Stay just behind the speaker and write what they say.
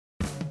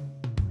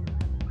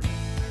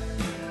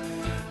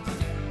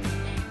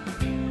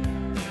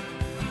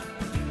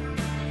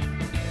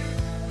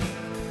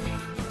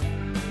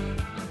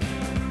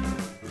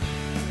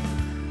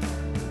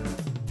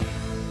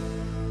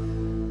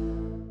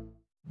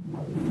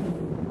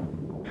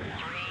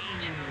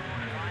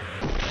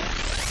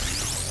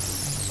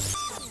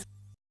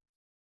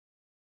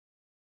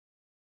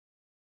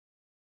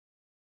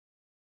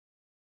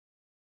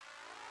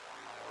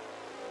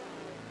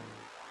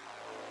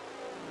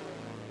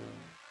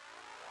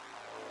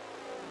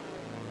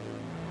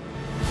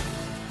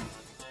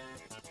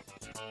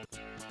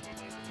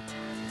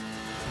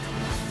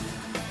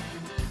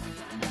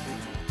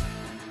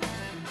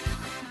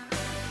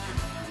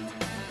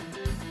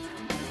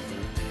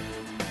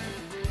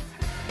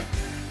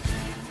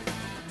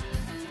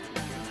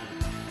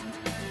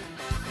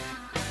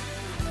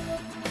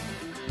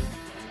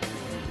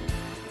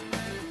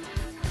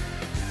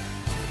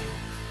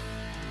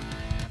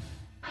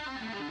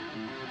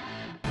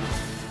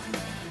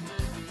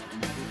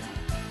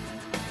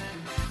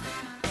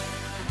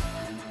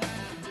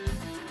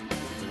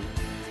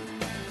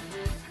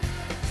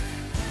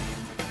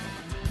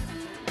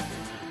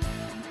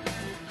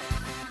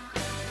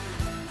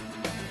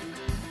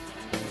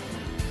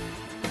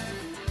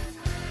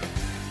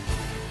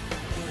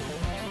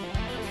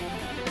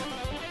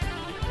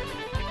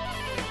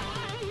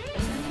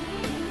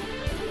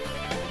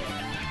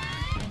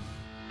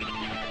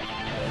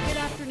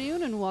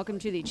welcome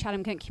to the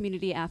Chatham-Kent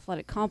Community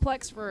Athletic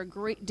Complex for a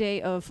great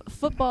day of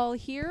football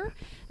here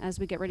as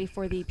we get ready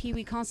for the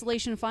Peewee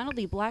Consolation Final.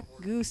 The Black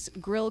Goose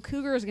Grill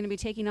Cougars are going to be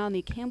taking on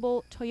the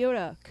Campbell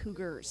Toyota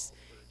Cougars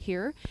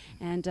here,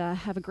 and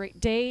have a great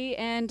day.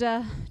 And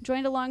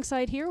joined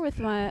alongside here with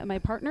my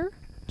partner,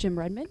 Jim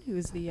Redmond, who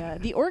is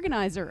the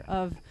organizer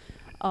of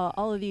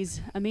all of these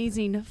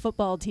amazing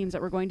football teams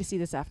that we're going to see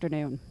this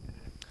afternoon.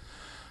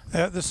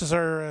 This is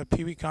our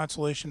Peewee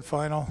Consolation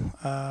Final.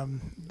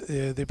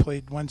 They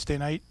played Wednesday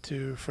night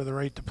for the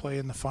right to play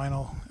in the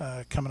final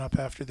coming up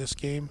after this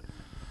game.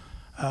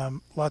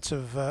 Lots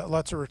of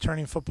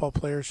returning football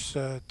players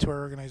to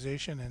our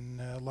organization,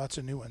 and lots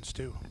of new ones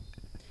too.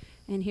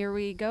 And here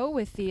we go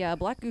with the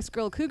Black Goose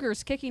Grill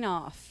Cougars kicking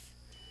off.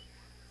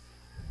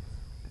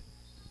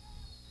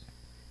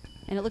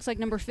 And it looks like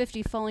number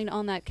 50 falling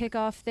on that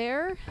kickoff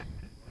there,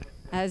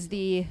 as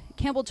the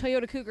Campbell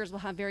Toyota Cougars will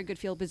have very good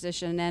field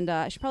position. And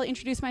I should probably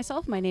introduce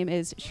myself. My name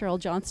is Cheryl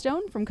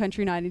Johnstone from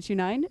Country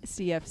 92.9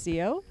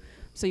 CFCO. I'm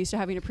so used to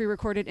having a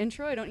pre-recorded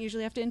intro, I don't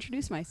usually have to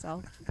introduce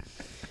myself.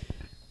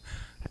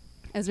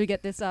 As we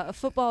get this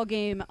football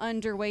game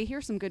underway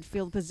here, some good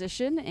field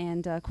position.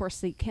 And of course,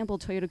 the Campbell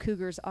Toyota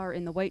Cougars are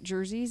in the white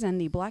jerseys,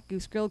 and the Black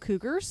Goose Grill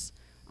Cougars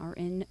are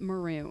in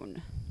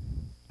maroon.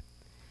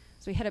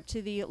 So we head up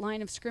to the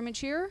line of scrimmage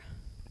here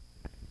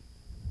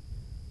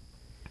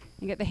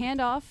and get the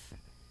handoff,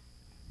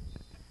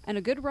 and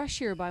a good rush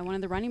here by one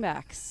of the running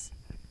backs.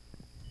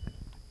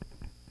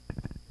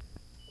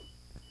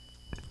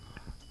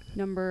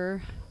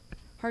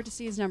 Hard to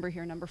see his number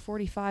here, number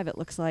 45 it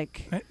looks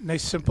like.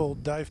 Nice simple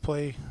dive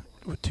play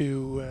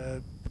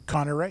to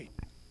Connor Wright.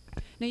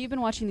 Now you've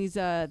been watching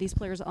these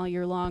players all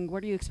year long.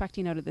 What are you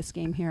expecting out of this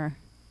game here?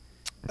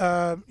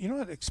 You know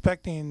what,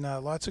 expecting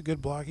lots of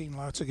good blocking,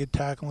 lots of good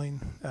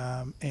tackling,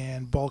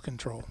 and ball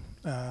control.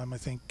 I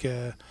think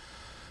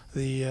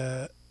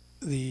the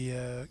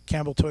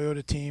Campbell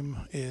Toyota team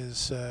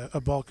is a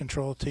ball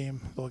control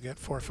team. They'll get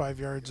 4 or 5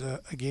 yards a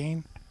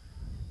gain.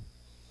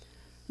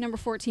 Number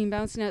 14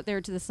 bouncing out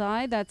there to the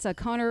side. That's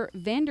Connor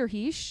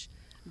Vanderheesch.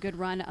 Good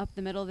run up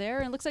the middle there.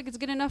 And it looks like it's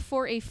good enough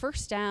for a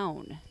first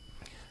down.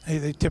 Hey,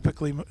 they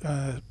typically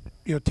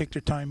take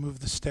their time,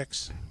 move the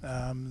sticks.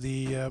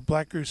 The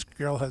Black Goose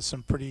Grill has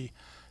some pretty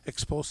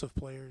explosive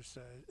players.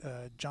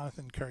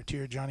 Johnny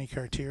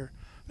Cartier,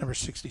 number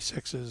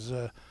 66, is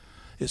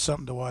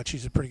something to watch.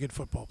 He's a pretty good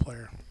football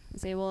player.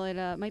 Say, well,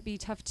 it might be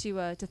tough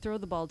to throw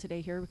the ball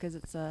today here because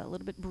it's a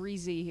little bit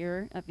breezy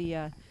here at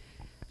the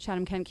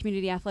Chatham-Kent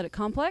Community Athletic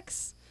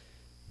Complex.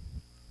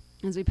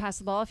 As we pass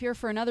the ball off here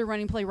for another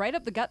running play right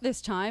up the gut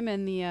this time,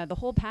 and the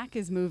whole pack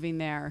is moving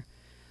there.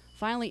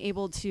 Finally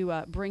able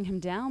to bring him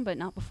down, but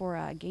not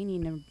before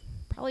gaining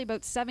probably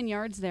about 7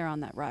 yards there on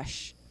that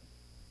rush.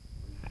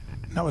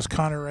 And that was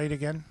Connor Wright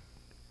again.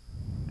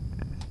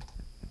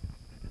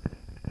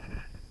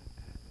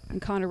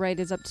 And Connor Wright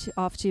is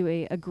off to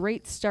a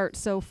great start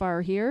so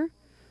far here,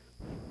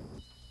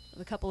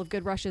 with a couple of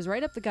good rushes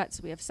right up the gut.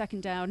 So we have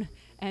second down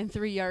and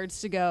 3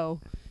 yards to go.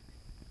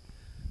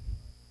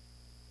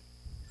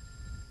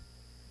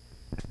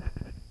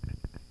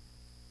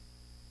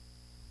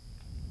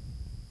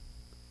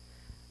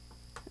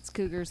 As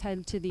Cougars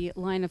head to the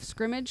line of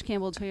scrimmage,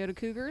 Campbell Toyota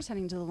Cougars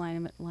heading to the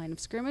line of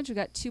scrimmage. We've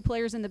got 2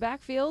 players in the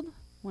backfield,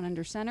 one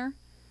under center.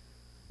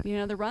 Be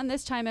another run,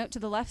 this time out to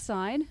the left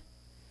side.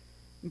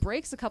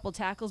 Breaks a couple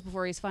tackles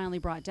before he's finally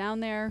brought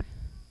down there.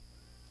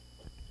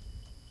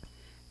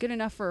 Good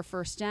enough for a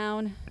first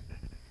down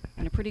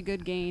and a pretty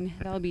good gain.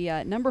 That'll be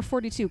number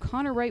 42,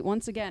 Connor Wright,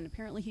 once again.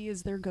 Apparently he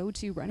is their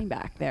go-to running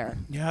back there.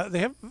 Yeah,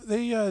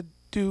 they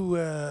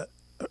do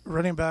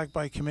running back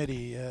by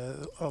committee.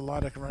 A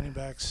lot of running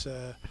backs,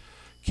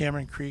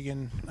 Cameron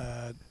Cregan,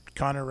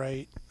 Connor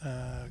Wright,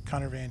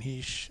 Connor Van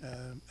Heesch,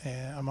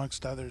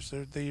 amongst others.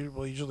 They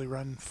will usually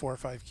run 4 or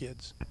 5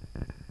 kids.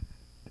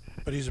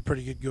 But he's a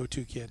pretty good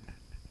go-to kid.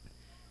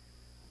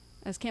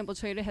 As Campbell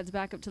Toyota heads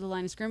back up to the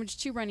line of scrimmage,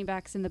 2 running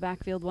backs in the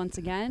backfield once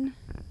again.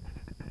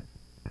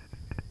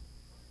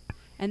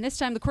 And this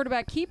time the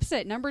quarterback keeps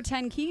it. Number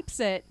 10 keeps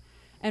it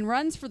and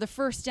runs for the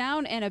first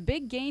down, and a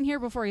big gain here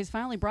before he's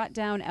finally brought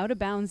down out of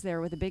bounds there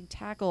with a big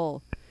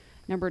tackle.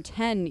 Number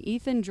 10,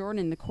 Ethan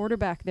Jordan, the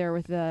quarterback there,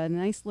 with a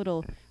nice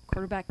little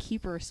quarterback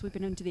keeper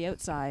sweeping him to the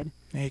outside.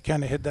 He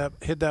kind of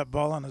hit that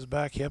ball on his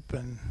back hip,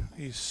 and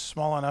he's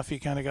small enough he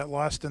kind of got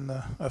lost in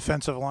the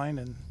offensive line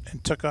and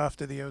took off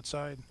to the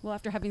outside. Well,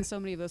 after having so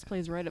many of those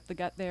plays right up the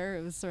gut there,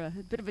 it was a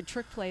bit of a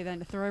trick play then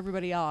to throw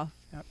everybody off.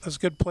 Yeah, that was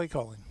good play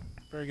calling.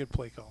 Very good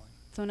play calling.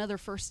 So another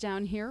first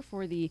down here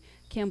for the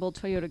Campbell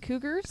Toyota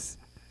Cougars.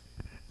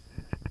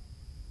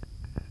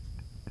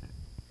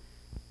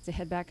 As they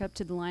head back up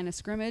to the line of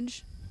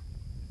scrimmage.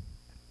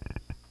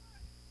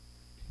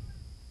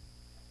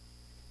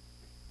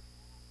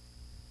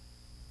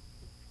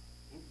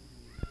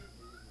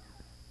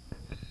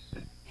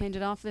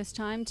 Handed off this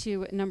time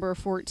to number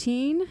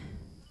 14.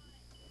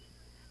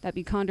 That'd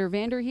be Connor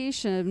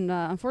Vanderheesch, and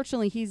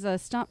unfortunately he's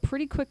stopped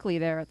pretty quickly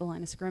there at the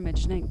line of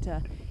scrimmage. Didn't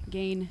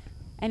gain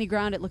any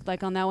ground, it looked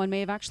like, on that one. May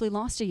have actually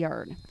lost a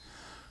yard.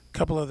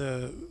 couple of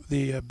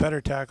the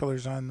better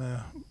tacklers on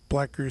the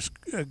Black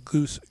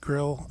Goose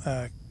Grill,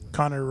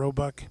 Connor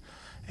Roebuck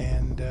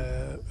and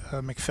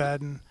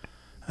McFadden,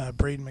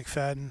 Braden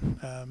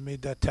McFadden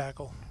made that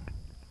tackle.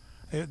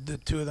 The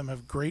two of them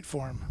have great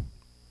form.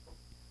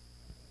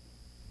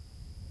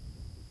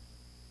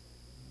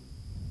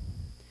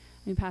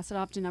 We pass it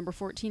off to number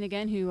 14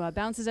 again, who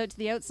bounces out to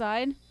the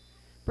outside.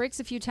 Breaks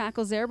a few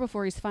tackles there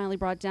before he's finally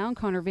brought down.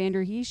 Connor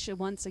Vander Heesch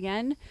once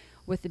again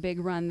with the big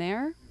run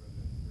there.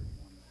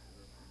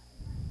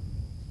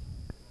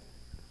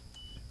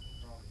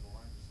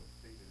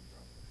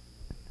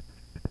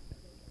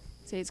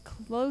 Say it's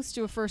close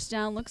to a first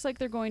down. Looks like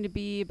they're going to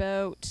be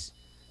about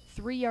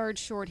 3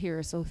 yards short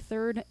here. So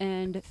 3rd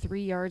and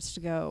 3 yards to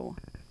go.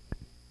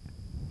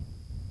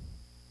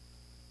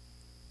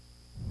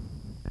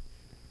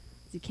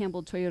 The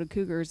Campbell Toyota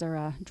Cougars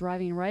are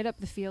driving right up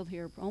the field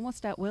here,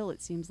 almost at will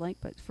it seems like,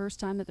 but first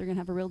time that they're going to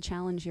have a real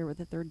challenge here with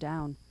the 3rd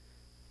down.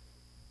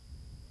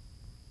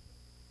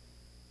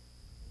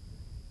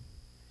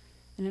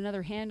 And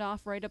another handoff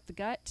right up the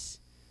gut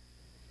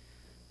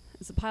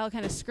as the pile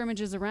kind of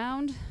scrimmages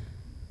around.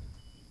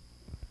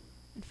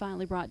 And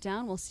finally brought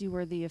down. We'll see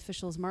where the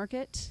officials mark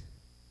it.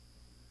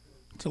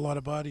 It's a lot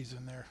of bodies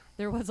in there.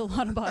 There was a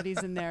lot of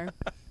bodies in there.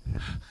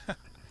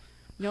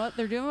 You know what?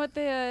 They're doing what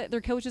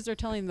their coaches are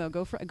telling them,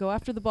 though. Go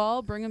after the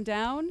ball, bring them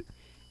down,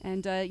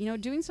 and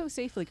doing so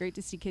safely. Great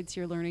to see kids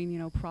here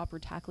learning, proper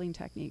tackling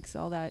techniques,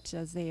 all that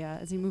as they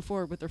move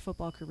forward with their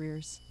football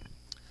careers.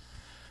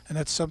 And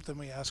that's something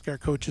we ask our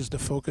coaches to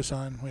focus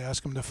on. We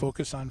ask them to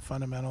focus on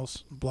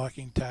fundamentals,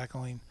 blocking,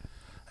 tackling.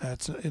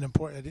 It's an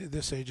important. At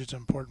this age, it's an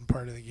important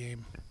part of the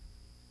game.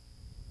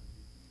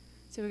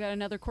 So we got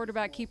another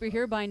quarterback keeper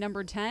here by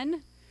number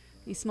 10.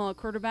 The small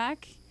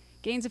quarterback.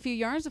 Gains a few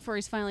yards before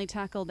he's finally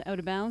tackled out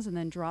of bounds and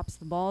then drops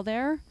the ball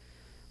there.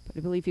 But I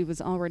believe he was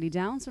already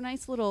down. So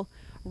nice little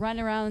run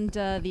around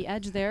the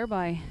edge there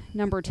by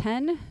number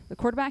 10, the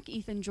quarterback,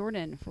 Ethan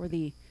Jordan, for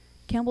the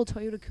Campbell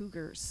Toyota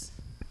Cougars.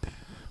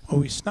 Well,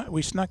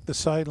 we snuck the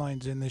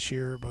sidelines in this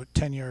year, about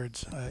 10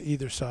 yards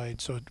either side.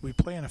 So we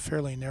play in a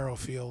fairly narrow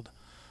field.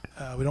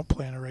 We don't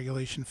play in a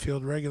regulation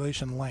field,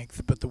 regulation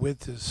length, but the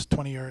width is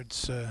 20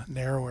 yards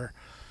narrower.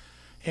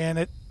 And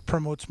it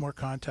promotes more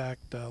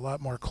contact, a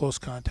lot more close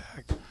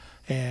contact,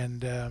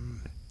 and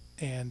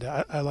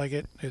I like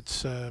it.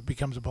 It's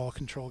becomes a ball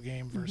control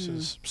game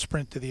versus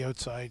sprint to the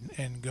outside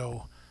and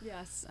go.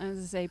 Yes, as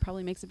I say,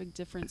 probably makes a big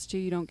difference too.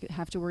 You don't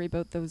have to worry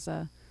about those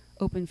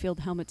open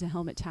field helmet to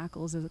helmet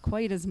tackles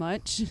quite as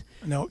much.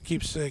 No, it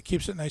keeps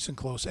it nice and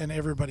close, and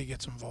everybody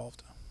gets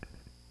involved.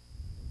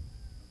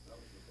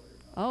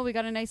 Oh, we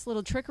got a nice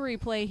little trickery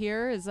play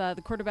here as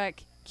the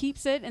quarterback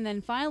keeps it and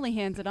then finally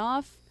hands it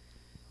off.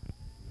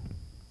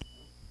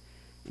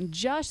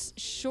 Just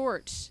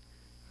short.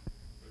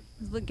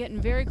 Getting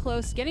very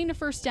close, getting a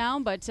first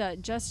down, but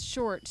just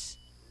short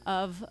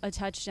of a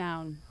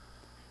touchdown.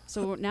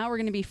 So now we're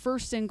going to be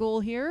 1st and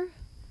goal here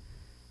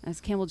as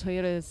Campbell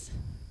Toyota is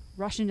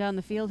rushing down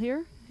the field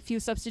here. A few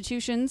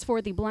substitutions for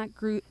the Black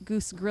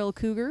Goose Grill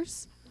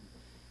Cougars.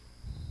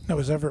 That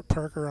was Everett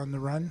Parker on the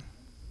run.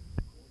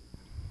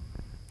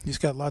 He's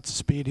got lots of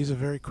speed. He's a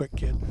very quick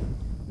kid.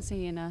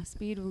 Saying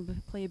speed will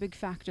play a big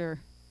factor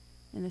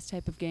in this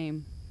type of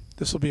game.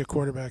 This will be a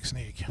quarterback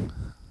sneak.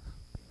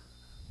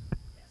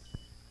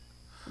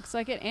 Looks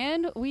like it.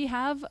 And we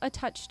have a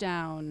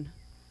touchdown.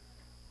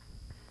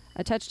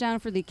 A touchdown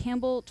for the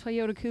Campbell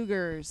Toyota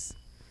Cougars.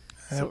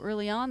 So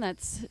early on,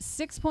 that's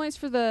 6 points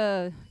for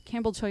the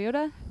Campbell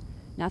Toyota.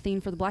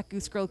 Nothing for the Black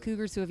Goose Grill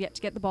Cougars, who have yet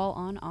to get the ball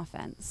on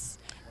offense.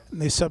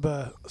 And they sub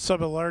a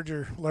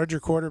larger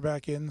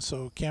quarterback in,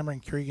 so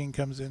Cameron Cregan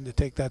comes in to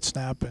take that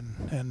snap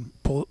and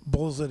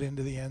bulls it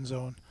into the end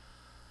zone.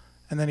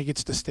 And then he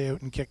gets to stay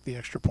out and kick the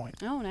extra point.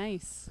 Oh,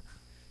 nice.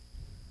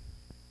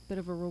 Bit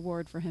of a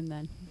reward for him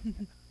then.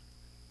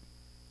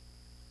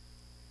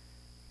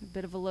 A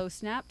bit of a low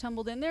snap,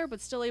 tumbled in there,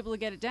 but still able to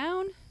get it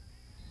down.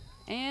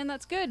 And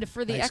that's good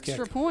for the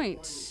extra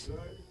point. The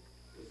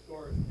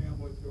score is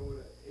Campbell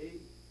Toyota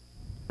 8,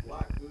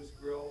 Black Goose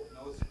Grill,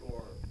 no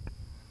score,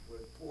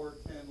 with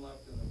 4:10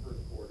 left in the first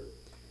quarter.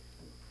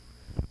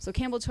 So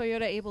Campbell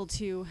Toyota able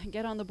to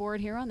get on the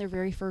board here on their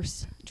very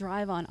first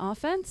drive on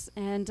offense.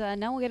 And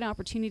now we'll get an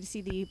opportunity to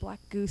see the Black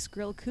Goose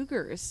Grill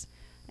Cougars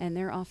and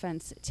their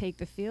offense take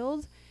the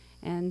field.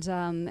 And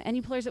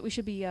any players that we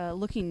should be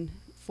looking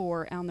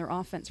for on their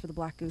offense for the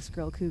Black Goose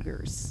Grill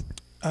Cougars?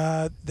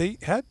 They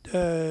had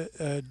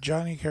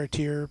Johnny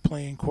Cartier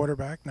playing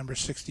quarterback, number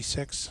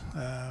 66.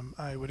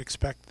 I would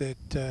expect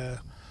that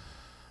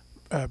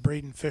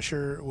Braden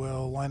Fisher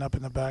will line up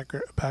in the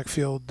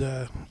backfield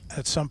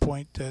at some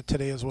point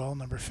today as well,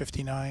 number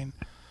 59.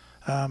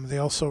 They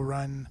also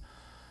run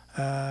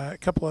a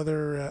couple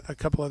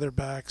other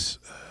backs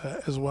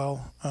as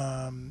well.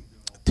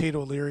 Tate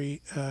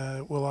O'Leary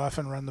will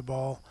often run the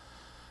ball.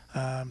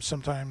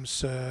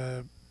 Sometimes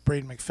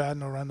Braden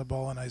McFadden will run the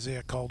ball, and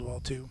Isaiah Caldwell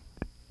too.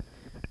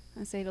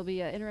 I say it'll be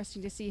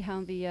interesting to see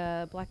how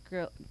the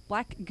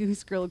Black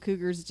Goose Grill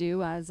Cougars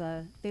do, as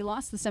they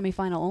lost the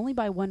semifinal only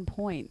by 1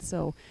 point,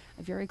 so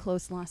a very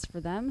close loss for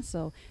them.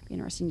 So it'll be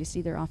interesting to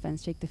see their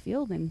offense take the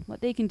field and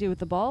what they can do with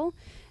the ball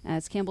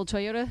as Campbell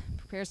Toyota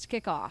prepares to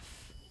kick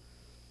off.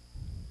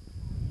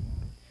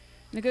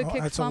 And a good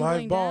kick, that's a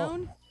fumbling live ball.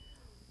 down.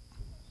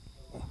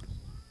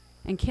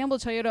 And Campbell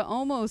Toyota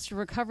almost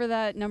recover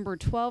that number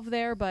 12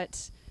 there,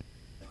 but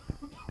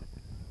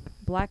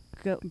Black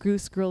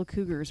Goose Grill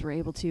Cougars were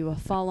able to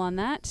fall on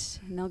that.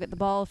 And they'll get the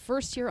ball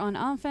first here on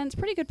offense.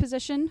 Pretty good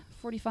position,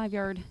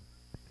 45-yard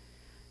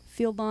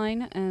field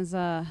line as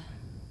we'll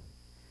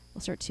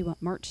start to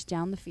march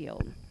down the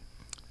field.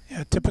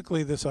 Yeah,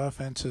 typically this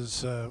offense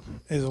is a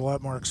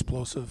lot more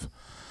explosive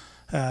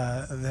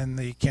than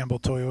the Campbell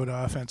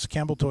Toyota offense.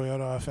 Campbell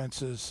Toyota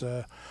offense is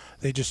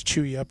they just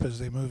chew you up as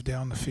they move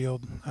down the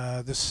field.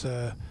 This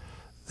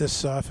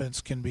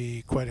offense can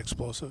be quite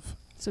explosive.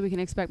 So we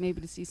can expect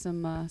maybe to see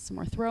some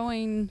more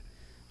throwing,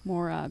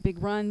 more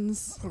big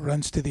runs.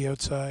 Runs to the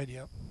outside,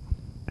 yep.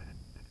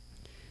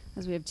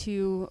 As we have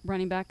two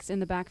running backs in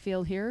the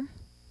backfield here.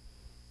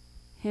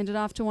 Handed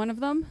off to one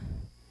of them.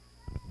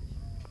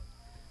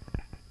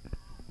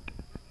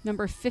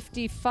 Number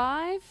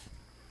 55,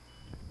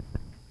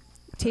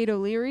 Tate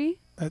O'Leary,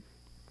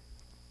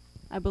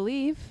 I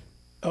believe.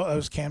 Oh, that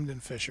was Camden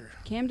Fisher.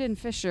 Camden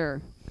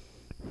Fisher.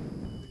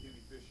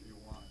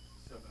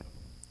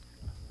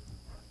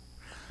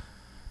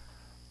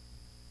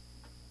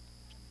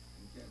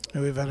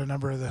 And we've had a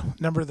number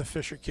of the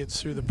Fisher kids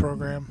through the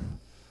program,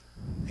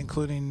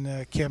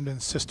 including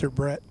Camden's sister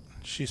Brett.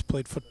 She's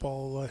played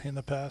football in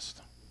the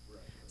past.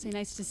 It's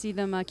nice to see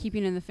them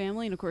keeping in the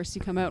family, and of course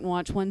you come out and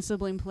watch one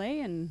sibling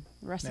play, and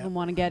the rest of them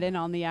want to get in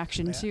on the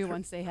action too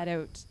once they head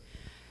out.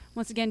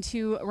 Once again,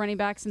 two running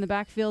backs in the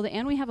backfield,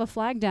 and we have a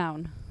flag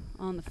down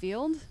on the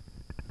field.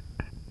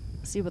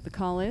 See what the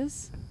call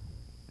is.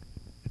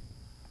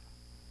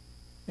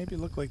 Maybe it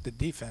looked like the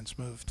defense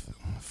moved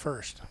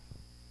first.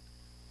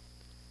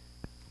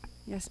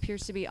 Yes,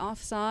 appears to be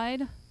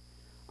offside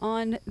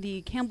on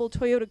the Campbell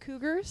Toyota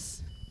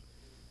Cougars.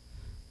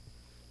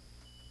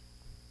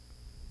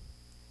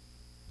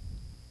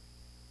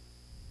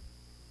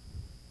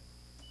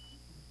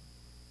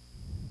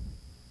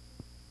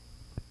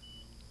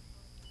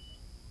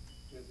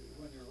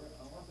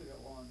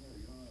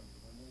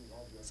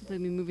 So they'll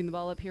be moving the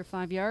ball up here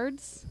 5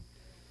 yards.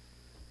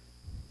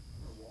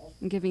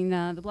 And giving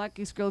the Black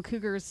Goose Grill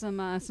Cougars some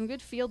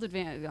good field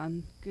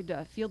advantage, good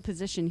field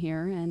position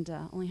here, and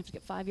only have to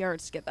get 5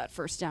 yards to get that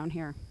first down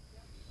here.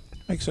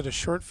 Makes it a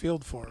short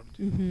field for them.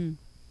 Mm-hmm.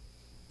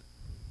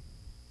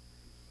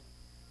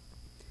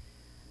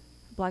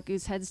 Black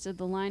Goose heads to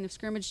the line of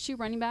scrimmage. Two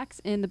running backs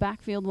in the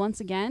backfield once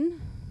again.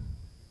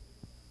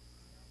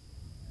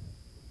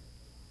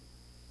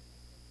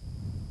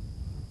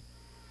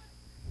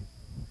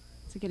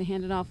 So going to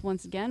hand it off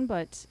once again,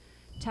 but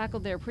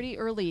tackled there pretty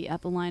early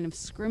at the line of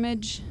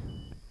scrimmage.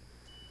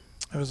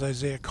 It was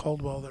Isaiah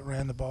Caldwell that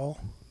ran the ball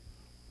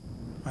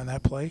on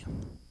that play.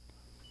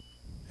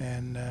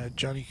 And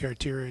Johnny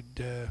Cartier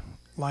had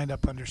lined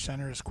up under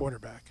center as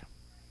quarterback.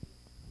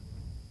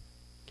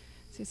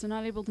 So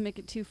not able to make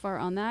it too far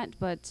on that,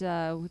 but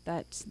with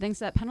that, thanks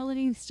to that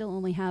penalty, still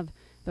only have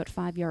about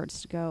 5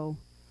 yards to go.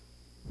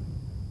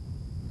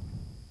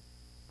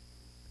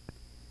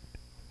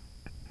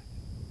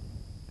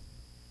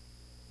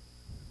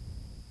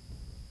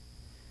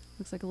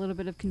 Looks like a little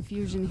bit of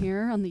confusion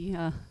here on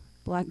the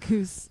Black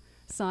Goose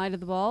side of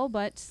the ball,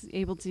 but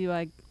able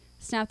to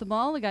snap the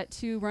ball. We got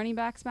two running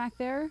backs back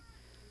there.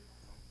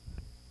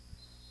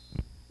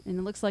 And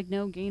it looks like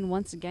no gain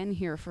once again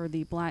here for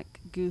the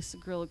Black Goose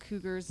Grill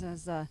Cougars,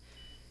 as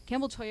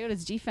Campbell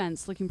Toyota's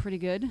defense looking pretty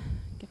good.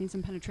 Getting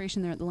some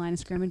penetration there at the line of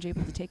scrimmage,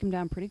 able to take him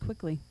down pretty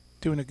quickly.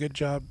 Doing a good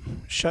job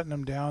shutting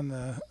them down.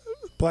 The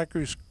Black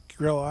Goose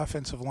Grill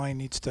offensive line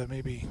needs to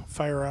maybe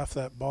fire off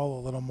that ball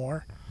a little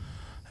more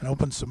and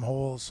open some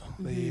holes.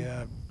 Mm-hmm.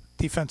 The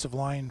defensive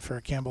line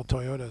for Campbell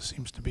Toyota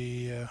seems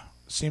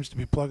to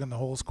be plugging the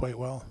holes quite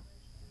well.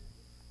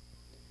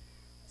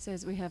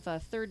 Says we have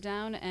 3rd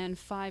down and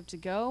 5 to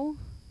go.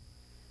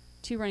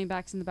 Two running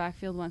backs in the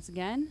backfield once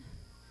again.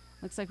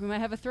 Looks like we might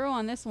have a throw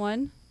on this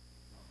one.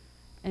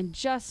 And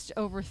just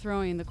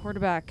overthrowing the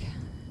quarterback,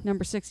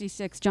 number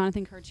 66,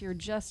 Jonathan Cartier,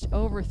 just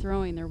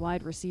overthrowing their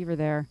wide receiver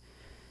there.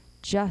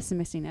 Just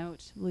missing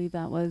out. I believe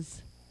that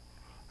was...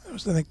 I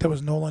think that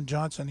was Nolan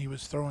Johnson he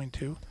was throwing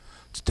to.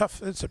 It's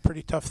tough. It's a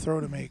pretty tough throw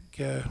to make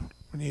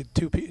when you had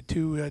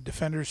two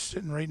defenders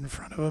sitting right in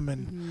front of him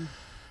and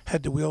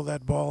had to wheel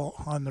that ball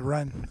on the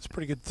run. It's a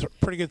pretty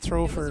good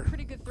throw for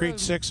grade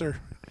 6er.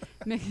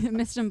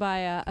 Missed him by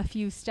a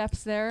few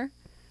steps there,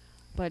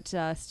 but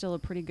still a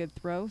pretty good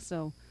throw.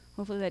 So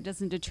hopefully that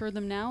doesn't deter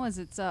them now, as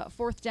it's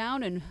 4th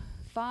down and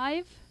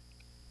 5.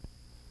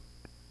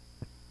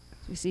 So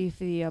we see if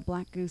the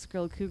Black Goose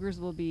Grill Cougars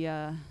will be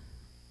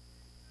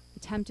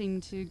attempting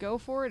to go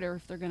for it, or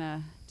if they're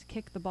gonna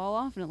kick the ball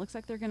off. And it looks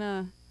like they're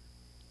gonna.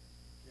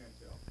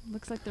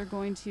 Looks like they're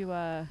going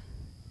to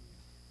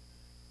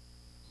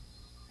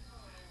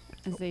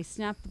as they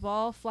snap the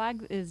ball.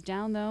 Flag is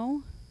down,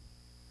 though.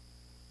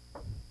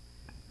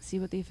 See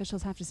what the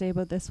officials have to say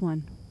about this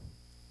one.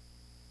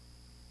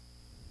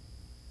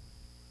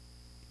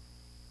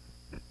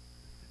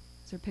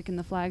 So they're picking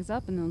the flags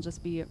up, and they'll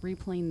just be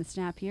replaying the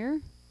snap here.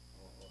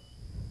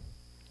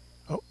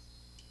 Oh.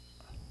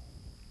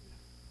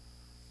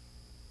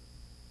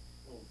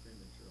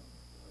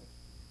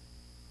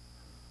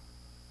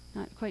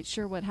 Not quite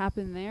sure what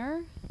happened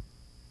there.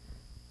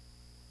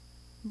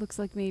 Looks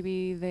like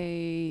maybe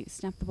they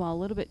snapped the ball a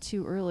little bit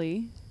too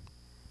early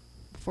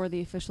before the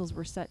officials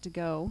were set to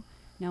go.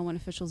 Now one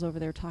official's over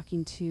there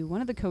talking to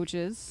one of the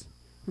coaches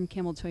from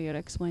Campbell Toyota,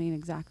 explaining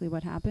exactly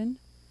what happened.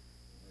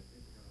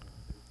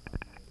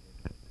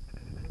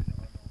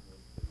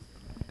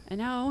 And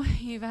now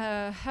you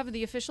have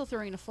the official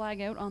throwing a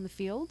flag out on the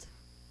field.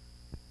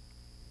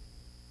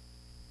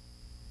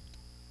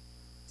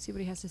 See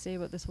what he has to say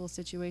about this whole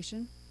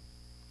situation.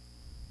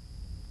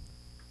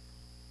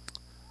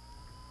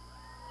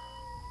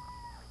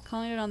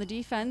 Calling it on the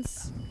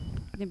defense.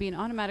 Going to be an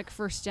automatic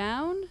first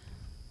down.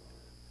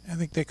 I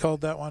think they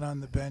called that one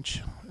on the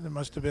bench. There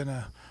must have been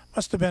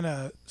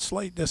a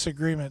slight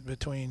disagreement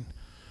between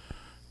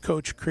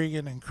Coach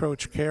Cregan and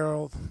Coach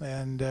Carroll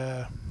and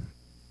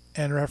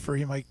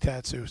referee Mike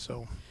Tatsu.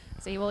 So,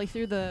 well, he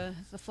threw the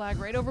flag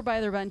right over by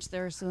their bench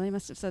there, so they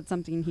must have said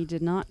something he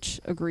did not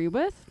agree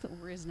with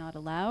or is not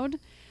allowed.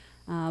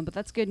 But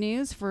that's good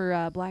news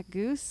for Black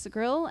Goose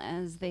Grill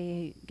as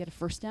they get a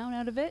first down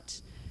out of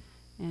it.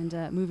 And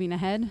moving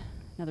ahead,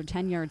 another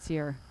 10 yards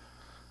here.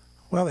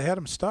 Well, they had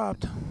him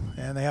stopped,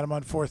 and they had him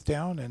on fourth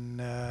down, and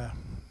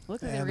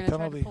looked like they were going to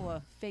try to pull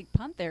a fake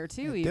punt there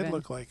too. It did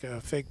look like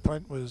a fake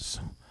punt was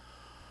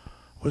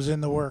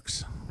in the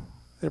works.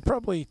 They're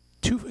probably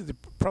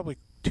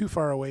too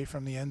far away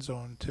from the end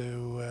zone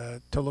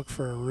to look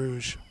for a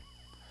rouge.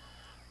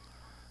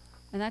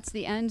 And that's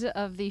the end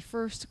of the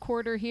first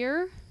quarter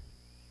here.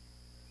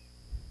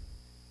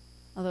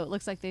 Although it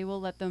looks like they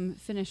will let them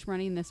finish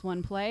running this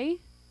one play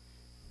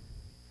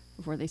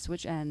before they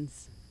switch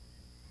ends.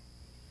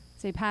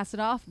 They pass it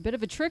off. A bit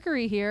of a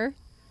trickery here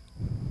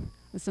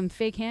with some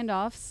fake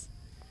handoffs.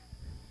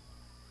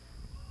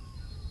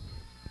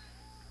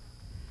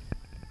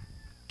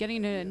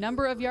 Getting a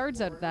number of yards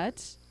out of that.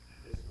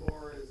 The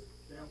score is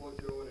Campbell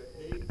Toyota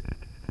 8,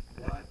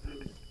 Black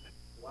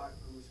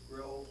Goose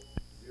Grill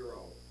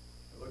 0.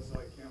 It looks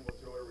like Campbell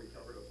Toyota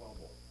recovered a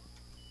fumble.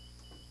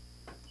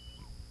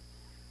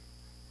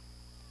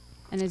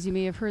 And as you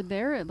may have heard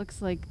there, it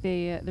looks like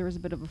there was a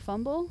bit of a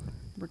fumble.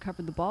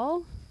 Recovered the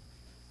ball.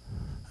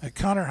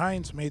 Connor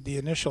Hines made the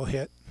initial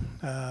hit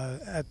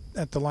at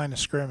the line of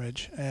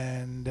scrimmage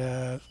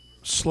and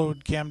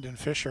slowed Camden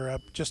Fisher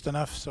up just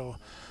enough so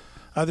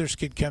others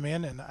could come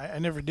in. And I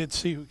never did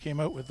see who came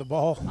out with the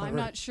ball. I'm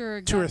not sure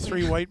exactly. 2 or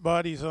 3 white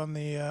bodies on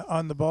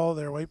the ball.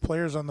 There were white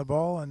players on the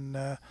ball, and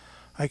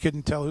I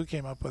couldn't tell who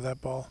came up with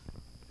that ball.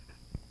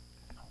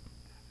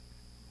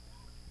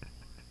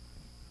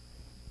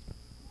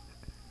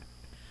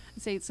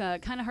 Say it's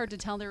kind of hard to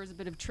tell. There was a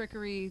bit of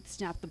trickery.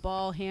 Snapped the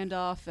ball,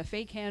 handoff, a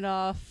fake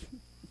handoff.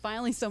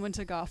 Finally, someone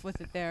took off with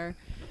it there.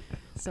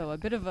 So a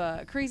bit of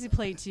a crazy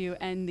play to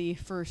end the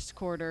first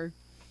quarter.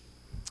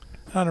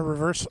 On a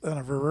reverse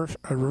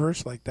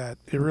like that,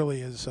 it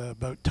really is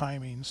about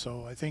timing.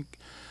 So I think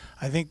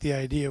the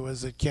idea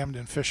was that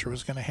Camden Fisher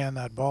was going to hand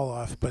that ball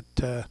off, but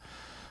the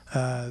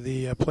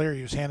player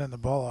he was handing the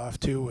ball off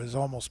to was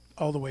almost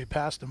all the way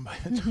past him by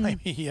the time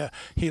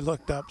he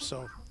looked up.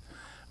 So.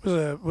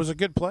 It was a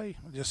good play.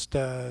 Just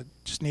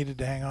needed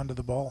to hang on to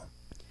the ball.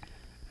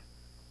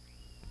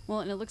 Well,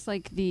 and it looks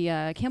like the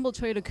Campbell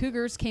Toyota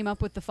Cougars came up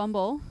with the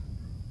fumble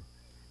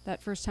that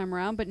first time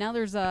around, but now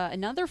there's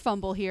another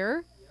fumble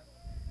here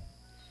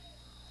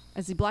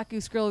as the Black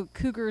Goose Grill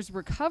Cougars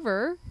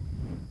recover,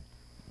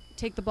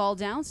 take the ball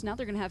down. So now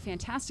they're going to have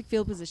fantastic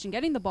field position,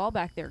 getting the ball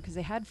back there because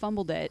they had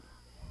fumbled it.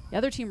 The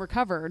other team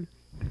recovered.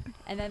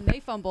 And then they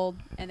fumbled,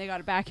 and they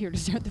got it back here to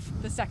start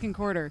the second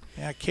quarter.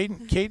 Yeah,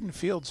 Caden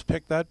Fields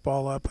picked that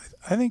ball up.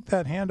 I think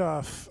that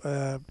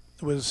handoff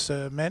was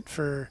meant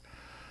for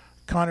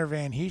Connor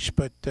Van Heesch,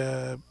 but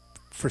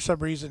for some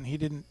reason he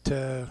didn't.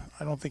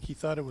 I don't think he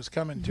thought it was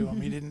coming to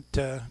him. He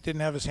didn't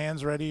have his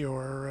hands ready,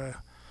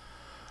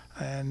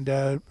 and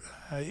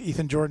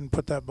Ethan Jordan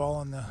put that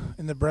ball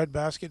in the bread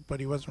basket, but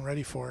he wasn't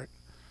ready for it.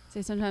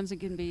 So sometimes it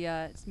can be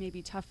it's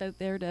maybe tough out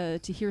there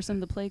to hear some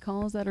of the play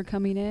calls that are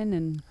coming in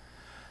and.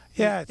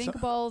 Yeah, think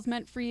ball's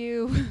meant for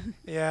you.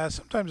 Yeah,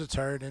 sometimes it's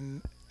hard,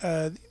 and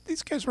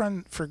these guys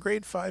run for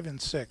grade 5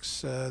 and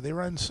 6. They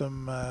run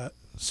some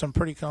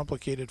pretty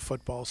complicated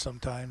football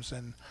sometimes,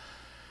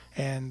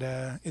 and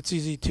it's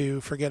easy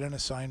to forget an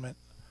assignment.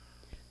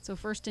 So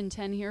 1st and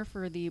 10 here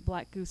for the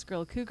Black Goose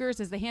Grill Cougars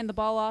as they hand the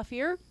ball off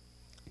here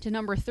to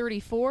number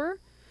 34,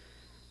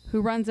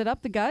 who runs it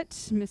up the gut,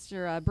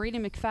 Mr.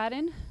 Braden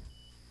McFadden.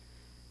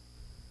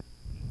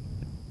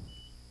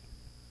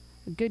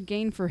 A good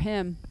gain for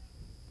him.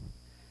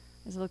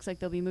 As it looks like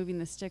they'll be moving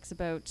the sticks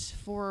about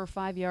 4 or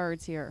 5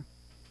 yards here.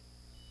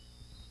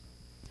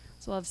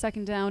 So we'll have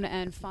 2nd down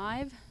and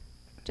 5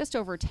 just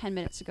over 10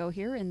 minutes to go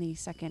here in the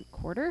second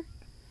quarter.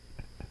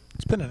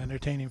 It's been an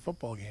entertaining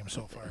football game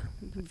so far.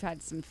 We've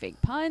had some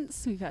fake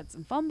punts. We've had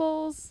some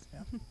fumbles.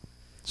 Yeah.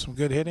 Some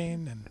good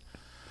hitting, and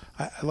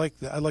I like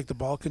the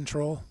ball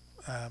control.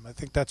 I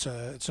think it's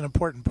an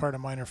important part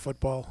of minor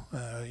football.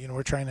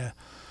 We're trying to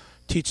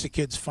teach the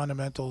kids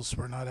fundamentals.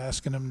 We're not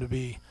asking them to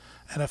be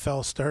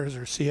NFL stars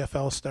or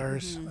CFL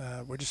stars.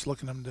 We're just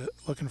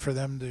looking for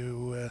them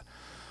to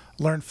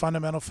learn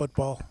fundamental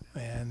football.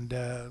 And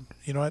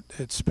you know what?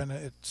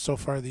 So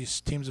far these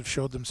teams have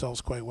showed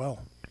themselves quite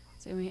well.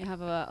 So we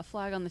have a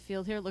flag on the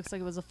field here. It looks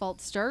like it was a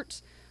false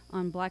start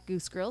on Black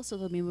Goose Grill, so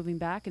they'll be moving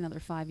back another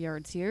 5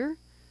 yards here.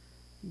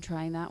 And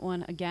trying that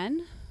one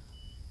again.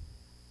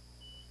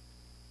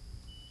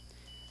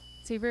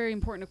 It's very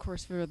important, of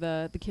course, for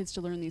the kids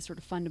to learn these sort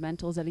of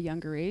fundamentals at a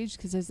younger age,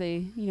 because as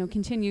they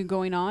continue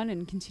going on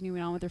and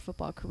continuing on with their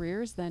football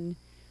careers, then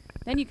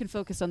you can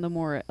focus on the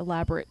more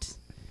elaborate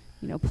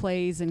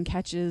plays and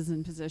catches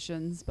and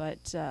positions.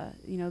 But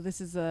this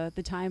is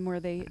the time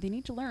where they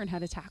need to learn how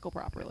to tackle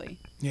properly.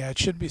 Yeah, it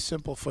should be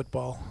simple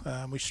football.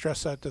 We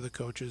stress that to the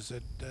coaches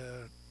that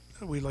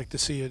we like to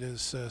see it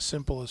as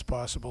simple as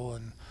possible,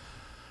 and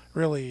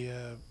really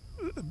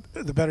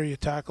the better you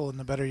tackle and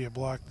the better you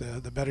block,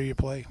 the better you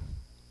play.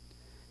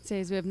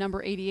 As we have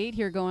number 88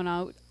 here going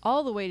out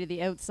all the way to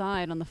the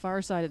outside on the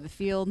far side of the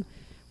field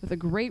with a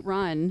great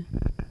run.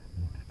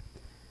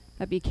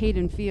 That'd be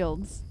Caden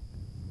Fields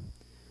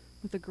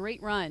with a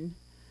great run.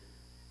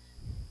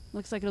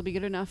 Looks like it'll be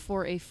good enough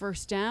for a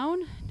first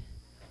down.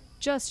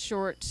 Just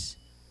short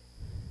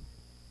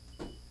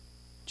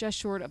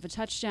of a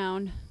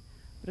touchdown,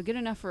 but good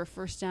enough for a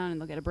first down, and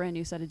they'll get a brand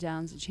new set of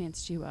downs, a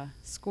chance to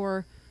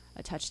score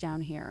a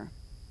touchdown here.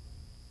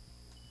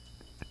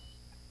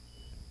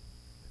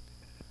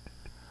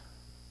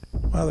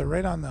 Well, they're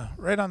right on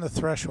the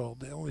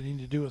threshold. All they need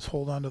to do is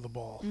hold on to the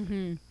ball.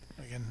 Mm-hmm.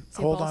 Again,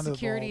 so hold ball on to the ball.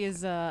 Security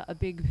is a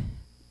big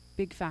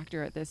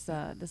factor at this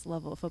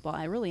level of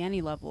football. Really,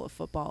 any level of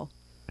football.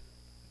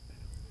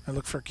 I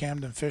look for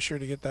Camden Fisher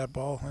to get that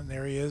ball, and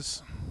there he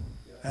is.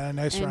 And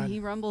a nice run. And he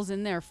rumbles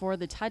in there for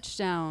the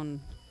touchdown.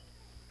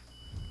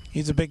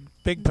 He's a big,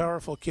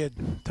 powerful kid.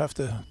 Tough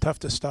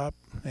to stop,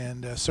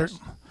 and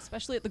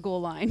especially at the goal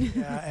line.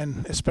 Yeah,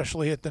 and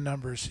especially at the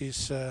numbers.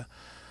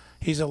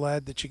 He's a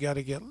lad that you got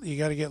to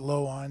get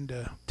low on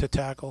to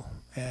tackle.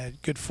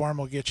 And good form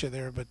will get you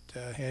there, but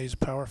he's a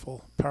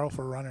powerful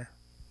runner.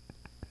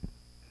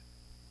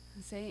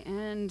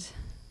 And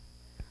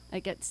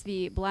that gets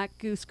the Black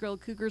Goose Grill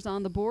Cougars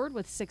on the board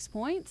with 6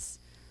 points.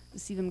 To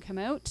see them come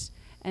out.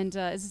 And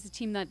is this a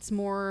team that's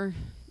more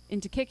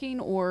into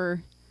kicking,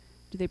 or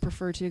do they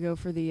prefer to go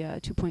for the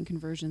 2-point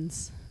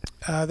conversions?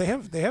 They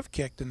have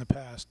kicked in the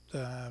past.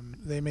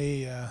 They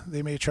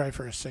may try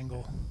for a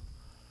single.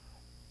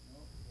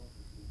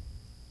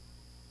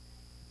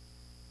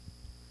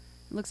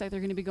 It looks like they're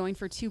going to be going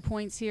for 2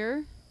 points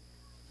here.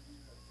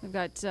 We've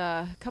got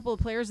a couple of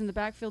players in the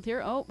backfield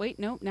here. Oh, wait,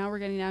 no. Now we're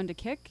getting down to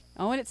kick.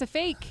 Oh, and it's a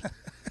fake.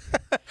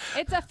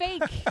 It's a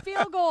fake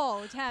field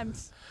goal attempt.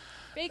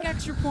 Fake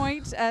extra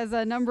point as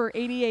number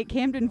 88,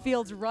 Camden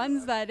Fields,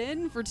 runs that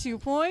in for 2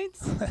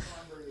 points.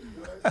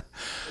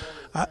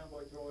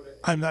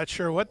 I'm not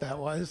sure what that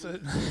was.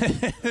 It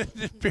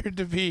appeared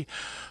to be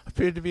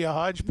a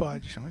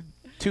hodgepodge.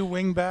 2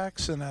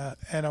 wingbacks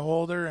and a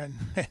holder, and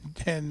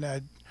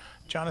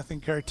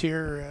Jonathan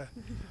Cartier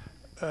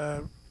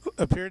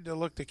appeared to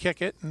look to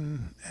kick it,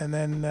 and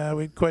then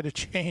we had quite a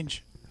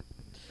change.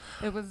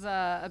 It was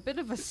a bit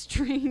of a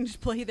strange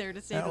play there,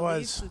 to say the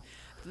least.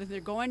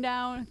 They're going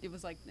down. It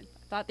was like, I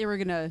thought they were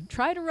going to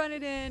try to run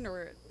it in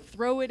or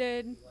throw it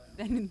in.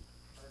 Then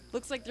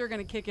looks like they're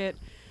going to kick it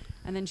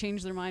and then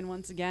change their mind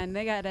once again.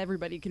 They got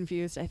everybody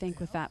confused, I think,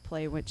 with that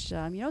play, which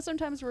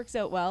sometimes works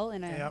out well,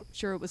 and I'm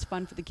sure it was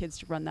fun for the kids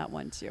to run that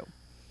one too.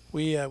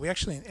 We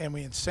actually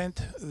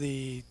sent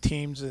the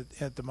teams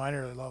at the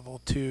minor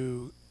level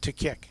to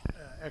kick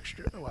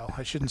extra. Well,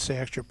 I shouldn't say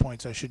extra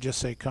points. I should just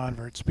say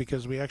converts,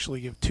 because we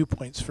actually give 2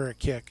 points for a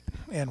kick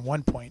and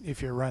 1 point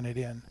if you run it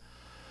in.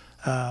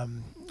 A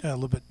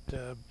little bit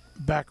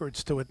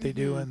backwards to what they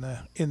do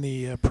in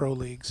the pro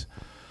leagues,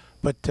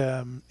 but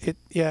it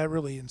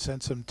really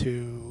incents them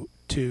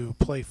to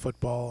play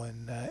football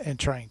and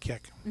try and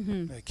kick.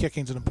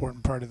 Kicking's an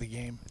important part of the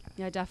game.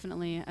 Yeah,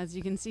 definitely. As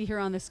you can see here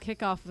on this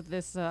kickoff with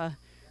this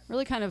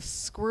really kind of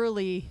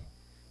squirrely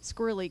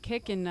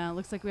kick, and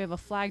looks like we have a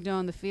flag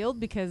down the field,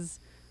 because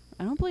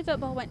I don't believe that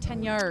ball went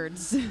 10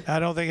 yards. I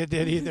don't think it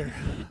did either.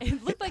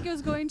 It looked like it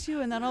was going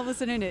to, and then all of a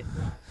sudden it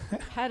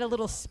had a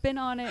little spin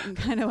on it and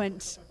kind of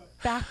went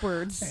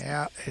backwards.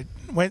 Yeah, it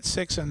went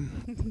 6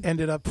 and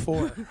ended up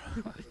 4.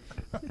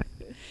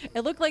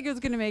 It looked like it was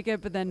going to make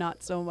it, but then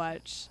not so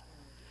much.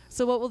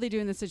 So what will they do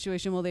in this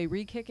situation? Will they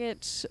re-kick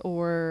it,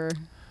 or?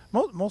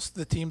 Most of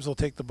the teams will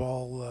take the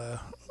ball. A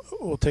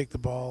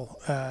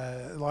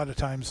lot of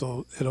times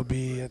it'll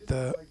be at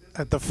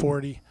the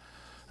 40.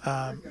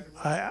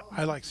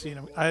 I like seeing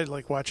them. I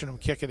like watching them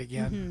kick it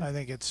again. I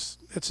think it's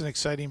an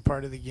exciting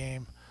part of the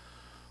game.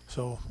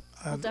 So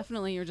well,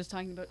 definitely, you're just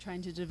talking about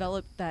trying to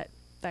develop that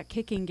that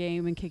kicking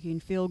game and kicking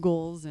field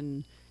goals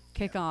and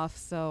kickoffs.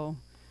 So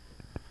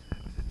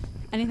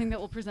anything that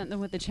will present them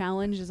with a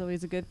challenge is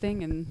always a good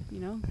thing. And,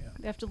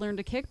 they have to learn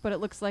to kick, but it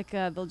looks like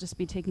they'll just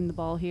be taking the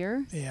ball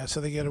here. Yeah,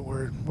 so they get it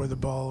where the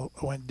ball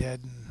went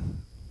dead.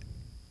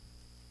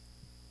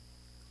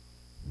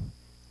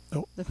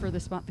 And the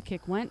furthest spot the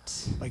kick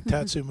went. Like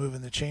Tatsu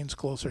moving the chains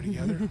closer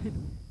together.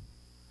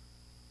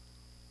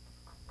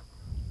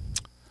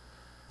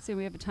 So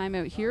we have a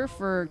timeout here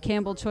for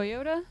Campbell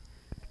Toyota.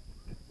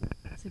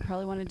 So they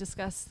probably want to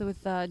discuss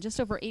with just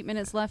over 8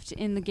 minutes left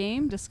in the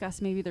game, discuss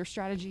maybe their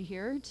strategy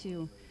here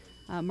to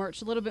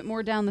march a little bit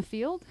more down the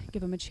field,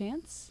 give them a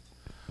chance.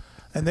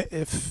 And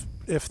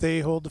if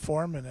they hold the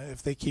form and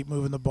if they keep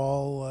moving the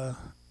ball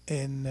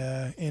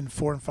in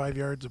 4 and 5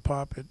 yards a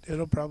pop,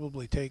 it'll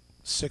probably take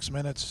 6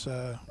 minutes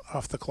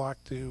off the clock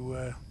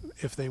to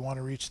if they want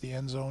to reach the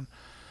end zone,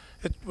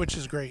 which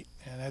is great,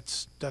 and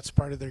that's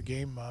part of their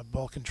game.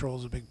 Ball control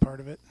is a big part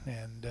of it,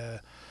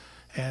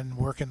 and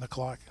working the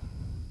clock.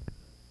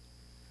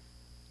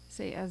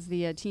 Say as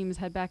the teams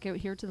head back out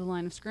here to the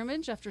line of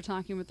scrimmage after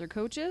talking with their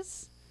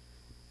coaches,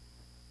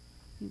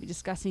 maybe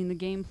discussing the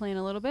game plan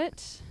a little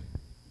bit.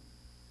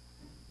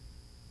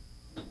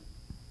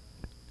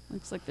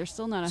 Looks like they're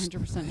still not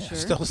 100% sure.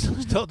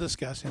 Still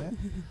discussing it.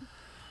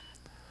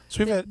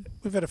 So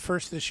we've had a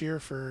first this year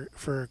for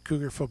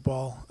Cougar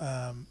football,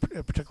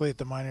 particularly at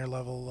the minor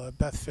level.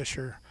 Beth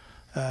Fisher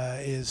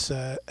is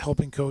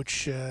helping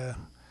coach the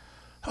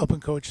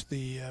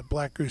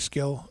Black Goose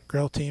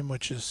Grill team,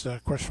 which is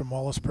of course from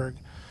Wallaceburg,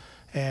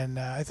 and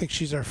I think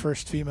she's our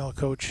first female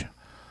coach,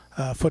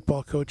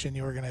 football coach in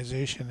the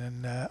organization,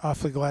 and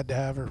awfully glad to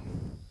have her.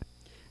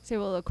 So,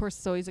 well, of course,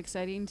 it's always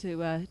exciting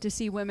to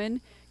see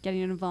women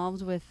getting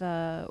involved with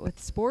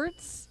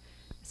sports,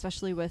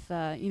 especially with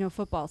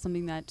football,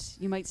 something that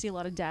you might see a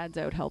lot of dads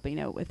out helping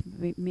out with,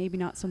 maybe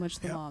not so much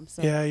the moms.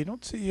 So. Yeah, you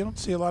don't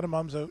see a lot of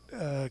moms out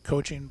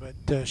coaching,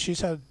 but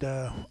she's had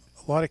a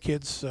lot of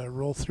kids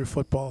roll through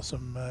football.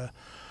 Some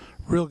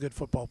real good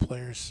football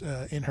players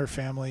in her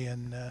family,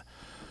 and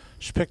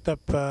she picked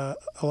up a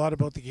lot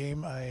about the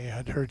game. I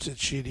had heard that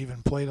she had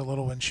even played a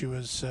little when she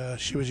was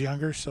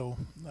younger, so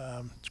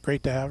it's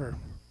great to have her.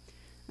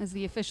 As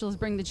the officials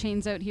bring the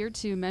chains out here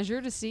to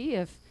measure to see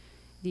if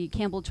the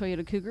Campbell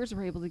Toyota Cougars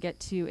were able to get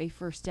to a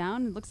first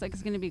down. It looks like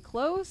it's going to be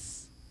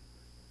close,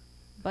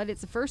 but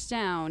it's a first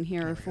down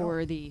here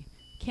for the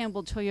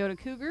Campbell Toyota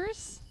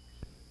Cougars.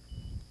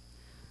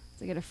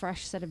 They get a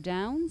fresh set of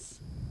downs.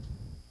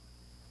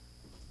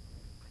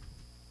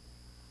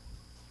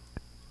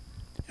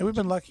 And we've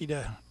been lucky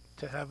to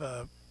have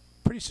a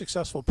pretty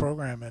successful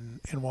program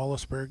in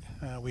Wallaceburg.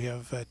 We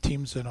have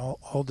teams in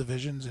all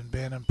divisions in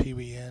Bantam,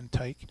 Peewee, and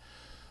Tyke.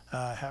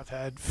 Have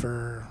had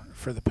for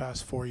the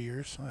past 4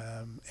 years,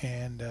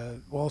 and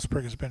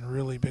Wallaceburg has been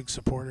really big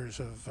supporters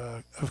of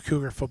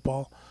Cougar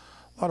football.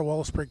 A lot of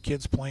Wallaceburg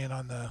kids playing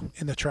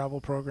in the travel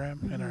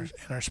program in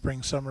our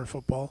spring summer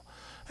football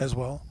as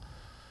well.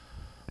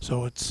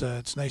 So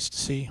it's nice to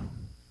see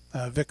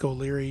Vic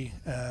O'Leary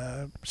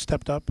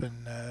stepped up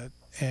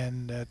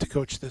and to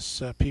coach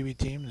this Peewee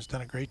team has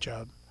done a great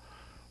job.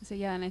 So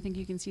yeah, and I think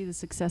you can see the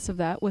success of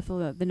that with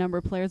the number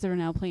of players that are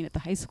now playing at the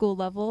high school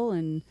level,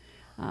 and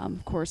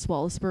of course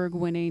Wallaceburg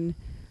winning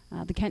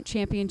the Kent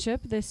Championship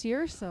this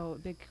year. So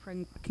big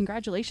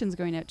congratulations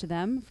going out to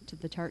them, to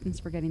the Tartans,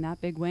 for getting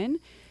that big win.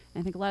 And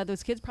I think a lot of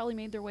those kids probably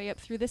made their way up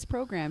through this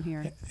program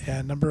here.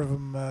 Yeah, a number of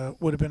them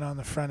would have been on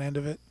the front end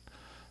of it.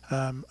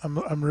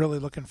 I'm really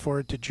looking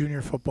forward to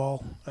junior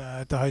football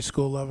at the high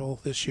school level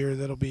this year.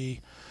 That'll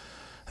be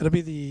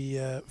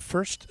the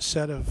first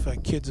set of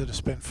kids that have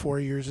spent 4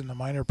 years in the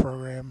minor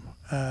program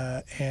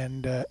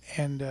and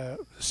the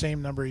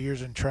same number of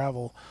years in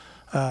travel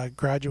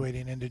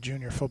graduating into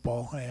junior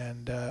football.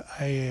 And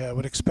I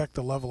would expect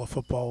the level of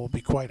football will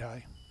be quite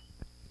high.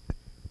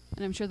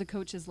 And I'm sure the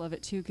coaches love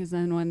it too, because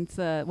then once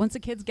the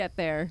kids get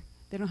there,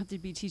 they don't have to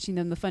be teaching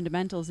them the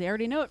fundamentals. They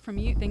already know it from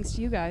you, thanks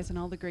to you guys and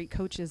all the great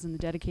coaches and the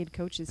dedicated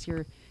coaches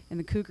here in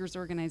the Cougars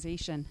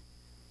organization.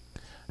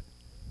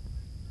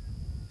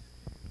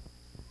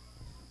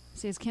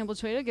 See, as Campbell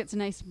Toyota gets a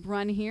nice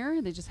run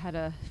here, they just had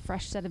a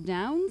fresh set of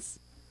downs.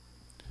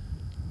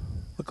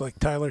 Look like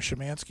Tyler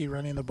Szymanski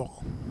running the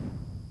ball.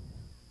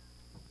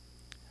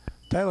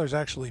 Tyler's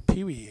actually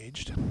Peewee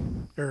aged,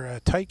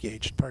 or Tyke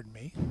aged, pardon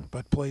me,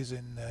 but plays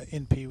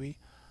in Peewee.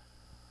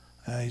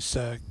 He's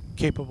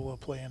capable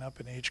of playing up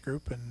in age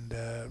group,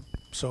 and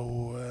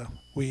so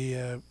we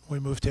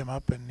moved him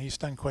up, and he's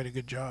done quite a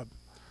good job.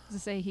 As I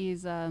say,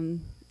 he's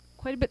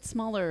quite a bit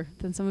smaller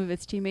than some of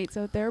his teammates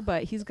out there,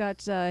 but he's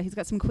got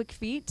some quick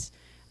feet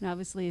and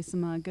obviously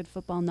some good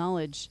football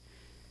knowledge.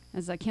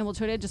 As Campbell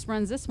Toyota just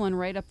runs this one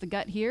right up the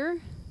gut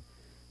here,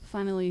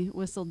 finally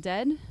whistled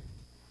dead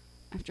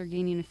after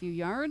gaining a few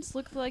yards.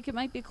 Looked like it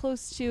might be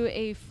close to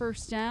a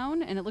first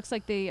down, and it looks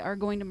like they are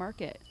going to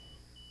mark it.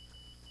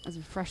 As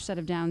a fresh set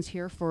of downs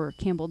here for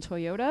Campbell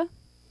Toyota.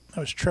 That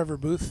was Trevor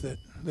Booth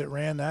that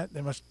ran that.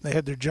 They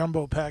had their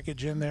jumbo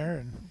package in there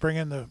and bring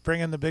in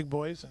the big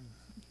boys and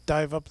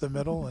dive up the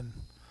middle and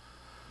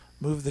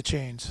move the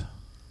chains.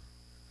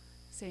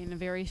 Saying a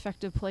very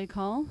effective play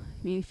call.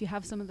 I mean, if you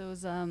have some of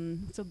those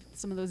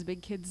some of those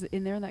big kids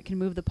in there that can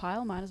move the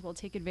pile, might as well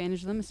take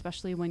advantage of them,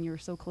 especially when you're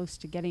so close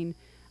to getting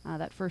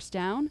that first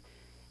down,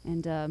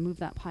 and move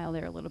that pile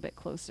there a little bit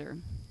closer.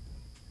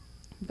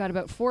 We've got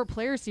about 4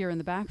 players here in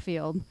the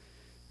backfield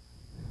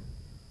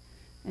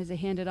as they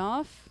hand it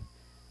off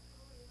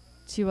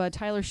to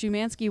Tyler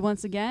Shumansky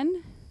once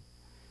again.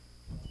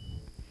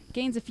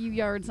 Gains a few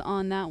yards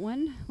on that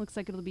one. Looks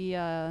like it'll be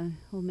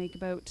he'll make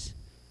about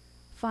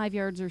 5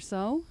 yards or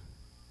so.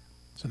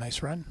 It's a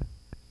nice run.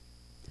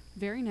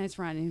 Very nice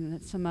run.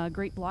 And some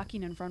great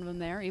blocking in front of him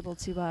there, able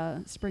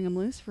to spring him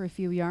loose for a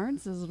few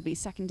yards. This will be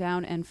 2nd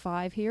down and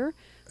 5 here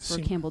for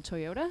Campbell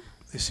Toyota.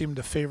 They seem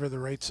to favor the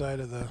right side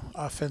of the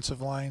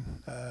offensive line.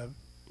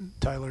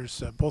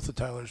 Both of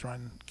Tyler's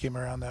run came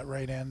around that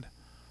right end.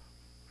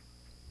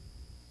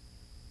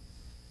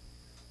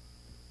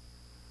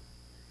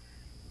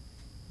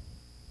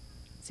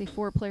 See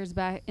 4 players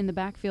back in the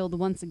backfield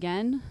once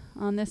again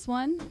on this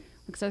one.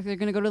 Looks like they're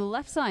going to go to the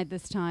left side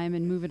this time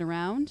and move it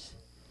around.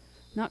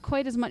 Not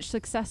quite as much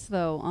success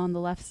though on the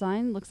left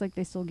side. Looks like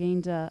they still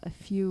gained a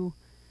few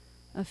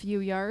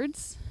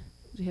yards.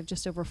 We have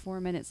just over 4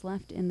 minutes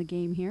left in the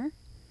game here,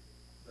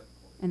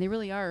 and they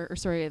really are. Or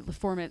sorry,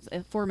 4 minutes.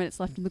 4 minutes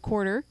left in the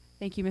quarter.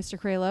 Thank you, Mr.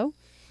 Kralo.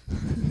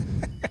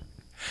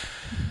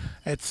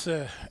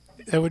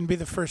 That wouldn't be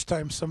the first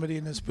time somebody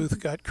in this booth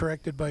got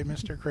corrected by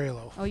Mr.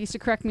 Kralo. Oh, he used to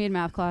correct me in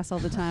math class all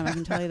the time. I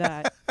can tell you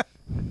that.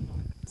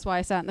 That's why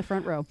I sat in the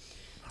front row.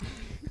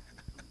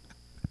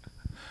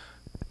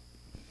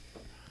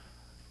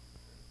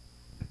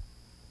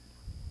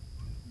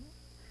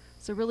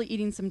 So really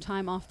eating some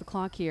time off the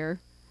clock here.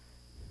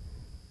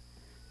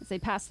 As they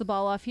pass the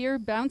ball off here,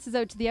 bounces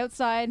out to the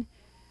outside,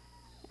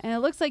 and it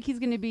looks like he's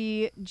going to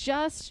be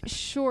just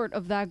short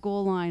of that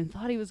goal line.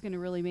 Thought he was going to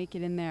really make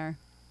it in there.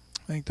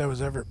 I think that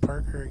was Everett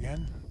Parker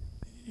again,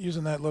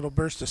 using that little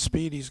burst of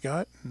speed he's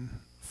got and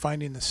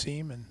finding the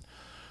seam. And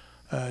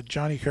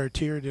Johnny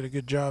Cartier did a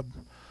good job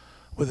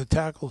with the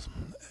tackle,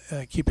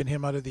 keeping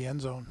him out of the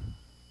end zone.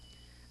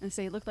 And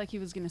say it looked like he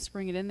was going to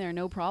spring it in there,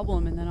 no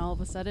problem, and then all of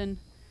a sudden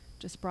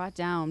just brought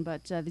down.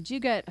 But did you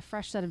get a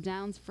fresh set of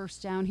downs,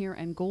 1st down here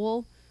and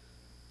goal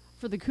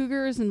for the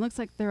Cougars, and looks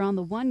like they're on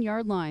the 1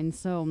 yard line.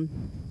 So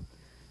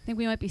I think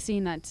we might be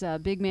seeing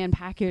that big man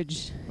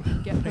package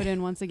get put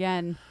in once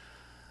again.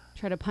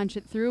 Try to punch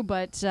it through,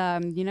 but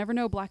you never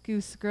know. Black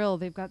Goose Grill,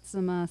 they've got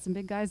some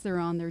big guys there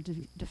on their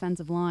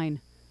defensive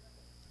line.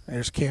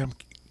 There's Cam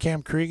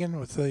Cregan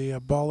with the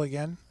ball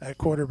again at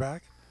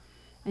quarterback,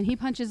 and he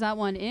punches that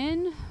one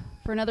in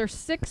for another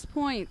 6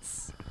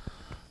 points.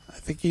 I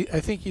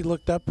think he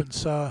looked up and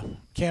saw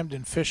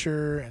Camden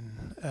Fisher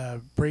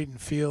and Braden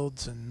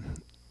Fields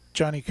and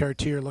Johnny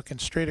Cartier looking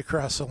straight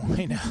across the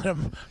line at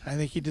him. I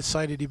think he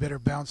decided he better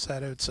bounce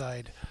that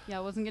outside. Yeah,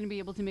 I wasn't going to be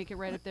able to make it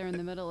right up there in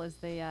the middle as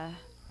they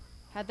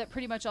had that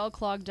pretty much all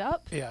clogged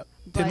up. Yeah,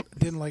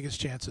 didn't like his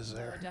chances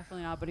there. No,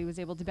 definitely not, but he was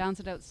able to bounce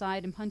it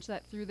outside and punch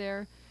that through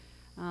there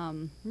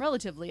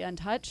relatively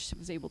untouched.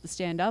 Was able to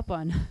stand up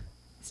on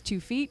his 2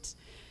 feet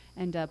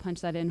and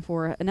punch that in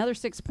for another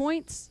 6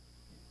 points.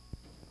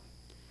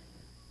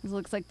 It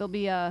looks like they'll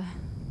be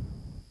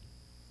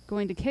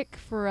going to kick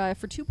for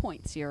 2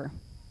 points here.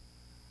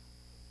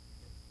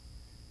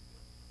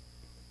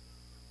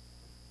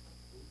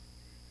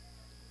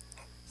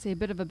 See a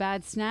bit of a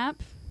bad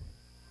snap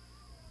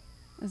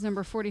as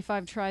number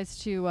 45 tries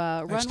to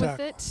run with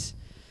it,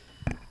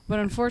 but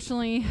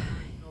unfortunately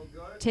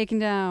taken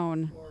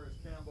down.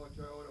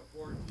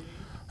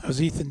 That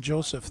was Ethan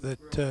Joseph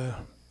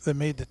that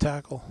made the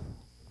tackle.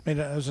 It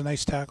was a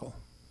nice tackle.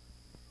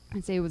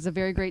 I'd say it was a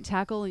very great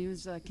tackle. He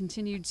was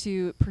continued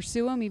to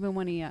pursue him even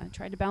when he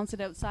tried to bounce it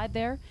outside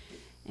there,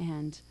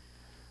 and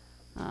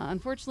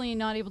unfortunately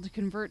not able to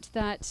convert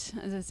that.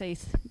 As I say,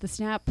 the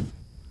snap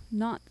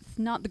not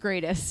the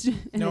greatest.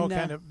 No,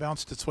 kind of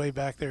bounced its way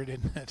back there,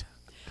 didn't it?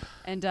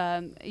 And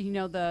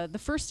the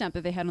first snap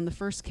that they had on the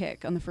first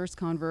kick, on the first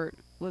convert,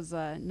 was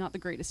not the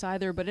greatest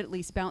either, but it at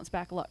least bounced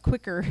back a lot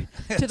quicker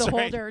to the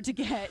holder to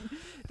get.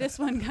 This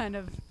one kind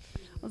of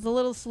was a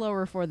little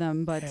slower for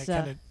them, but it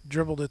kind of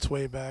dribbled its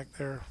way back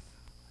there.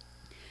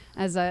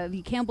 As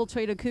the Campbell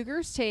Toyota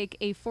Cougars take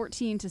a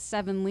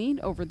 14-7 lead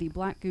over the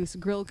Black Goose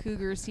Grill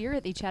Cougars here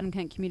at the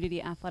Chatham-Kent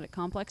Community Athletic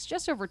Complex.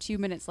 Just over 2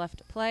 minutes left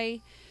to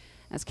play,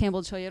 as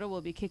Campbell Toyota will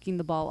be kicking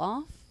the ball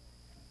off.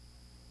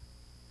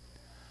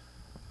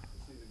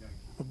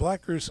 Well,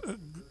 Black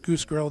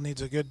Goose Grill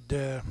needs a good.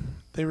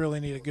 They really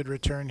need a good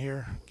return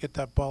here. Get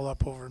that ball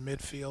up over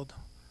midfield.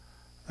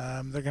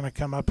 They're going to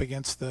come up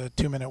against the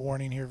 2-minute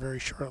warning here very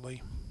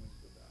shortly.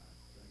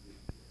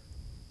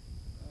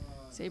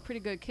 So a pretty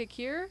good kick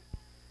here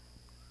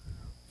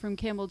from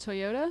Campbell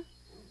Toyota.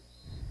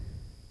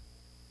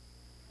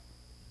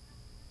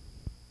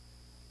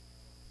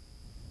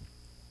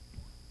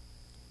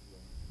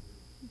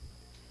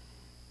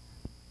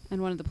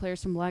 And one of the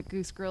players from Black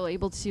Goose Grill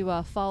able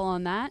to fall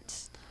on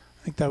that.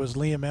 I think that was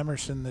Liam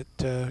Emerson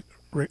that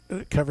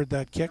covered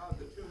that kick.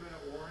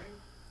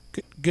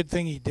 Good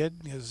thing he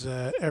did, because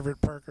Everett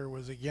Parker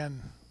was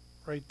again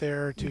right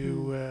there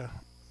to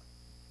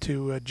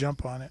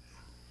jump on it.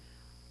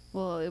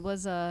 Well, it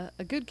was a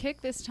good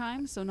kick this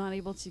time, so not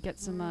able to get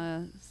some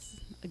a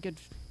good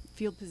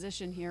field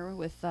position here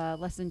with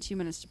less than 2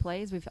 minutes to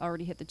play, as we've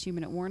already hit the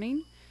 2-minute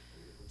warning.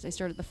 As they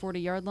start at the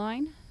 40-yard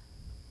line.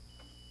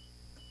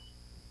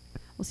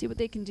 We'll see what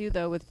they can do,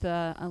 though, with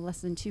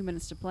less than 2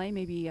 minutes to play.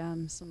 Maybe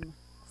some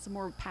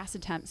more pass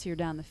attempts here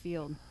down the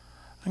field.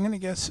 I'm going to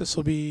guess this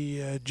will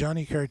be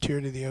Johnny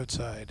Cartier to the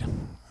outside.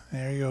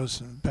 There he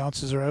goes, and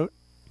bounces her out.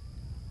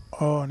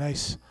 Oh,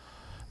 nice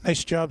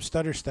job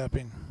stutter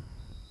stepping.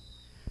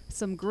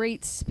 Some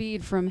great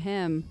speed from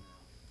him.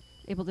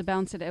 Able to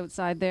bounce it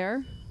outside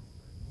there.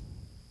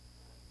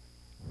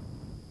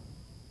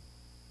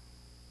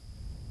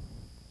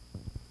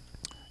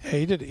 Yeah,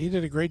 he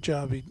did a great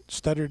job. He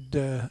stuttered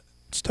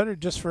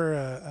just for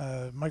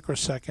a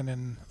microsecond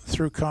and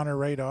threw Connor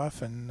right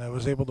off, and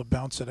was able to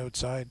bounce it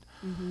outside.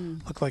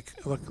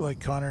 Looked like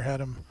Connor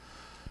had him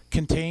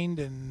contained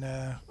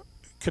and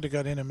could have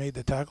got in and made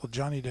the tackle.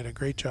 Johnny did a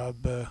great job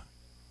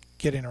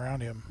getting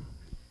around him.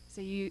 So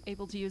you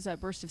able to use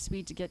that burst of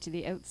speed to get to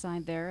the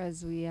outside there,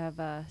 as we have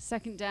a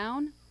second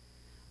down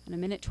and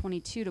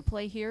 1:22 to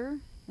play here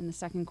in the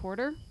second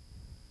quarter.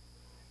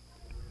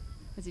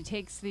 As he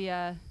takes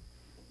his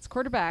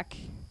quarterback,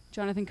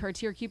 Jonathan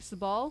Cartier, keeps the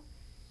ball.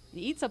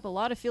 He eats up a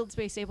lot of field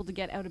space, able to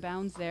get out of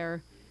bounds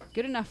there.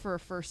 Good enough for a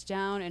first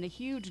down and a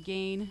huge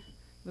gain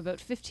of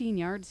about 15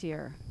 yards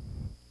here.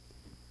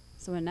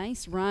 So a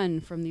nice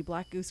run from the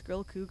Black Goose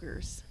Grill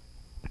Cougars.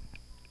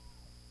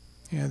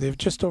 Yeah, they've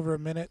just over a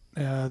minute.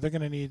 They're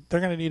gonna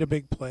need a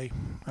big play.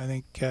 I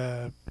think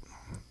they're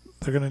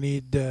gonna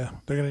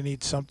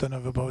need something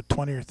of about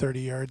 20 or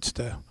 30 yards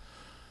to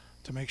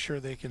make sure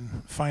they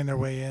can find their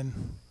way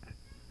in.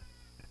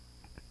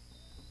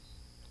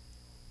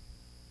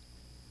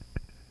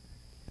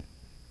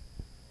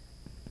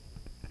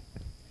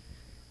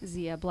 As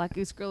the Black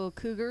Goose Grill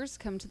Cougars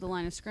come to the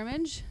line of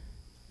scrimmage.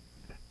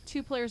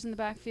 2 players in the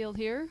backfield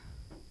here.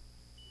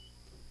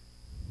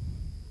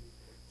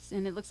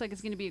 And it looks like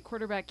it's going to be a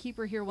quarterback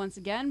keeper here once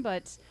again,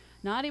 but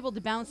not able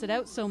to bounce it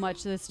out so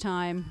much this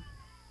time.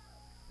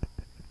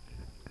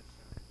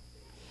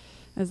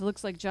 As it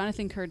looks like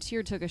Jonathan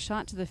Cartier took a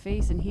shot to the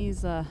face, and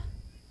he's out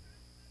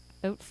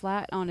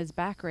flat on his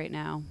back right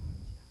now.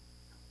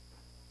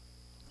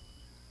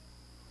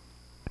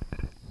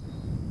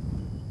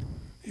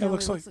 Yeah,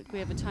 looks like we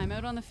have a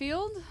timeout on the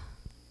field.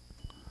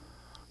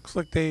 Looks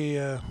like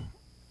they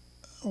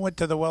went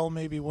to the well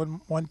maybe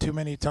one too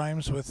many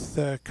times with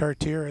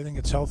Cartier. I think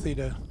it's healthy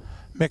to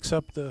mix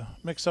up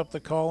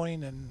the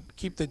calling and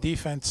keep the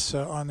defense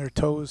on their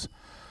toes.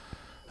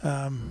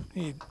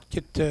 You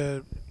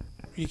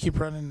keep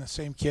running the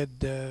same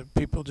kid,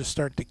 people just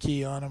start to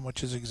key on him,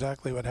 which is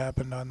exactly what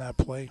happened on that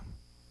play.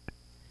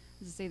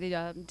 As I say,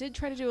 they did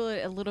try to do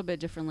it a little bit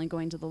differently,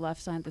 going to the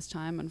left side this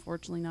time.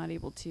 Unfortunately, not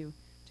able to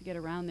get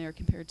around there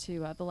compared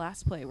to the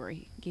last play, where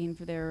he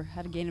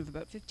had a gain of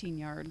about 15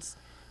 yards.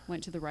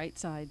 Went to the right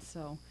side,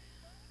 so.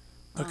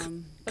 But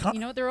you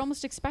know, they're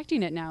almost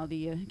expecting it now.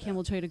 The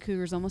Campbell Toyota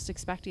Cougars almost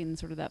expecting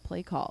sort of that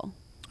play call.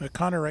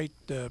 Connor Wright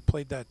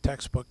played that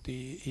textbook.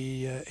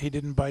 He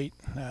didn't bite.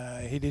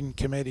 He didn't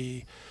commit.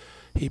 He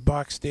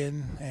boxed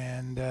in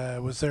and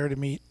was there to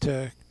meet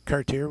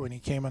Cartier when he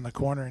came on the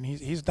corner, and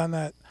he's done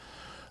that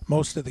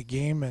most of the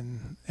game.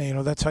 And you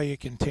know, that's how you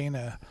contain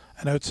an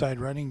outside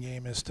running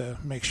game, is to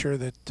make sure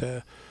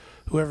that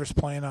whoever's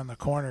playing on the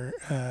corner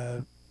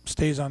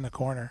stays on the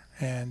corner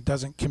and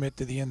doesn't commit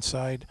to the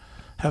inside.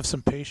 Have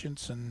some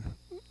patience and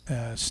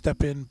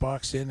step in,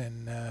 box in,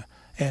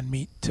 and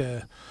meet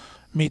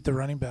the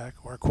running back,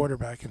 or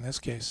quarterback in this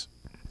case.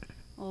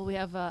 Well, we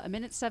have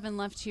 1:07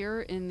 left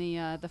here in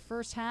the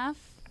first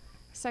half.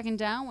 Second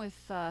down with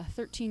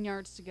 13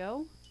 yards to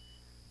go.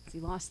 He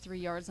lost 3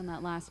 yards on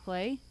that last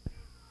play.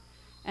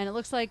 And it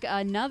looks like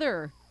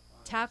another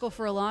tackle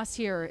for a loss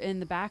here in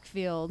the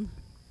backfield,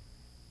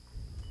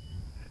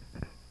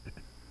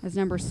 as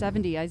number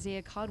 70,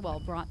 Isaiah Codwell,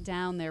 brought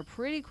down there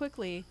pretty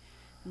quickly,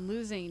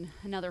 losing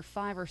another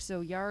 5 or so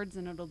yards,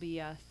 and it'll be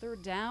a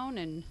third down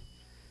and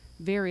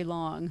very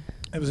long.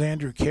 It was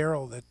Andrew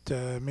Carroll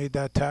that made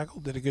that tackle,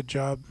 did a good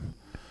job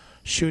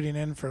shooting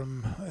in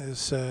from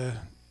his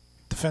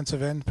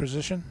defensive end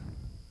position.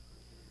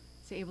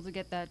 So able to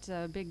get that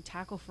big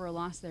tackle for a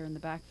loss there in the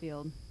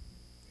backfield.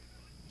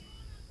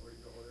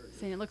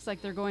 So it looks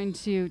like they're trying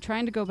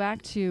to go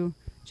back to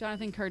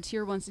Jonathan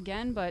Cartier once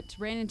again, but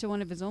ran into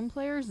one of his own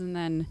players, and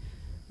then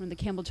one of the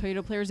Campbell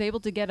Toyota players able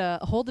to get a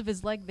hold of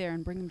his leg there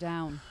and bring him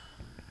down.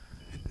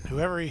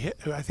 Whoever he hit,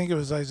 I think it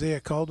was Isaiah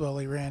Caldwell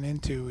he ran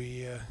into,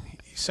 he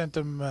sent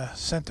him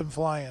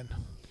flying.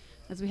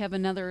 As we have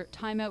another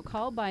timeout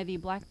call by the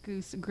Black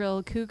Goose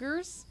Grill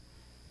Cougars.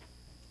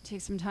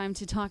 Take some time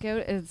to talk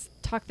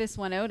this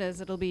one out,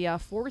 as it'll be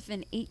 4th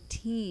and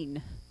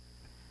 18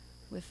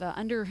 with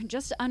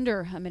just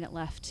under a minute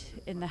left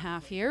in the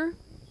half here.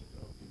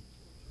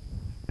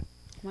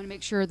 Want to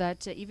make sure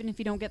that even if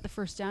you don't get the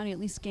first down, you at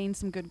least gain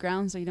some good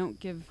ground, so you don't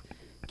give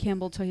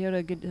Campbell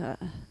Toyota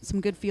some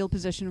good field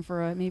position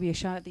for maybe a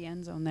shot at the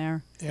end zone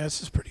there. Yeah,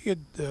 this is pretty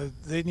good.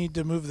 They need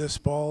to move this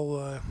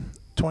ball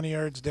 20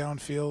 yards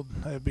downfield.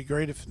 It'd be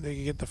great if they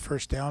could get the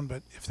first down,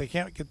 but if they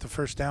can't get the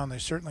first down, they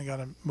certainly got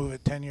to move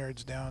it 10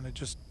 yards down.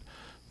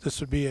 This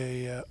would be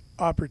a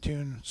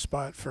opportune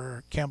spot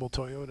for Campbell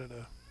Toyota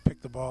to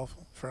pick the ball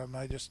from.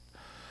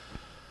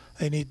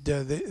 They need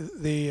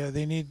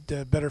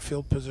better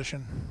field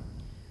position.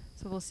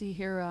 So we'll see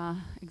here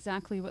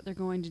exactly what they're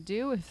going to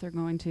do, if they're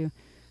going to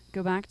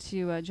go back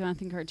to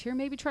Jonathan Cartier,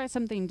 maybe try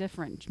something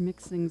different,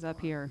 mix things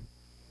up here.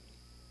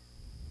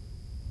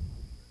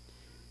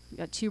 We've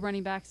got two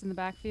running backs in the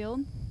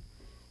backfield,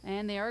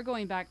 and they are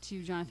going back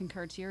to Jonathan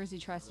Cartier as he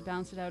tries to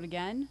bounce it out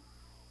again.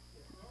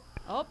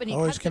 Oh, and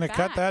he's going to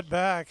cut that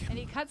back. And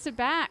he cuts it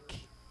back.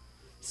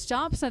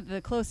 Stops at the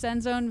close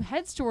end zone,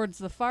 heads towards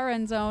the far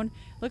end zone.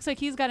 Looks like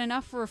he's got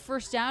enough for a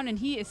first down, and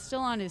he is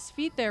still on his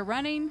feet there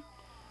running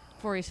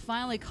before he's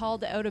finally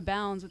called out of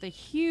bounds with a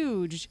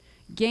huge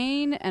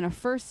gain and a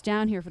first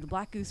down here for the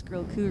Black Goose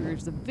Grill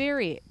Cougars. A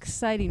very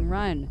exciting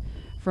run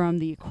from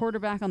the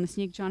quarterback on the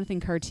sneak, Jonathan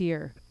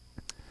Cartier.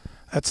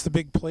 That's the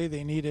big play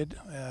they needed,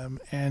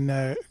 and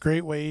a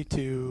great way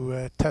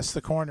to test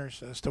the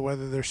corners as to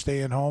whether they're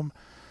staying home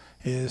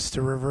is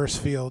to reverse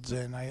fields.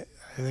 And I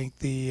think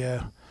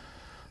the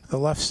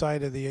left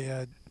side of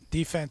the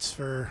defense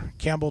for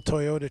Campbell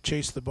Toyota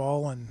chased the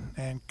ball,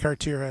 and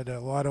Cartier had a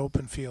lot of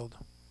open field.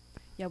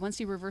 Yeah, once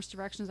he reversed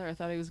directions there, I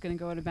thought he was going to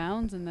go out of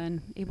bounds, and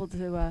then able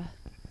to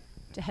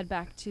head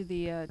back to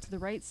the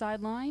right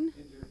sideline.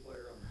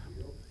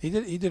 He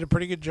did a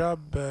pretty good job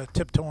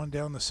tiptoeing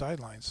down the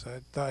sidelines.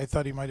 I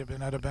thought he might have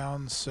been out of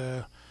bounds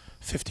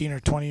 15 or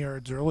 20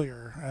 yards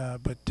earlier,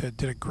 but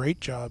did a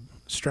great job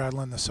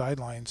straddling the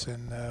sidelines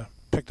and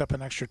picked up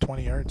an extra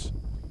 20 yards.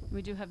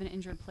 We do have an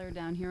injured player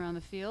down here on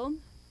the field,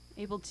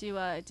 able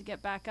to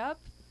get back up.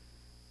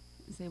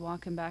 As they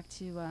walk him back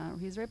to,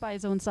 he's right by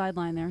his own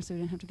sideline there, so he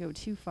didn't have to go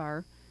too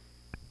far.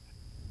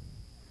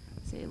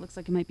 See, it looks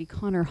like it might be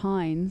Connor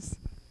Hines.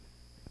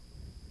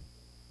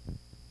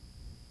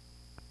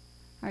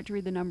 Hard to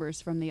read the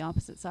numbers from the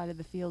opposite side of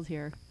the field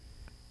here.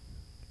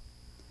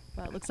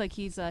 But it looks like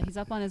he's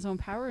up on his own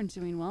power and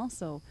doing well.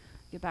 So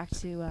get back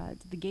to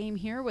the game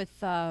here with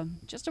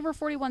just over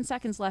 41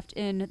 seconds left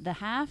in the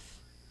half.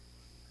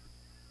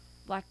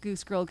 Black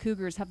Goose Grill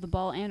Cougars have the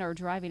ball and are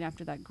driving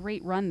after that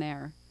great run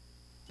there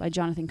by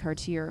Jonathan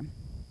Cartier.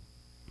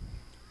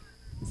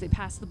 As they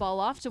pass the ball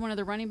off to one of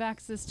the running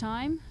backs this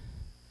time,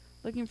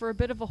 looking for a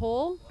bit of a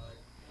hole.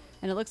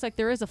 And it looks like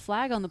there is a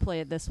flag on the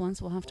play at this one,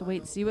 so we'll have to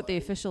wait and see what the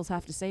officials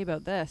have to say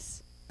about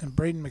this. And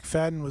Braden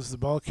McFadden was the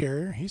ball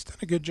carrier. He's done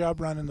a good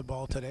job running the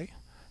ball today.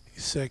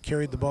 He's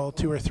carried the ball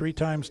 2 or 3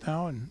 times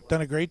now and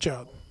done a great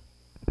job.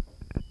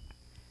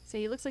 So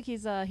he looks like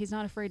he's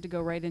not afraid to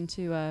go right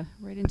into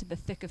the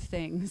thick of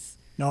things.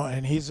 No,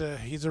 and he's a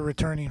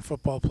returning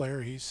football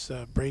player.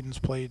 Braden's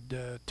played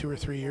 2 or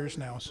 3 years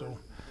now, so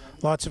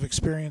lots of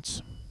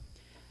experience.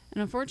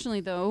 And unfortunately,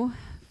 though,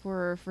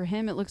 for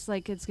him, it looks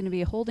like it's going to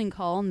be a holding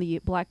call on the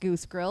Black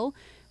Goose Grill.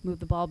 Move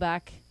the ball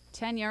back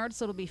 10 yards,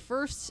 so it'll be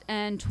 1st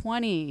and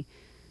 20.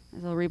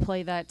 As they'll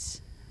replay that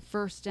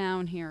first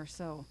down here.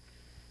 So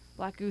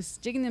Black Goose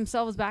digging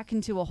themselves back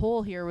into a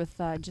hole here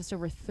with just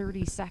over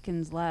 30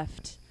 seconds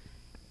left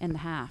in the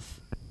half.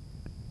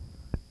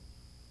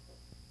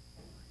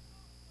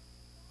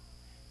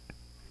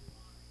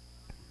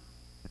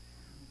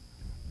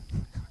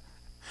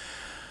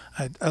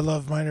 I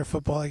love minor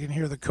football. I can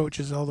hear the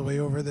coaches all the way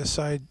over this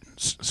side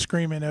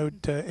screaming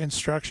out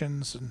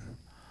instructions. And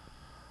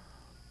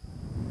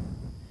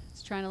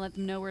just trying to let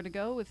them know where to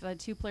go with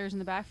 2 players in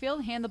the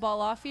backfield. Hand the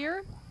ball off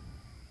here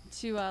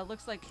to,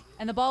 looks like,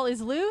 and the ball is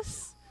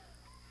loose.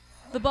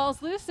 The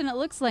ball's loose, and it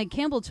looks like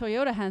Campbell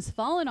Toyota has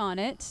fallen on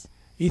it.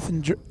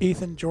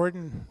 Ethan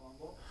Jordan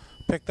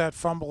picked that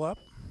fumble up.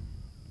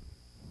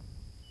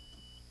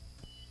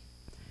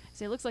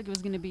 So it looks like it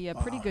was going to be a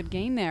pretty good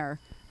gain there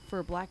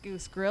for Black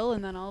Goose Grill,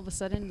 and then all of a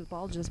sudden the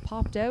ball just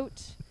popped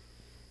out,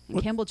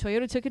 and Campbell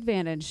Toyota took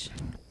advantage.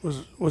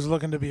 Was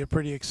looking to be a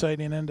pretty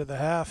exciting end of the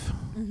half.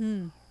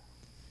 Mm-hmm.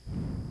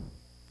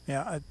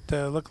 Yeah,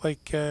 it looked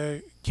like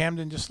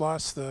Camden just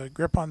lost the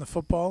grip on the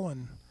football,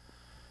 and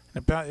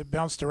it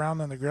bounced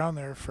around on the ground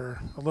there for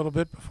a little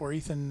bit before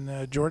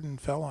Ethan Jordan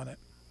fell on it.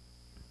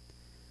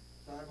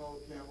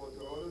 Timeout, Campbell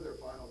Toyota, their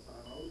final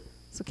timeout.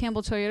 So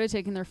Campbell Toyota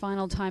taking their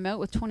final timeout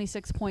with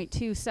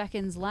 26.2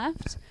 seconds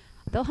left.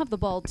 They'll have the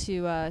ball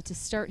to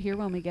start here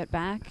when we get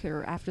back,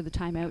 or after the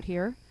timeout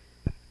here.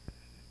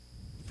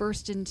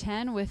 1st and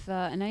 10 with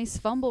a nice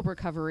fumble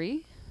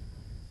recovery.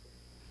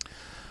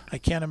 I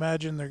can't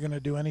imagine they're going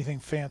to do anything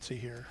fancy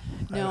here.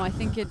 No, I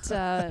think it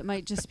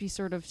might just be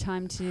sort of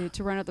time to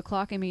run out the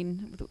clock. I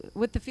mean,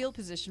 with the field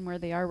position where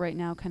they are right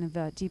now, kind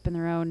of deep in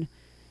their own,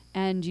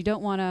 and you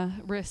don't want to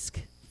risk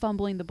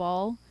fumbling the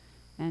ball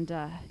and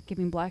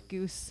giving Black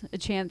Goose a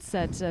chance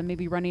at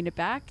maybe running it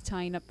back,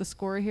 tying up the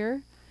score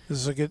here.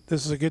 This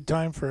is a good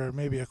time for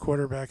maybe a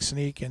quarterback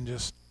sneak and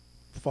just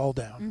fall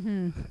down.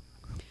 Mm-hmm.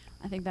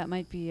 I think that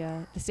might be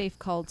the safe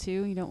call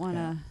too. You don't want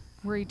to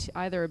worried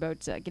either about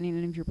getting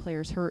any of your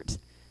players hurt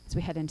as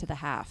we head into the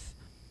half.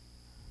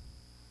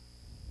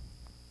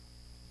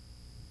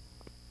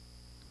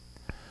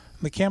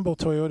 The Campbell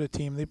Toyota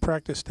team, they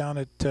practice down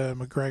at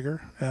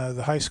McGregor.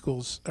 The high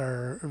schools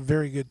are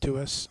very good to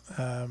us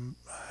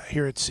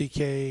here at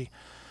CK,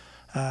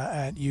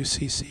 at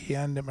UCC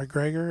and at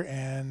McGregor,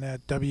 and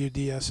at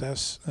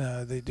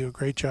WDSS. They do a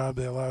great job.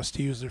 They allow us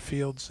to use their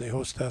fields. They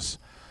host us.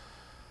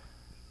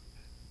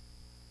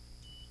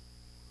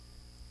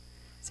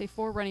 Say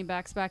 4 running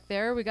backs back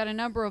there. We got a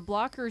number of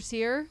blockers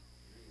here.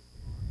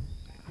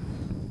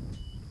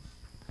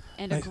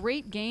 And a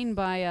great gain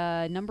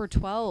by number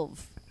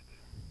 12.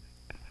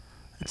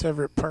 It's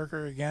Everett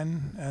Parker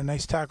again. A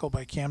nice tackle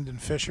by Camden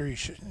Fisher.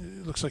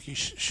 It looks like he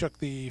shook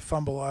the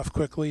fumble off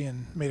quickly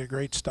and made a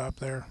great stop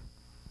there.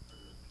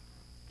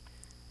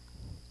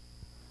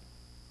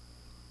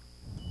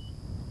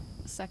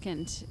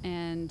 Second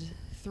and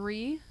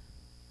 3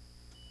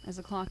 as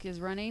the clock is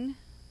running.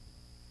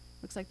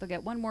 Looks like they'll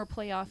get one more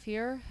play off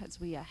here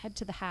as we head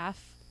to the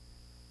half.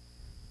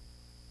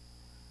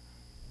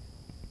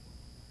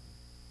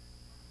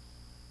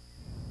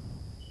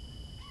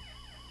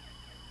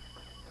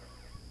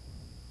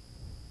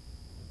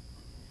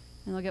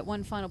 And they'll get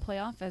one final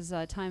playoff as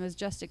time has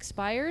just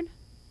expired.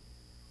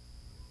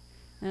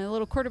 And a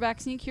little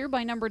quarterback sneak here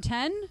by number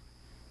 10.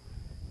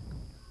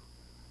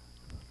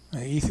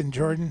 Ethan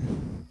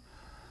Jordan.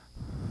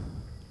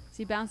 So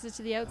he bounces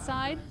to the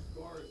outside.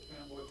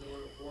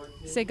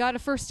 So they got a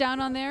first down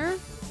on there.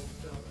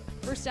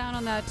 First down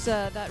on that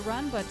that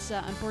run, but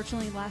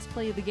unfortunately last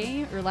play of the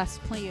game, or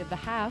last play of the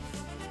half.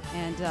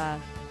 And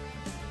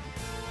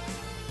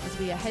as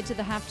we head to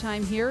the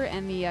halftime here,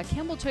 and the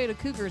Campbell Toyota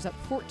Cougars up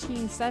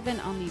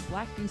 14-7 on the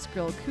Black Goose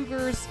Grill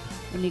Cougars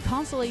in the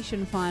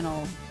consolation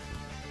final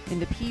in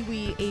the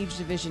Peewee age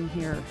division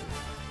here.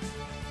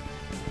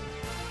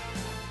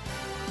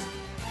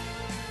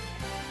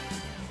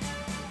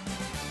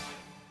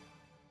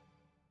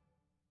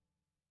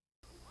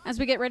 As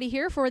we get ready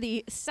here for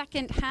the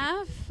second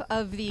half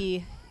of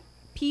the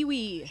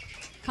Peewee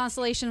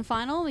consolation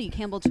final, the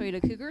Campbell Toyota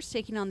Cougars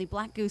taking on the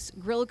Black Goose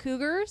Grill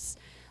Cougars.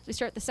 As we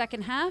start the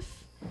second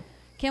half,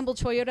 Campbell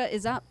Toyota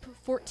is up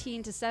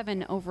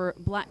 14-7 over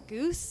Black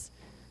Goose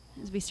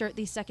as we start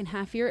the second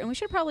half here. And we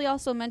should probably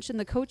also mention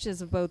the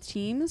coaches of both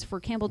teams. For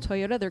Campbell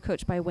Toyota, they're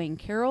coached by Wayne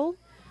Carroll,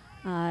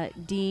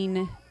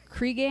 Dean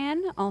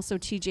Cregan, also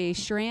TJ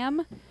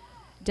Schramm,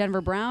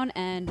 Denver Brown,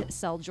 and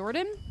Sel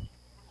Jordan.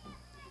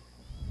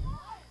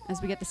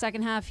 As we get the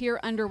second half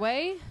here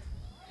underway,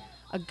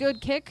 a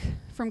good kick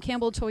from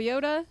Campbell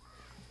Toyota,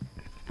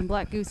 and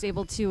Black Goose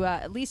able to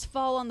at least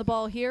fall on the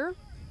ball here.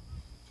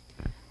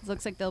 It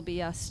looks like they'll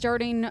be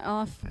starting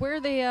off where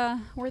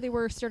they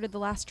were started the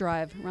last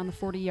drive, around the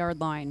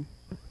 40-yard line.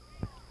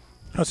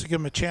 Also give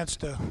them a chance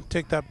to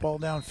take that ball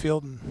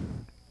downfield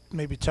and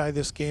maybe tie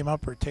this game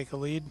up or take a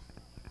lead,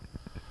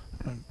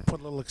 and put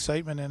a little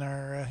excitement in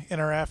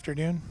our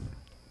afternoon.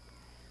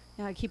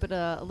 Yeah, keep it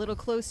a little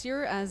close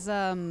here as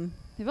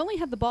they've only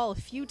had the ball a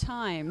few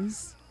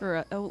times,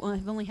 or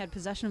they've only had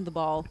possession of the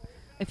ball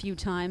a few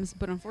times,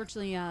 but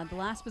unfortunately the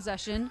last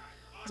possession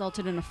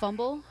resulted in a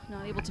fumble,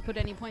 not able to put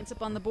any points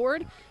up on the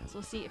board. So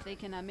we'll see if they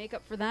can make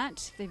up for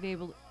that. They've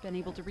been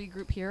able to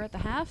regroup here at the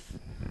half,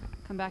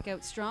 come back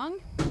out strong.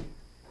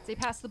 They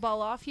pass the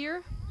ball off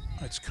here.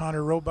 It's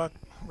Connor Roebuck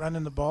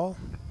running the ball.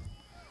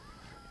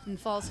 And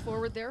falls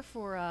forward there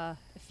for a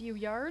few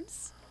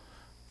yards.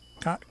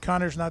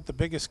 Connor's not the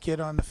biggest kid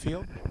on the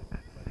field,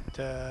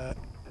 but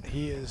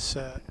he is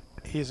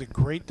a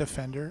great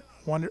defender.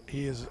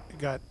 He has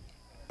got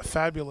a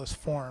fabulous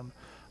form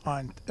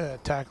on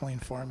tackling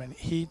form, and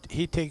he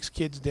takes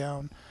kids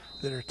down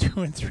that are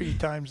 2 and 3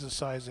 times the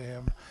size of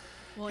him.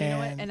 Well, you know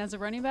what? And as a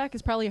running back,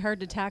 it's probably hard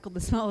to tackle the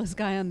smallest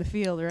guy on the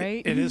field,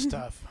 right? It is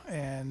tough,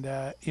 and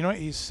you know,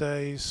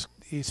 he's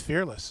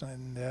fearless,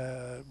 and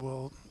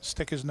will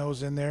stick his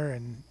nose in there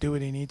and do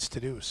what he needs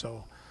to do.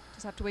 So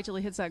just have to wait till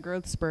he hits that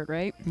growth spurt,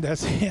 right?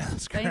 That's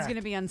correct. Then he's going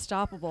to be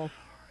unstoppable.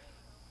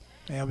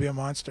 Yeah, he'll be a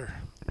monster.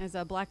 As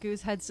Black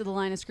Goose heads to the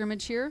line of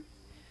scrimmage here.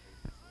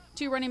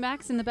 2 running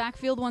backs in the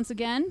backfield once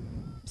again.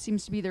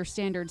 Seems to be their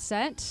standard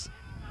set.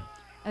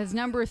 As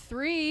number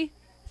 3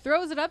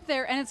 throws it up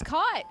there, and it's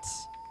caught.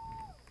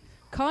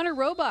 Connor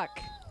Roebuck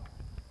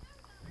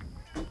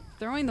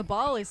throwing the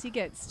ball as he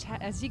gets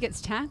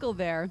tackled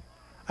there.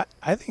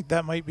 I think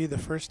that might be the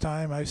first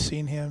time I've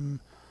seen him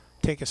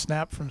take a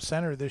snap from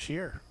center this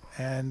year,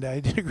 and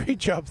he did a great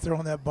job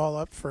throwing that ball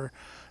up for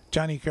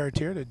Johnny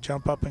Cartier to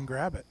jump up and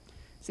grab it.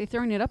 So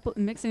throwing it up,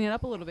 mixing it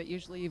up a little bit.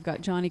 Usually you've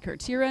got Johnny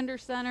Cartier under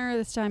center.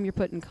 This time you're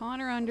putting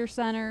Connor under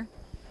center.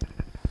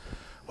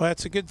 Well,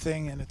 that's a good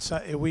thing, and it's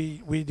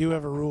we do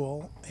have a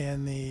rule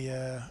in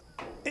the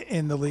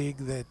league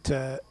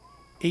that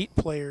 8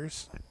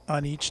 players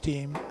on each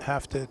team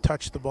have to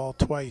touch the ball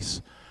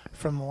twice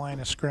from the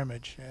line of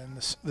scrimmage, and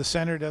the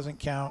center doesn't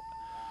count.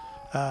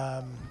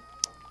 That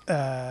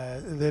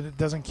it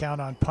doesn't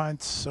count on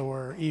punts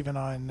or even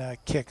on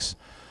kicks.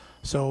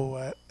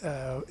 So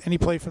any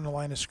play from the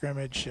line of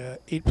scrimmage,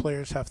 8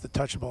 players have to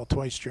touch the ball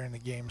twice during the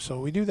game. So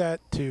we do that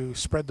to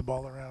spread the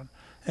ball around,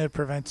 and it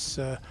prevents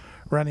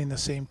running the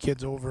same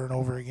kids over and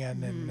over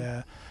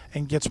again,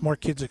 and gets more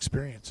kids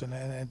experience.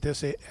 And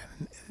this,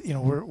 you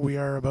know, we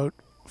are about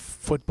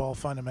football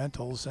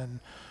fundamentals, and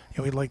you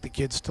know, we'd like the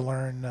kids to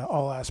learn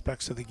all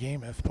aspects of the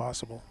game if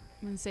possible.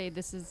 I'm going to say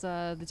this is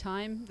the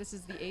time, this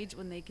is the age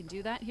when they can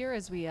do that here,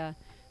 as we have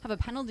a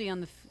penalty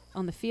on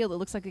the field. It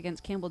looks like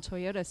against Campbell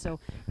Toyota, so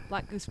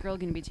Black Goose Grill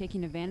going to be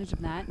taking advantage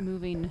of that,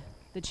 moving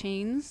the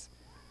chains.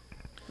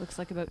 Looks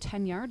like about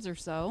 10 yards or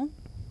so.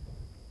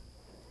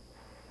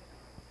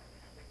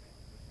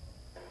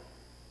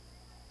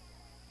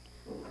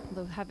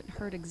 Although haven't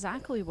heard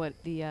exactly what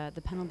the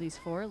penalty's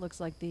for. It looks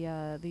like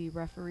the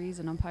referees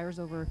and umpires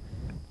over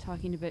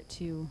talking a bit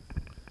to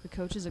the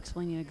coaches,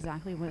 explaining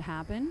exactly what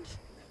happened.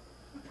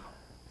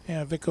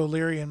 Yeah, Vic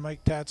O'Leary and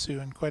Mike Tatsu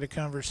in quite a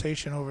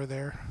conversation over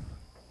there.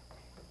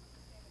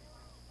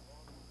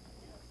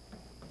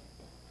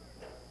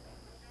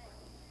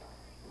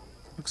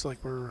 Looks like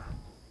we're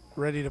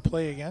ready to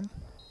play again.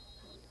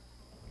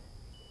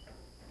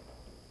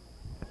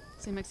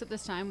 So he mix up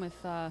this time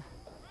with a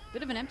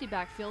bit of an empty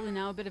backfield and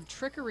now a bit of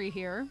trickery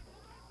here.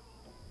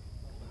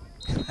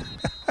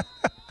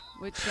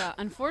 Which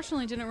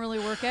unfortunately didn't really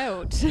work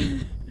out.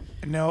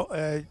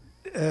 No,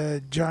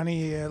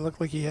 Johnny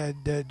looked like he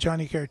had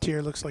Johnny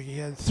Cartier looks like he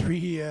had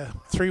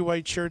three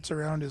white shirts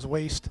around his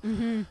waist,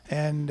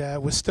 and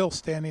was still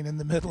standing in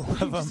the middle of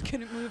them. Just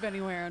couldn't move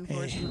anywhere,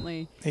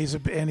 unfortunately. He's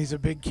a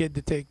big kid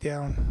to take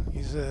down.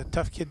 He's a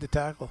tough kid to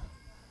tackle.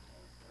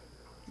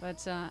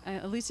 But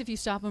at least if you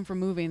stop him from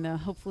moving,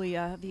 hopefully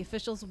the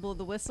officials will blow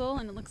the whistle,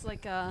 and it looks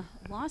like a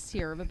loss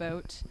here of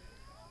about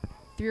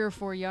 3 or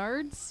 4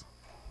 yards.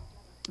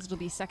 This will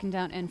be 2nd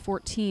down and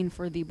 14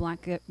 for the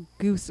Black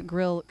Goose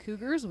Grill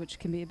Cougars, which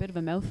can be a bit of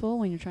a mouthful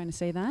when you're trying to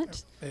say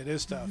that. It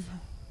is tough.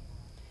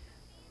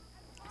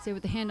 So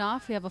with the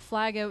handoff, we have a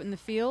flag out in the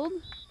field.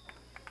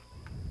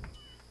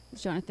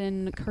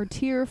 Jonathan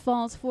Cartier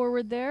falls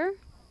forward there.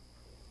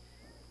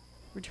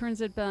 Returns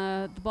it,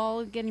 the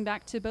ball getting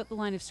back to about the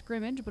line of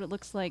scrimmage, but it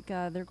looks like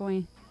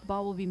the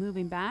ball will be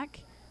moving back.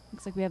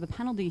 Looks like we have a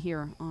penalty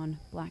here on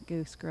Black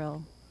Goose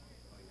Grill.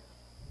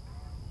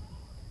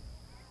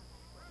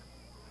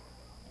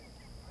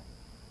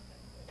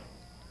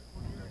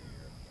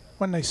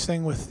 One nice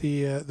thing with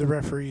the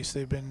referees,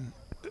 they've been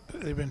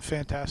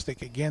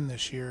fantastic again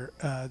this year.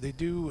 They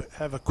do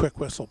have a quick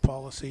whistle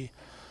policy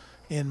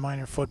in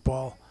minor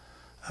football,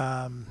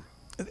 and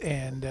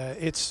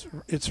it's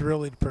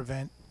really to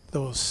prevent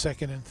those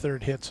 2nd and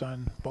 3rd hits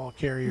on ball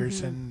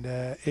carriers, and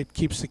it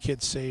keeps the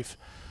kids safe.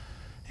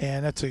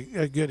 And that's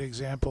a good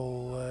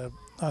example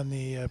on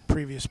the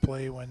previous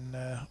play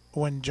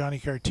when Johnny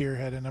Cartier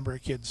had a number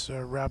of kids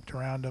wrapped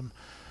around him.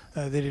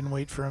 They didn't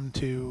wait for him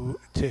to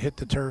hit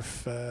the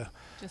turf.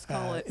 Just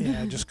call it.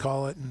 Yeah, just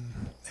call it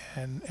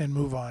and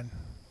move on,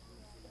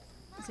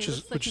 which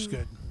is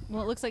good.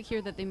 Well, it looks like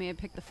here that they may have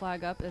picked the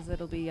flag up, as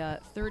it'll be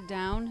 3rd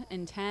down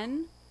and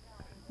 10.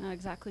 Not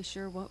exactly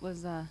sure what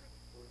was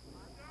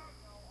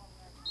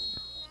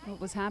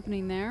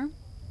happening there.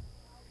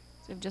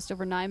 So we have just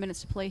over 9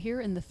 minutes to play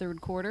here in the 3rd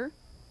quarter,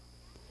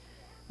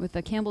 with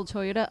the Campbell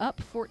Toyota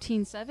up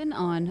 14-7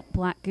 on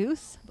Black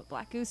Goose. But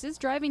Black Goose is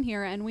driving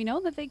here, and we know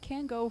that they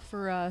can go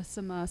for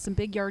some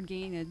big yard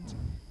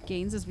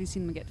gains, as we've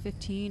seen them get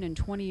 15 and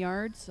 20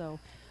 yards. So,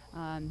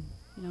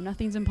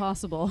 nothing's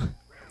impossible.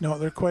 No,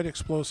 they're quite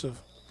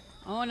explosive.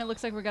 Oh, and it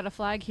looks like we got a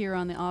flag here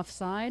on the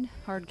offside.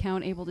 Hard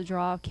count, able to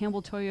draw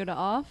Campbell Toyota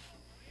off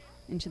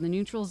into the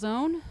neutral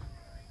zone.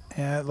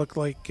 Yeah, it looked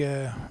like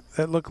the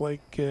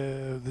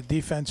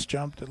defense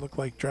jumped. It looked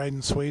like Dryden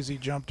Swayze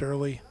jumped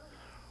early.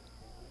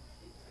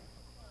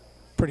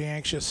 Pretty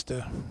anxious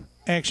to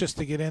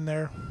get in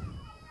there.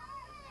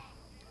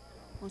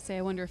 I'll say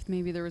I wonder if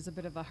maybe there was a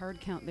bit of a hard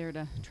count there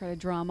to try to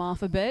draw him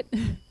off a bit.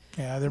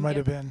 Yeah, there might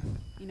have been.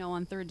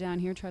 On 3rd down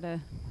here, try to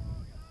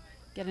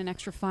get an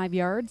extra 5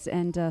 yards,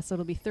 and so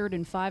it'll be 3rd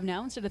and 5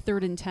 now instead of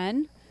 3rd and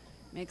 10.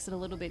 Makes it a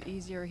little bit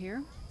easier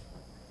here.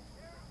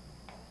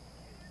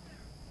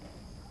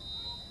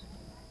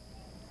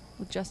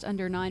 With just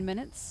under 9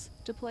 minutes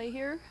to play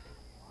here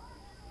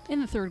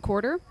in the 3rd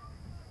quarter.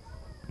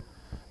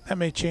 That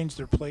may change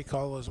their play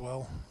call as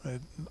well. A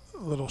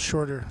little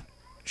shorter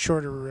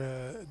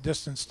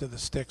distance to the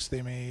sticks.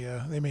 They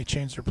may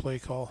change their play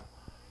call.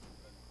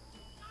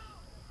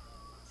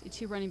 See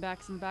 2 running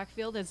backs in the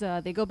backfield as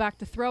they go back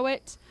to throw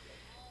it,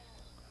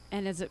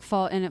 and it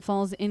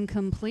falls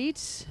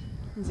incomplete.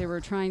 As they were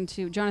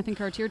Jonathan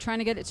Cartier trying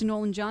to get it to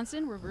Nolan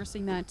Johnson,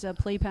 reversing that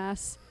play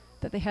pass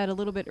that they had a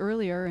little bit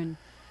earlier, and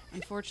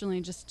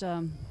unfortunately just.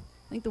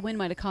 I think the wind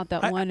might have caught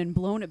that one and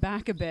blown it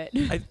back a bit.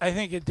 I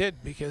think it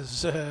did,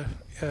 because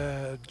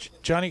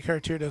Johnny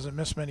Cartier doesn't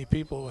miss many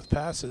people with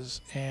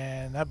passes,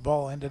 and that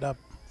ball ended up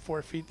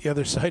 4 feet the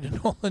other side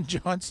of Nolan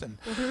Johnson.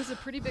 Well, there was a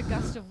pretty big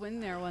gust of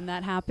wind there when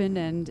that happened,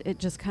 and it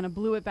just kind of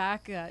blew it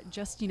back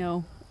just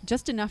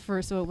enough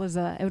so it was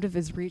out of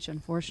his reach,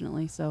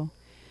 unfortunately. So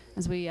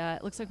As we,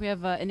 it looks like we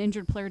have an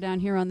injured player down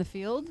here on the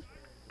field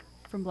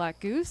from Black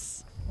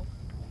Goose.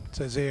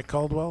 It's Isaiah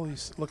Caldwell.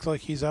 Looks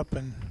like he's up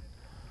and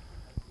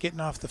getting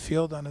off the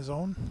field on his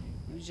own.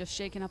 He was just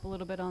shaken up a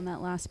little bit on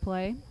that last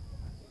play.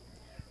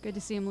 Good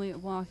to see him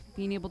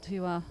being able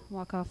to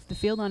walk off the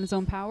field on his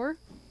own power.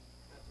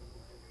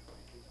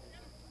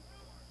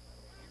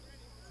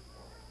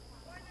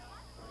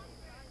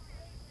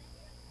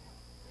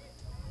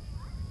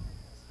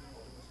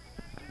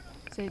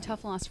 It's a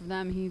tough loss for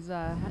them. He's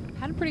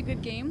had a pretty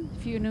good game.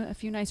 A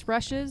few nice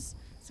rushes,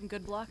 some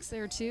good blocks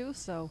there too.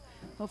 So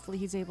hopefully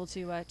he's able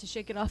to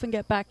shake it off and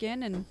get back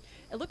in. And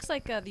it looks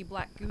like the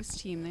Black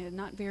Goose team, they're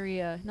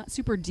not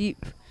super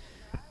deep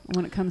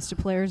when it comes to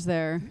players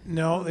there.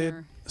 No, they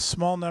had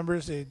small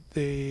numbers.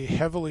 They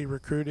heavily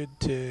recruited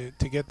to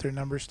get their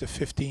numbers to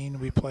 15.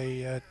 We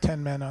play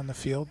 10 men on the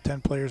field, 10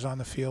 players on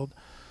the field.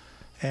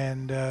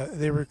 And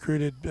they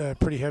recruited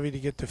pretty heavy to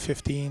get to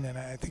 15, and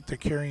I think they're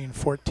carrying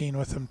 14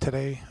 with them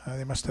today.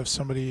 They must have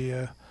somebody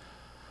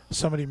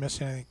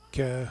missing. I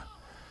think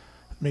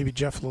maybe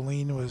Jeff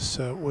Laline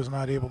was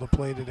not able to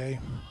play today.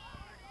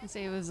 I'd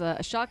say it was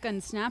a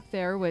shotgun snap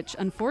there, which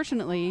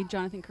unfortunately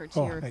Jonathan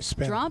Cartier nice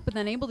dropped, but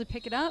then able to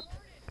pick it up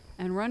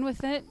and run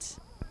with it.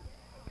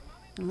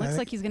 And looks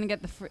like he's going to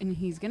get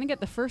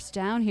the first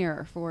down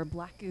here for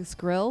Black Goose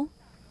Grill.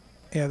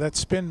 Yeah, that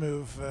spin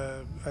move,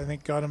 I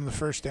think, got him the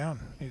first down.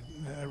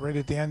 Right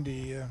at the end,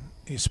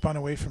 he spun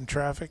away from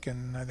traffic,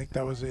 and I think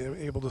that was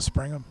able to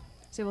spring him.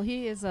 So, well,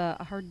 he is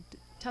a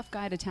tough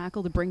guy to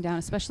tackle, to bring down,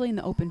 especially in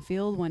the open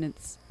field when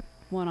it's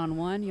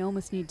one-on-one. You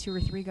almost need 2 or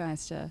 3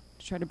 guys to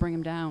try to bring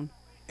him down.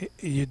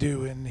 You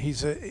do, and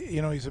he's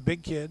a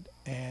big kid,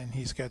 and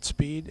he's got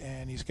speed,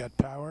 and he's got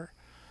power,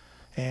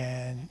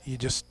 and you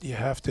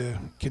have to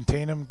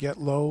contain him,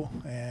 get low,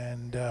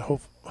 and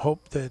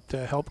hope that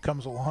help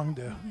comes along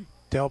to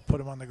help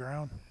put him on the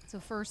ground. So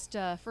first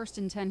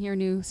and 10 here,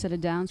 new set of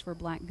downs for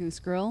Black Goose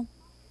Grill.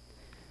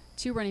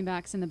 2 running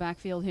backs in the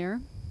backfield here.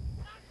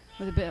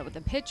 With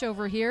a pitch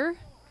over here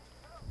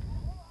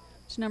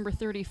to number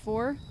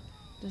 34.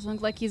 Doesn't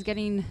look like he's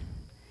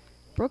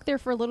broke there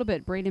for a little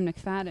bit, Braden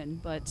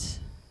McFadden, but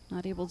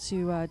not able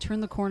to turn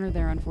the corner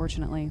there,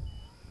 unfortunately.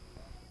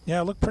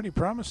 Yeah, it looked pretty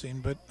promising,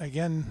 but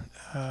again,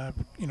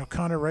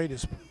 Connor Wright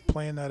is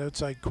playing that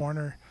outside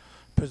corner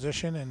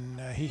position, and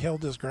he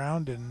held his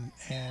ground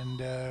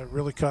and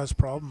really caused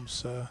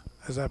problems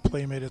as that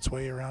play made its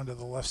way around to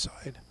the left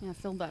side. Yeah,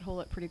 filled that hole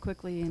up pretty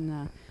quickly,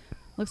 and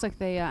looks like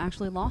they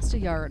actually lost a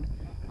yard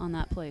on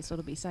that play, so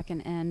it'll be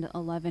 2nd and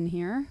 11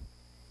 here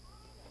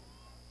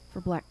for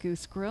Black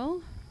Goose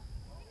Grill.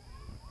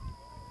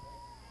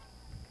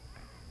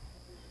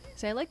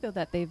 So I like, though,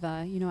 that they've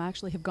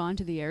actually have gone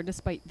to the air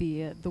despite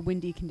the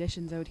windy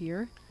conditions out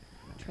here.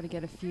 Try to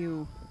get a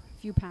few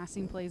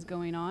passing plays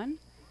going on.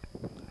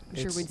 I'm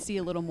sure we'd see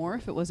a little more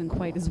if it wasn't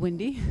quite as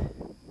windy.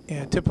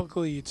 Yeah,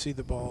 typically you'd see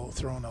the ball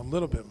thrown a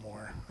little bit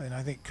more, and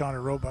I think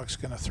Connor Roebuck's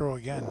going to throw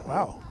again.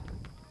 Wow.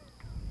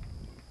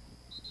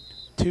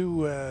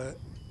 Two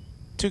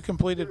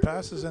completed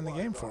passes in the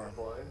game for him.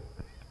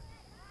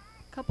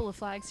 Couple of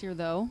flags here,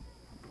 though.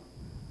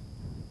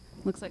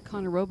 Looks like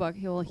Connor Roebuck,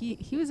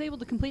 he was able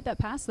to complete that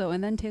pass, though,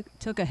 and then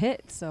took a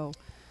hit, so.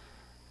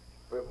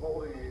 We have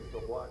holding against the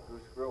Black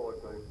Goose Grill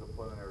at the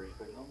preliminary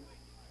signal.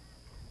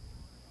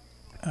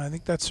 I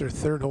think that's their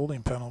 3rd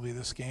holding penalty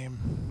this game.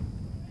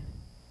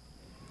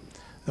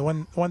 The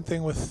one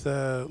thing with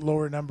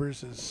lower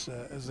numbers is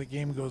as the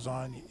game goes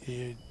on,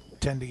 you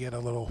tend to get a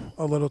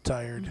little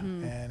tired,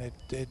 and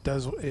it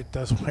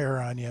does wear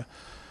on you.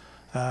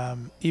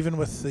 Even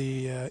with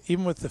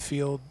the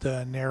field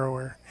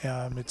narrower,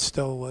 it's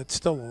still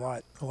a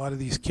lot. A lot of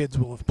these kids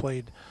will have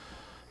played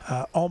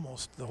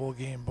almost the whole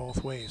game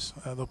both ways.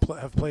 They'll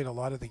have played a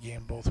lot of the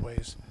game both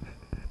ways.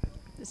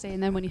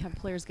 And then when you have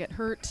players get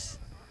hurt,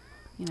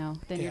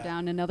 then you're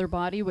down another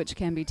body, which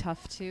can be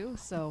tough too.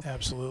 So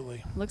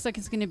absolutely. Looks like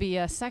it's going to be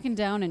a 2nd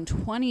down and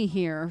 20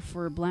 here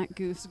for Black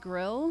Goose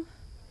Grill,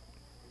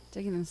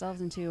 digging themselves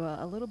into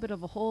a little bit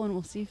of a hole, and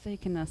we'll see if they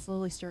can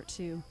slowly start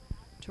to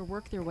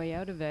work their way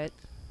out of it.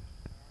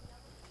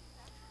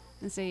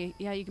 And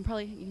you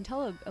can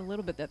tell a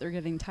little bit that they're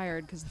getting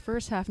tired, because the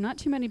first half, not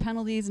too many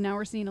penalties. Now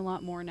we're seeing a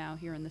lot more now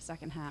here in the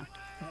second half.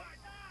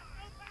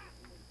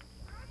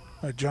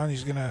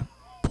 Johnny's going to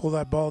pull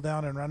that ball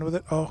down and run with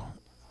it. Oh,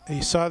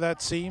 he saw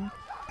that seam.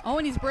 Oh,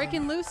 and he's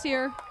breaking loose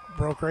here.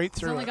 Broke right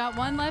through. He's only got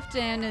one left,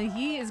 and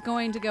he is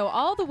going to go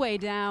all the way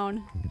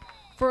down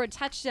for a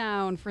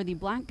touchdown for the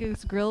Black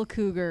Goose Grill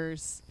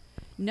Cougars.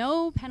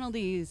 No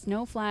penalties,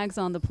 no flags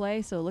on the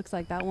play, so it looks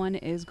like that one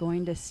is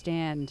going to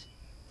stand.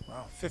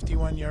 Wow,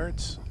 51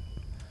 yards.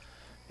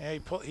 Yeah,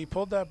 he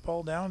pulled that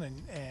ball down,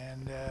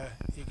 and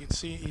you could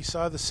see he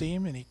saw the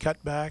seam, and he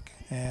cut back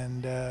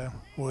and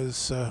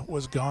was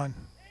gone.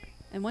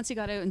 And once he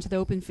got out into the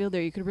open field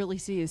there, you could really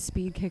see his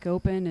speed kick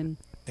open, and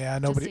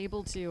just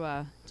able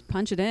to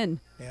punch it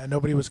in. Yeah,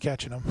 nobody was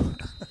catching him.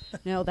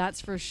 No,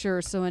 that's for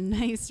sure. So a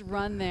nice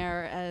run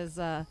there as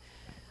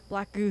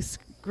Black Goose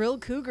Grill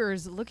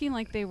Cougars looking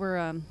like they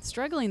were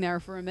struggling there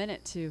for a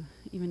minute to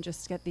even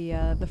just get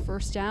the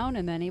first down,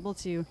 and then able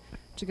to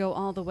go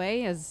all the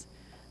way as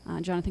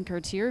Jonathan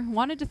Cartier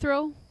wanted to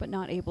throw but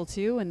not able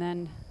to. And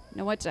then, you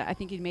know what, I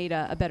think he made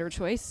a better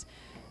choice,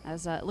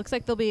 as it looks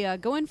like they'll be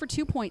going for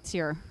 2 points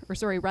here, or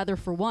sorry, rather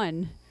for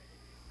 1.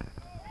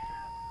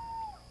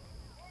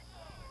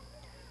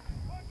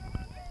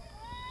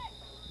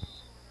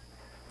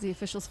 The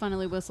officials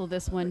finally whistle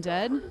this one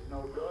dead. It's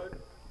no good.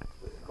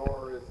 The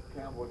score is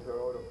Campbell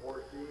Toyota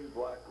 14,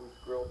 Black Goose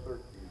Grill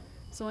 13.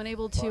 So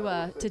unable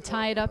to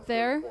tie it up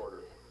there.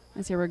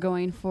 As here we're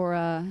going for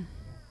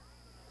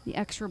the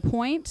extra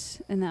point,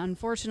 and that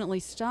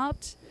unfortunately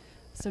stopped.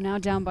 So now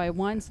down by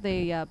 1. So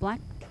the Black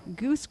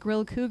Goose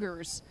Grill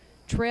Cougars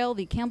trail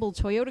the Campbell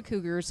Toyota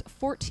Cougars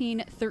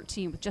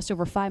 14-13 with just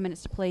over 5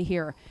 minutes to play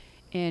here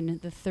in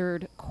the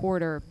third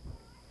quarter.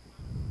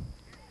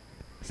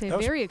 So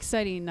a very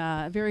exciting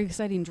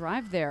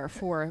drive there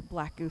for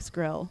Black Goose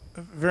Grill.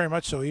 Very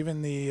much so.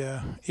 Even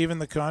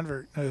the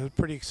convert,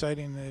 pretty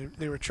exciting.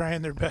 They were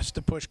trying their best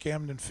to push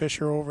Camden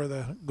Fisher over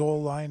the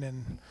goal line,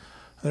 and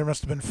there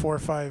must have been 4 or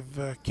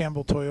 5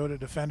 Campbell Toyota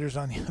defenders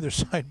on the other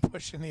side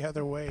pushing the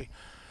other way.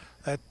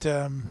 If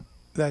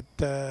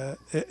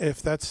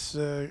that's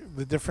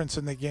the difference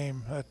in the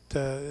game,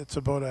 it's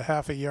about a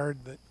half a yard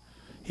that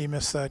he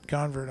missed that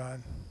convert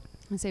on.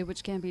 I say,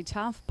 which can be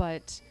tough,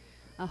 but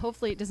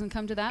hopefully it doesn't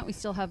come to that. We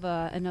still have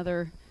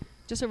another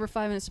just over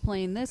 5 minutes to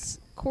play in this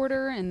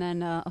quarter, and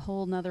then a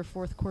whole another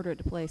fourth quarter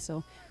to play.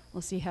 So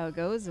we'll see how it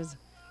goes as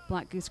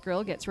Black Goose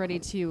Grill gets ready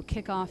to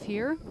kick off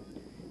here.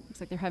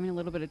 Looks like they're having a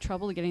little bit of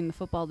trouble getting the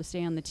football to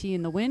stay on the tee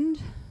in the wind.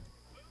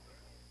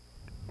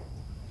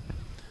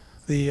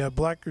 The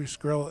Black Goose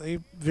Grill, they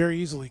very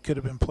easily could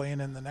have been playing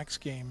in the next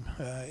game,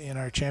 in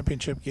our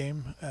championship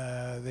game.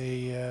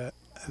 They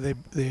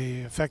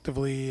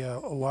effectively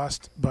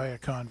lost by a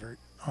convert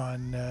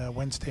on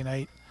Wednesday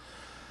night,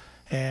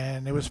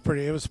 and it was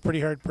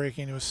pretty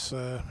heartbreaking. It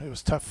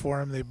was tough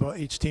for them.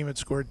 Each team had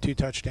scored 2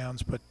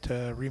 touchdowns, but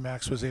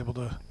Remax was able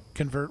to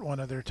convert one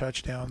of their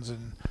touchdowns,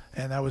 and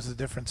that was the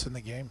difference in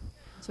the game.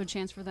 So a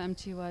chance for them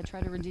to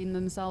try to redeem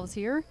themselves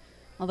here,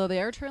 although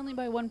they are trailing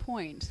by 1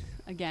 point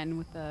again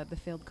with the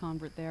failed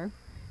convert there.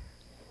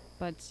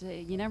 But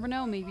you never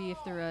know. Maybe if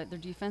their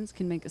defense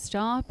can make a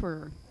stop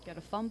or get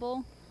a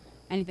fumble,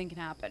 anything can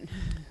happen.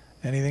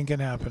 Anything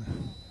can happen.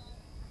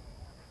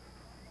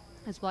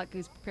 As Black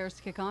Goose prepares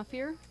to kick off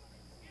here.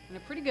 And a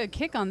pretty good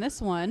kick on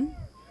this one,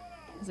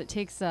 as it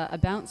takes a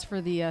bounce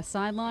for the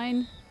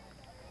sideline.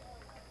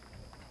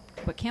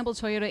 But Campbell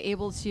Toyota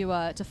able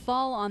to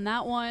fall on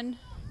that one.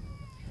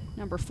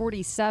 Number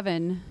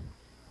 47,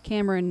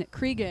 Cameron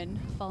Cregan,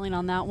 falling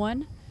on that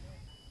one.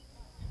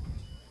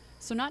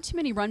 So not too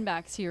many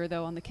runbacks here,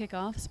 though, on the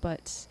kickoffs,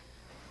 but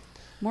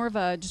more of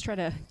a just try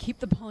to keep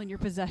the ball in your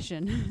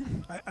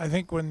possession. I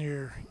think when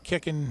you're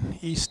kicking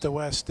east to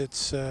west,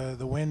 it's the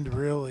wind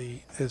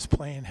really is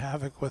playing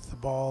havoc with the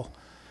ball,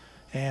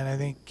 and I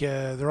think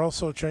they're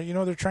also trying.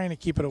 They're trying to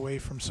keep it away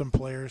from some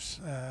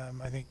players.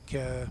 I think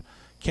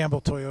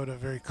Campbell Toyota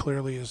very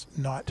clearly is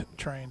not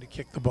trying to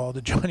kick the ball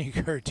to Johnny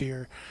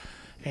Cartier,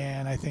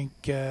 and I think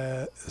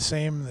the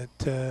same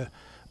that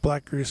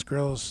Black Goose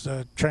Grill is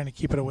trying to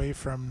keep it away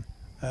from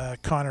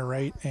Connor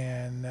Wright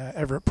and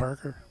Everett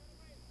Parker.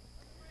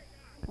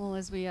 Well,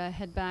 as we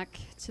head back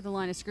to the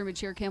line of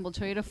scrimmage here, Campbell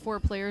Toyota, 4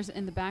 players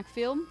in the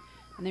backfield,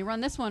 and they run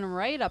this one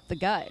right up the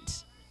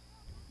gut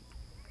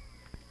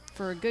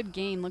for a good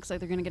gain. Looks like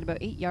they're going to get about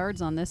 8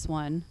 yards on this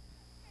one.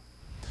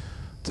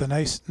 It's a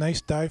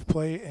nice dive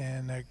play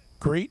and a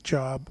great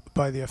job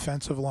by the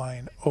offensive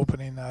line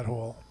opening that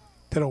hole.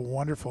 Did a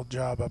wonderful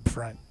job up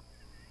front.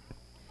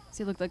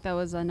 See, it looked like that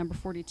was number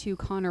 42,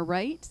 Connor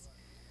Wright,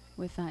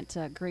 with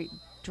that great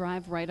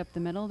drive right up the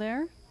middle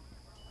there.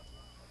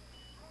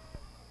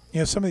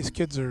 Some of these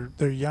kids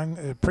they're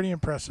young, pretty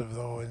impressive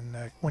though.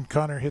 And when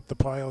Connor hit the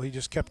pile, he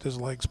just kept his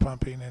legs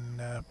pumping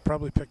and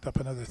probably picked up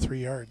another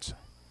 3 yards.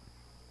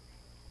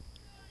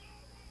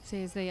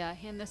 See, as they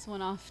hand this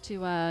one off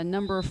to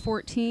number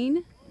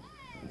 14,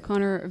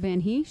 Connor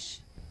Van Heesch.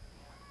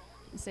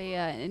 Say,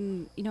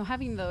 and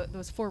having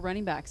those 4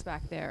 running backs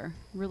back there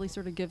really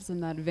sort of gives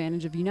them that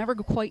advantage of you never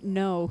quite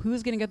know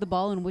who's going to get the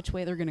ball and which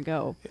way they're going to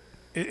go.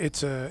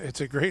 It's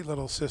a great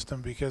little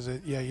system because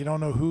you don't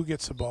know who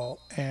gets the ball,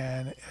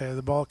 and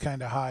the ball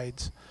kind of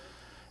hides,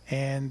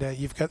 and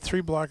you've got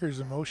 3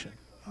 blockers in motion,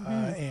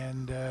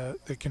 and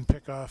they can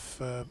pick off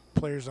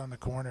players on the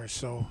corners.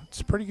 So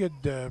it's a pretty good,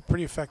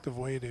 pretty effective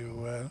way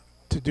to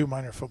do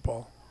minor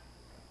football.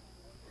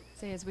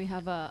 Say, as we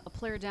have a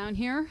player down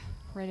here,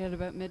 right at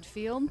about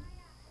midfield.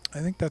 I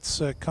think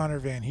that's Connor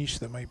Van Heesch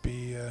that might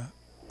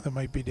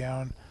be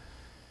down.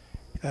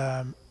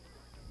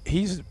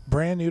 He's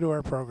brand new to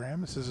our program.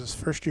 This is his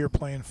first year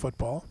playing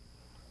football,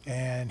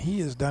 and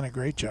he has done a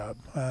great job.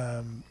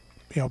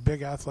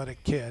 Big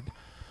athletic kid,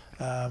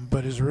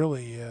 but has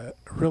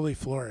really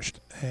flourished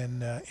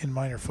in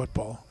minor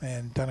football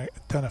and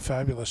done a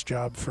fabulous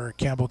job for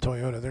Campbell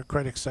Toyota. They're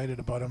quite excited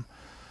about him,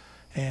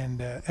 and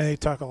they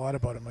talk a lot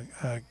about him.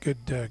 A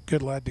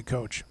good lad to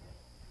coach.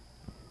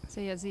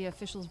 So as the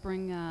officials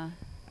bring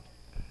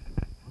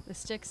the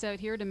sticks out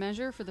here to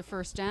measure for the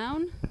first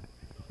down.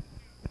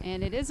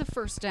 And it is a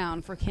first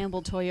down for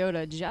Campbell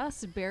Toyota,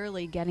 just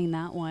barely getting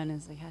that one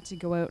as they had to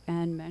go out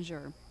and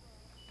measure.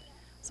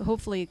 So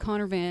hopefully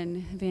Connor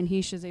Van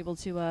Heesch is able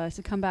to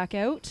come back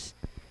out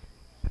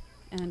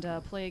and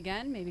play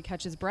again, maybe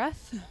catch his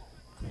breath.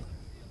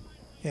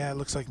 Yeah, it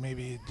looks like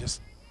maybe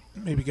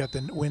got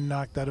the wind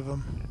knocked out of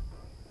him.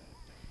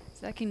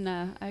 So that can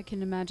I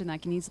can imagine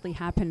that can easily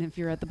happen if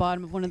you're at the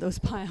bottom of one of those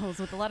piles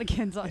with a lot of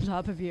kids on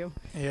top of you.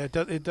 Yeah,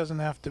 it doesn't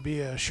have to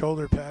be a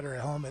shoulder pad or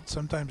a helmet.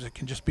 Sometimes it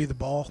can just be the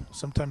ball.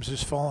 Sometimes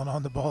just falling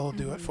on the ball will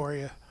do it for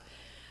you.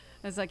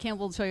 As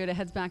Campbell Toyota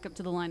heads back up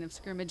to the line of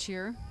scrimmage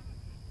here.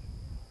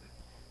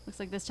 Looks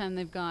like this time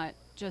they've got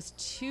just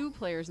 2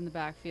 players in the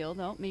backfield.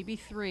 Oh, maybe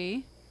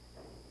 3.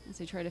 As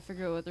they try to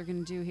figure out what they're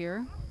going to do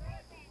here.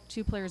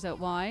 2 players out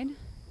wide.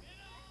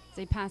 As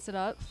they pass it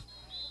up.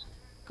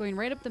 Going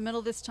right up the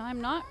middle this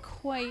time. Not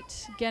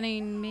quite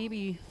getting,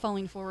 maybe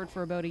falling forward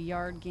for about a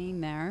yard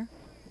gain there.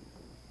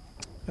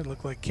 It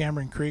looked like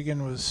Cameron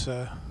Cregan was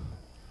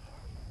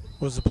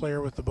the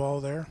player with the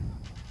ball there.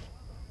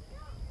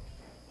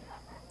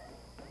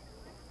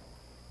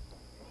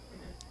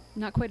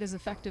 Not quite as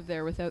effective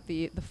there without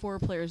the 4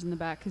 players in the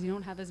back because you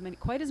don't have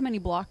quite as many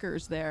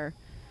blockers there.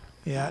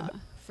 Yeah.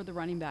 For the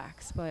running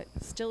backs, but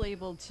still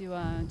able to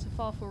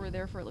fall forward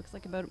there for it looks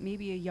like about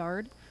maybe a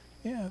yard.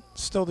 Yeah,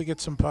 still to get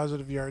some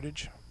positive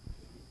yardage.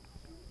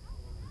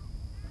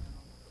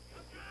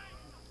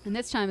 And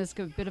this time it's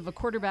a bit of a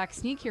quarterback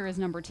sneak here as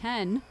number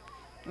 10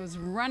 was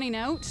running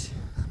out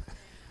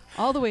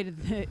all the way to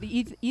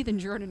the Ethan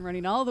Jordan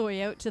running all the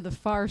way out to the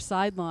far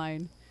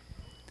sideline.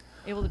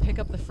 Able to pick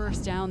up the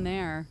first down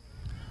there.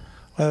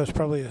 Well, that was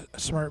probably a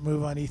smart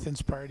move on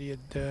Ethan's part. He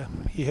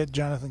had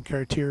Jonathan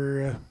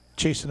Cartier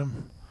chasing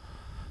him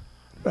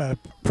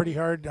pretty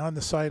hard on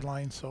the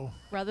sideline. So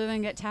rather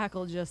than get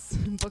tackled, just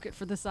book it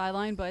for the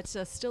sideline, but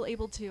still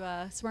able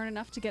to smart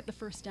enough to get the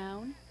first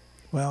down.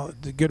 Well,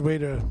 it's a good way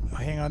to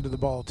hang on to the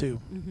ball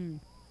too. Mm-hmm.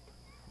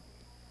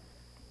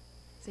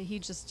 So he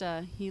just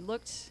he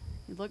looked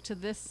to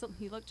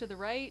the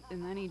right,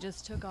 and then he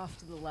just took off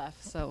to the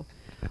left. So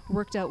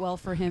worked out well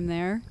for him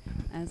there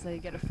as they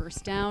get a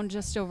first down.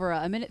 Just over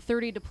a minute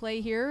 30 to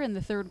play here in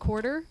the third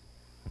quarter.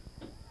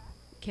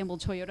 Campbell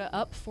Toyota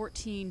up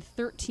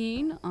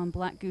 14-13 on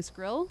Black Goose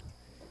Grill.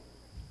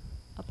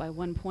 Up by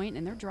 1 point,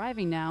 and they're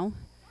driving now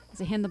as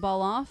they hand the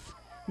ball off.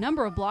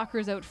 Number of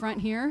blockers out front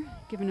here,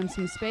 giving them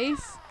some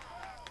space.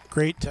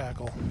 Great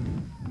tackle.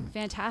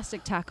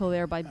 Fantastic tackle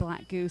there by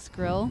Black Goose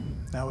Grill.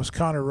 That was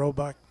Connor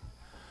Roebuck.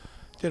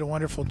 Did a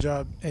wonderful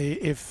job.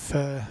 If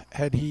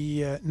had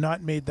he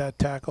not made that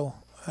tackle,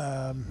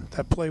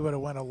 that play would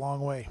have went a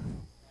long way.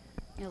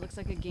 Yeah, it looks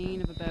like a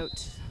gain of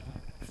about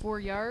 4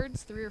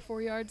 yards, 3 or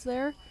 4 yards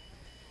there.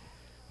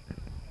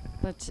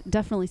 But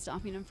definitely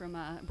stopping him from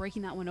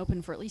breaking that one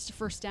open for at least a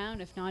first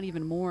down, if not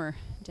even more,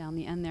 down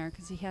the end there,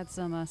 because he had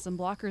some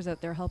blockers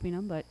out there helping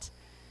him, but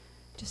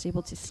just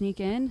able to sneak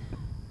in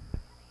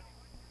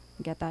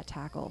and get that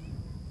tackle.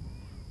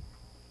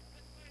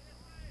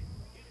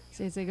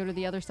 So as they go to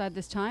the other side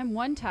this time,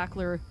 1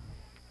 tackler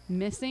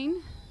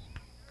missing,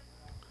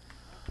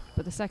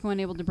 but the second one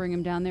able to bring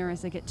him down there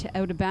as they get to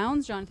out of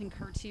bounds. Jonathan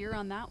Cartier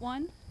on that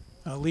one.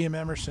 Liam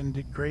Emerson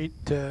did great.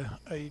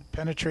 He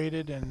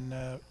penetrated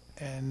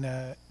and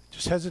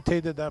just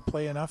hesitated that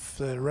play enough.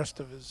 The rest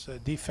of his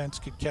defense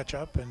could catch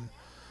up, and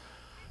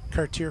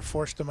Cartier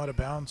forced him out of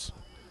bounds.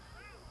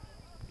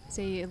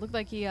 See, it looked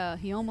like he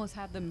almost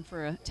had them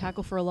for a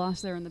tackle for a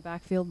loss there in the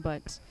backfield,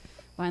 but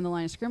behind the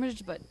line of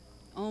scrimmage, but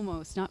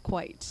almost, not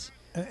quite.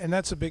 And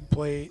that's a big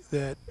play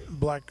that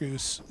Black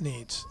Goose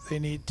needs. They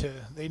need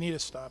a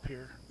stop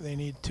here. They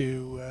need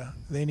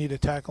a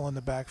tackle in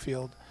the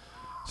backfield,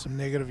 some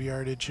negative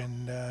yardage,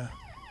 and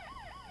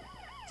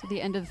to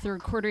the end of the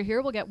third quarter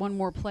here, we'll get one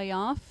more play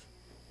off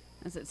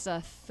as it's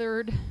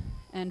 3rd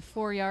and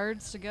 4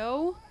 yards to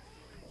go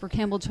for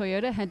Campbell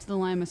Toyota. Head to the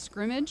line of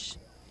scrimmage.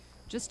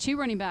 Just 2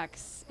 running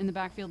backs in the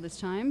backfield this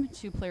time.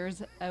 2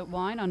 players out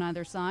wide on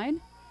either side.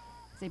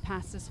 As they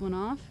pass this one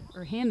off,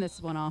 or hand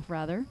this one off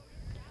rather.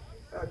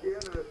 At the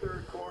end of the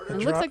third quarter,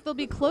 And it looks like they'll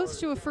be close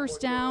to a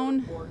first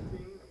down.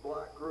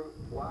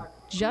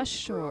 Just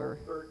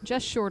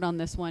short on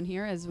this one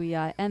here as we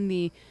end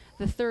the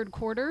third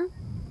quarter.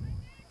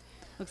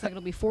 Looks like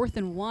it'll be 4th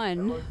and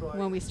 1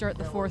 when we start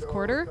the fourth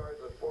quarter.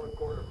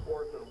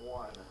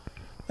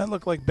 that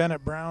looked like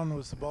Bennett Brown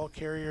was the ball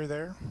carrier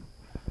there.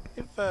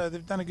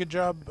 They've done a good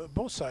job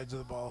both sides of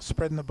the ball,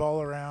 spreading the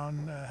ball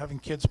around, having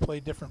kids play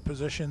different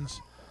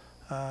positions.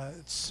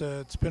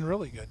 It's been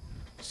really good.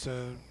 It's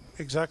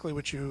exactly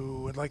what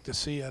you would like to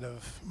see out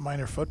of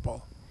minor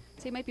football.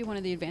 So it might be one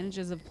of the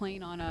advantages of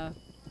playing on a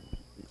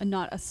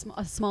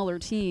smaller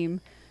team.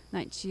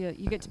 That you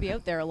get to be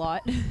out there a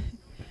lot.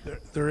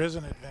 There is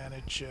an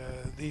advantage.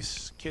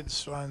 These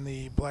kids on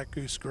the Black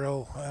Goose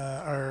Grill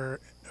are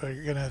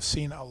going to have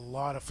seen a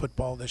lot of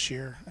football this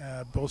year,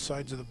 both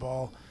sides of the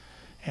ball,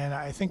 And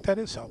I think that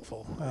is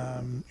helpful.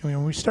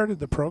 When we started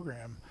the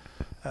program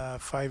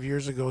 5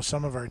 years ago,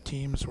 some of our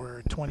teams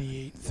were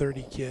 28,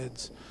 30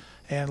 kids.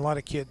 And a lot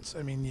of kids,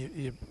 I mean,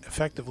 you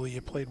effectively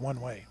you played one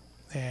way.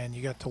 And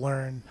you got to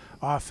learn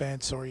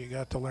offense or you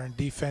got to learn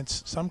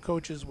defense. Some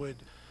coaches would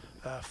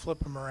flip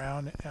them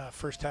around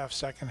first half,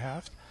 second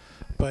half.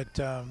 But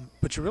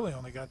you really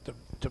only got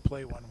to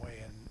play one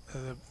way.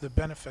 And the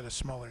benefit of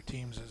smaller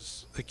teams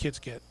is the kids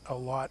get a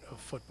lot of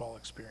football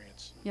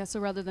experience. Yeah,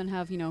 so rather than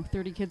have,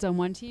 30 kids on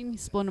one team, you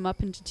split them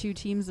up into 2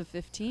 teams of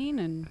 15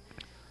 and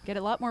get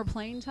a lot more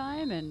playing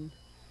time. And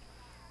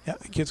yeah,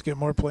 the kids get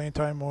more playing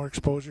time, more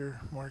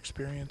exposure, more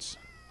experience.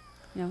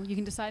 You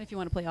can decide if you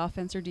want to play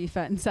offense or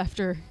defense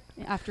after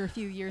a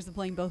few years of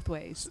playing both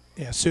ways.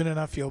 Yeah, soon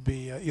enough you'll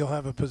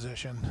have a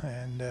position,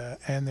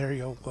 and there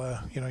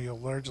you'll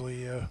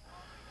largely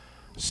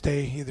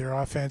stay either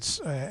offense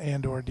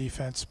and or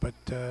defense. But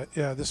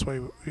this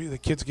way the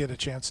kids get a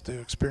chance to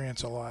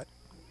experience a lot.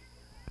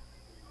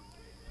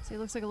 So it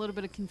looks like a little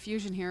bit of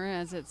confusion here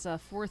as it's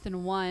 4th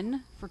and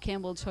 1 for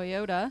Campbell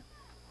Toyota.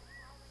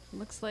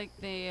 Looks like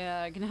they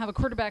are going to have a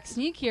quarterback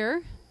sneak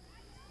here.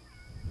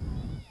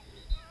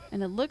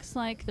 And it looks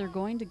like they're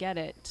going to get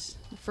it.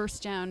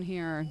 First down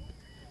here.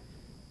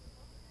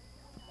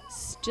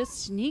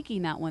 Just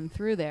sneaking that one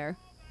through there.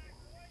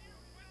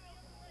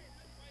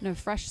 And a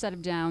fresh set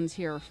of downs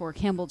here for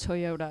Campbell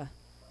Toyota.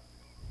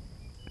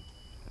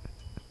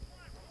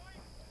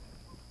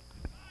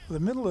 The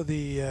middle of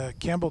the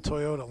Campbell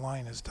Toyota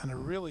line has done a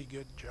really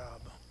good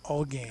job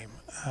all game.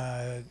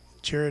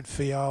 Jared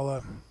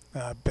Fiala,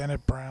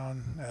 Bennett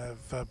Brown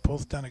have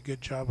both done a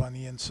good job on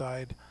the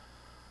inside.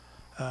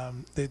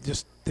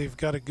 They've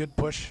got a good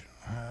push.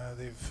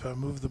 They've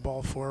moved the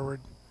ball forward,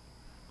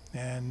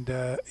 and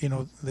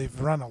they've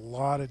run a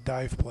lot of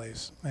dive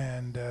plays.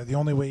 And the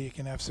only way you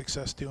can have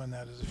success doing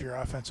that is if your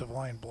offensive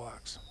line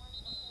blocks.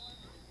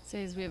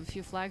 Says we have a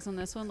few flags on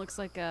this one. Looks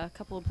like a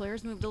couple of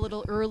players moved a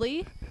little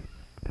early.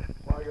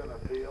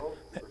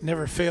 It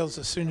never fails.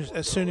 As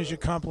soon as you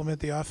compliment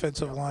the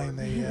offensive line,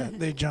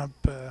 they jump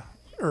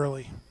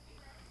early.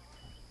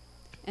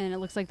 And it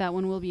looks like that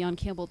one will be on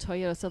Campbell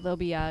Toyota, so they'll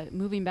be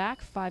moving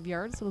back 5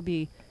 yards. So it'll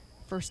be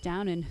first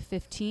down and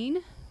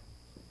 15,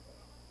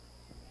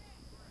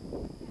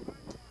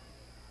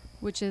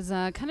 which is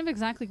kind of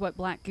exactly what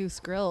Black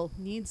Goose Grill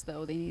needs,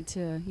 though. They need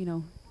to,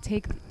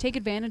 take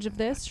advantage of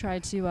this, try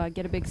to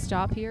get a big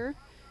stop here.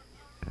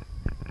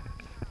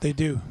 They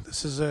do.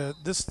 This is a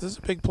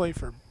big play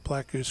for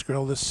Black Goose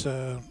Grill. This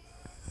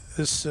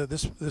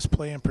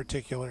play in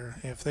particular,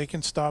 if they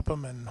can stop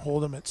them and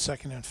hold them at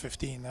 2nd and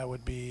 15, that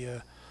would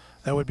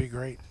be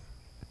great.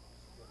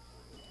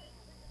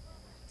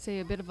 Say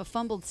a bit of a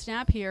fumbled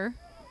snap here.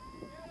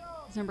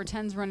 Number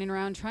 10's running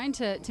around trying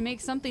to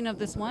make something of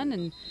this one,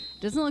 and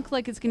doesn't look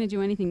like it's going to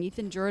do anything.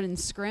 Ethan Jordan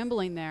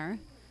scrambling there.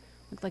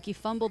 Looked like he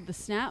fumbled the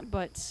snap,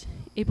 but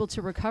able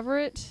to recover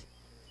it.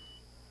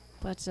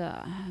 But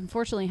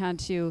unfortunately had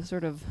to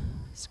sort of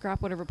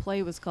scrap whatever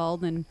play was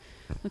called, and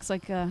looks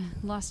like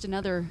lost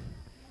another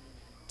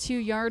 2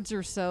 yards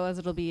or so, as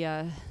it'll be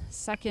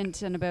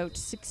 2nd and about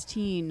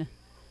 16.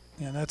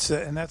 Yeah, and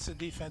that's the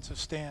defensive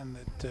stand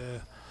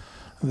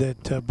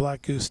that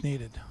Black Goose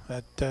needed.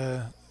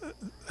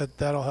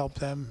 That'll help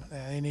them.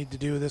 They need to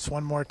do this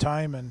one more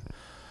time and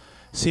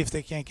see if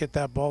they can't get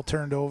that ball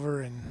turned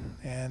over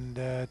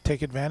and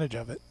take advantage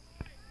of it.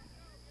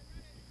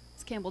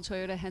 Campbell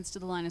Toyota heads to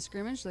the line of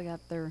scrimmage. They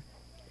got their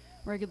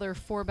regular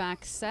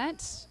 4-back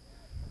set.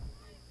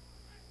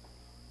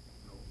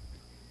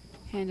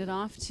 Handed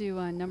off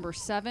to number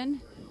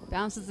 7.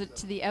 Bounces it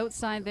to the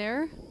outside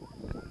there.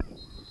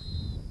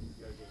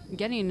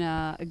 Getting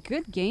a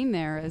good gain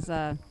there as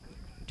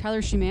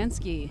Tyler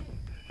Szymanski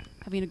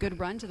having a good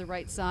run to the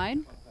right side.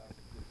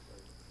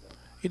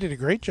 He did a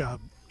great job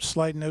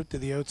sliding out to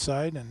the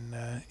outside,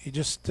 and he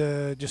just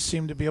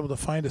seemed to be able to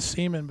find a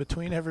seam in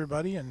between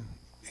everybody and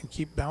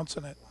keep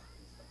bouncing it.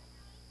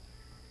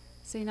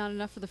 Say not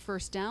enough for the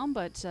first down,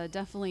 but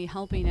definitely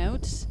helping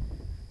out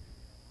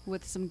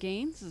with some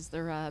gains as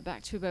they're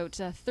back to about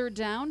 3rd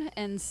down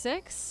and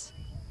 6.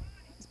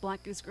 As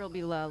Black Goose Grill will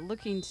be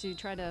looking to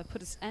try to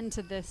put an end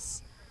to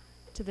this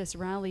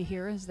rally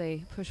here as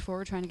they push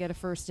forward, trying to get a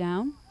first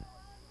down.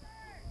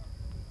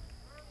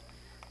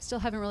 Still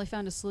haven't really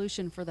found a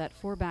solution for that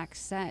 4-back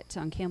set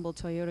on Campbell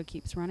Toyota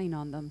keeps running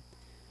on them.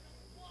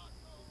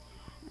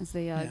 As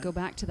they go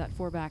back to that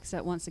 4-back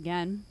set once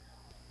again.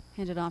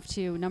 Handed off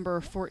to number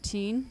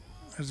 14.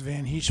 There's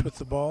Van Heesch with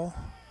the ball.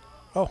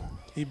 Oh,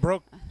 he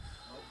broke.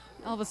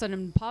 All of a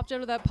sudden popped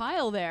out of that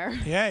pile there.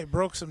 Yeah, he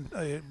broke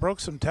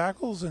some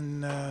tackles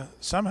and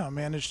somehow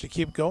managed to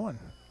keep going.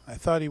 I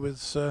thought he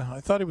was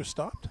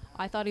stopped.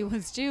 I thought he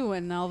was too,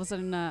 and all of a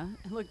sudden I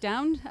looked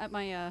down at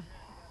my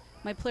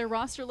player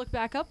roster, looked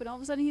back up, and all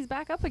of a sudden he's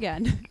back up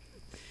again.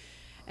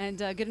 And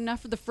good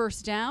enough for the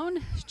first down,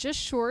 just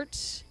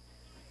short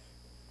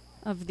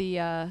of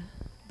the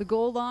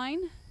goal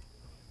line.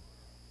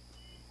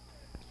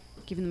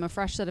 Giving them a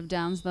fresh set of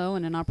downs, though,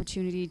 and an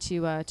opportunity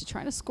to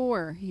try to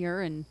score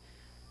here and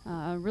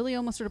really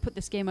almost sort of put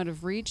this game out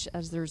of reach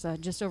as there's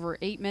just over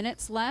 8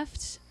 minutes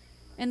left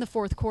in the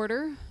fourth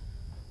quarter.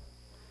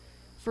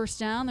 First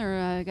down,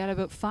 they're got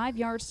about 5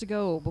 yards to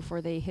go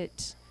before they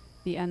hit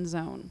the end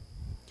zone.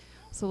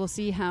 So we'll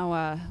see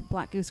how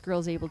Black Goose Grill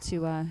is able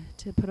to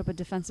put up a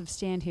defensive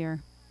stand here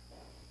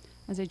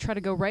as they try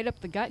to go right up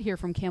the gut here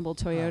from Campbell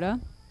Toyota.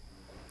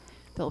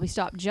 They'll be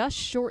stopped just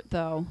short,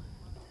 though,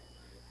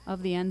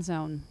 of the end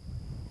zone.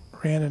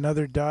 Ran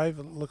another dive.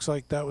 It looks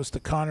like that was to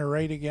Connor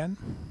Wright again.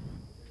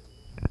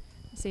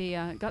 See,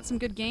 got some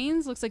good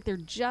gains. Looks like they're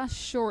just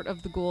short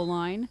of the goal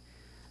line.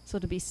 So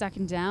to be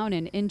second down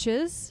in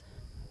inches.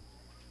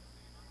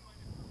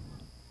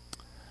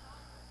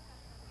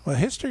 Well,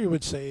 history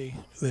would say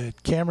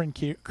that Cameron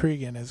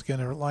Cregan is going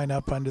to line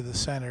up under the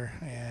center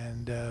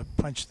and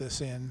punch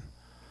this in.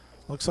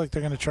 Looks like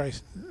they're going to try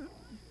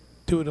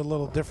do it a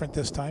little different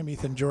this time.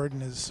 Ethan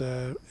Jordan is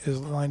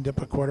lined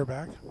up a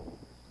quarterback.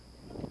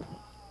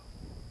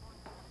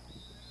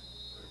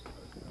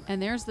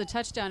 And there's the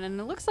touchdown. And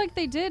it looks like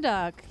they did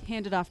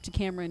hand it off to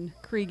Cameron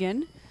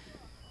Cregan,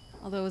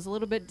 although it was a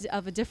little bit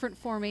of a different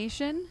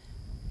formation.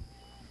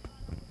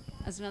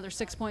 As another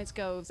 6 points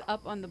goes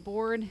up on the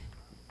board.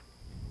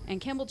 And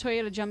Campbell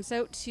Toyota jumps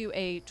out to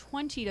a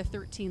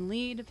 20-13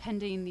 lead,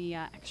 pending the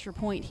extra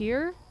point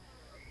here.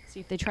 See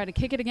if they try to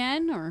kick it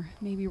again or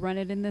maybe run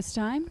it in this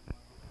time.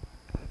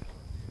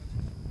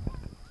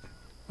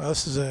 Well,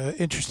 this is an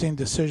interesting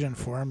decision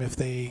for them. If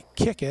they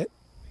kick it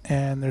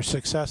and they're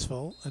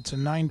successful, it's a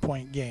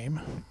 9-point game.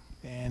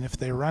 And if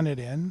they run it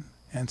in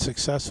and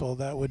successful,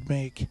 that would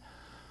make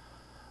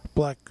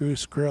Black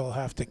Goose Grill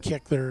have to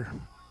kick their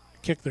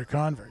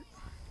convert.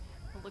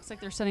 Well, looks like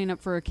they're setting up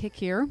for a kick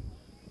here.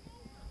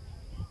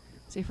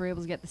 See if we're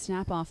able to get the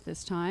snap off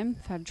this time.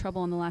 We've had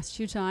trouble in the last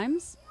 2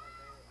 times.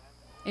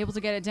 Able to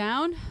get it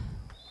down.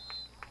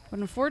 But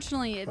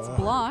unfortunately, it's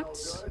blocked.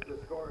 The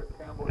score is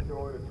Campbell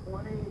Toyota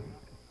 20,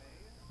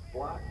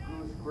 Black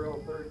Goose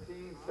Grill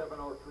 13,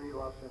 7:03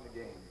 left in the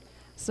game.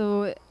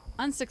 So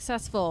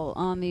unsuccessful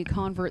on the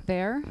convert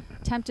there.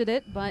 Attempted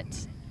it,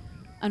 but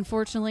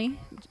unfortunately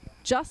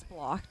just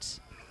blocked.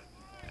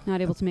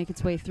 Not able to make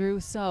its way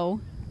through.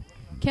 So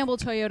Campbell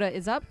Toyota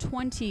is up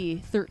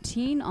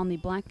 20-13 on the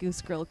Black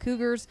Goose Grill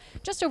Cougars.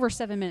 Just over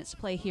 7 minutes to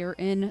play here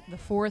in the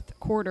fourth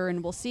quarter,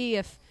 and we'll see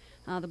if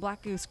the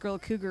Black Goose Grill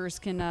Cougars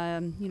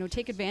can,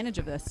 take advantage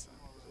of this.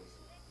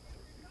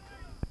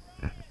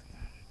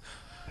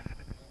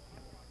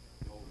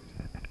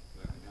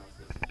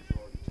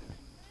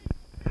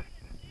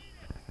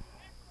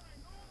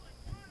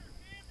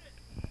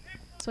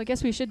 So I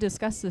guess we should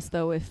discuss this,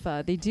 though. If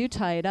they do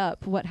tie it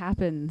up, what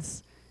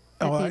happens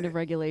at the end of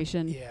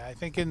regulation? Yeah, I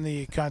think in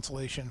the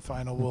consolation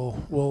final,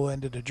 we'll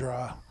end it a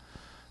draw.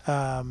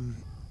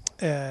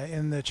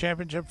 In the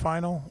championship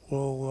final,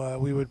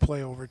 we would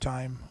play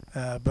overtime.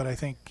 But I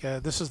think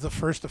this is the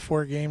first of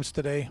 4 games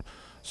today,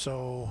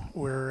 so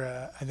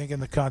we're I think in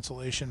the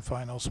consolation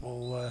finals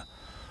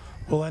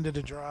we'll end it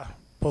a draw.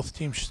 Both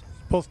teams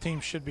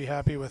should be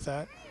happy with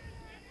that.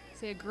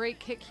 See a great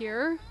kick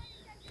here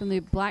from the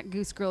Black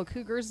Goose Grill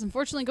Cougars.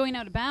 Unfortunately, going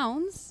out of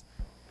bounds.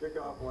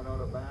 Kickoff went out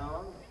of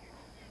bounds.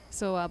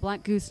 So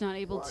Black Goose not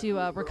able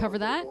to recover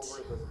that.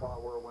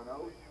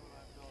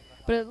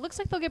 But it looks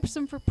like they'll get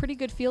some for pretty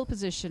good field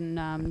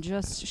position,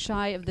 just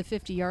shy of the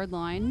 50-yard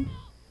line.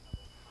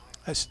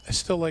 I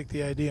still like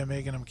the idea of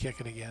making them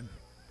kick it again.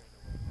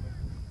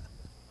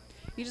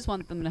 You just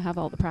want them to have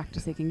all the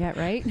practice they can get,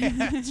 right? Yeah,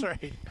 that's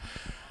right.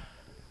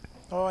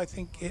 Oh, I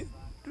think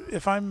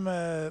if I'm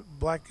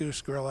Black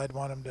Goose Grill, I'd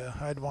want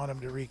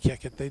them to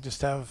re-kick it. They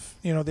just have,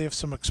 they have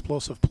some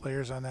explosive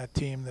players on that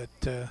team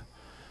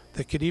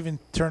that could even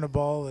turn a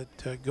ball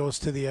that goes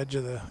to the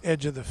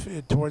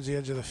towards the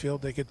edge of the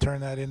field. They could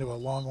turn that into a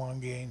long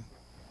gain.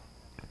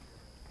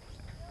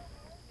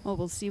 Well,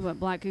 we'll see what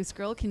Black Goose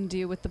Grill can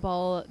do with the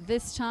ball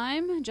this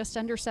time. Just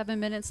under 7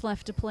 minutes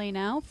left to play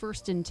now.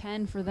 1st and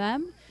 10 for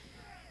them.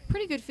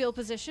 Pretty good field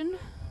position.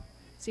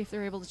 See if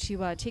they're able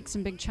to take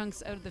some big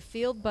chunks out of the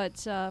field.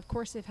 But, of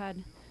course, they've had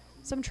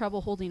some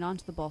trouble holding on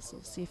to the ball. So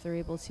we'll see if they're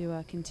able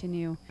to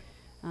continue,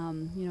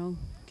 can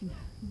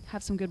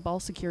have some good ball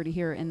security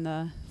here in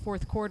the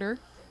fourth quarter.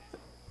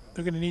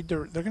 They're going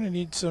to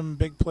need some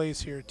big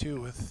plays here,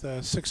 too, with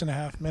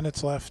 6.5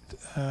 minutes left.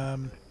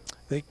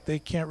 They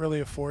can't really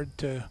afford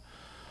to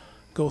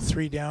go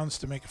 3 downs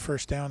to make a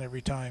first down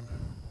every time.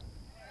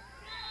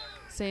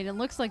 Say it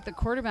looks like the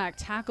quarterback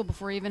tackled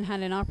before he even had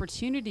an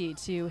opportunity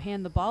to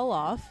hand the ball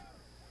off.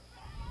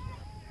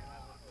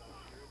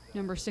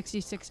 Number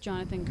 66,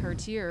 Jonathan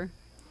Cartier.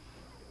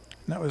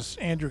 And that was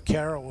Andrew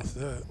Carroll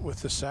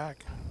with the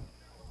sack.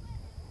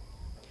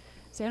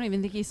 See, I don't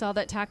even think he saw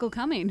that tackle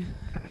coming.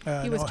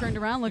 He was turned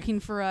around looking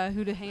for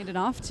who to hand it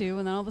off to,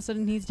 and then all of a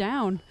sudden he's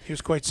down. He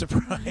was quite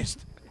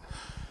surprised.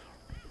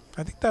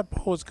 I think that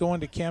ball was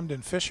going to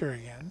Camden Fisher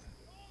again,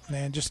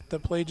 and the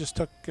play just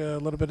took a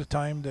little bit of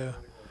time to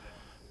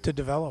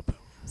develop.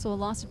 So a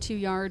loss of 2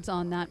 yards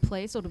on that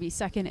play, so it'll be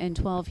 2nd and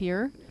 12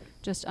 here.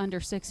 Just under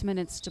 6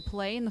 minutes to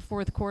play in the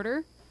fourth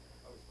quarter.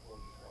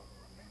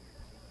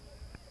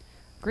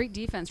 Great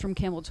defense from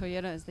Campbell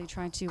Toyota as they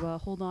try to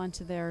hold on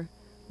to their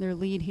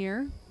lead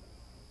here.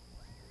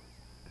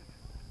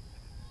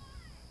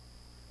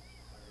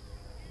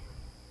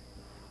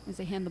 As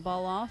they hand the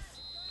ball off.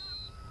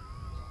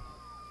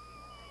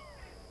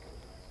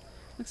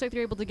 Looks like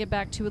they're able to get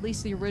back to at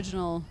least the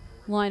original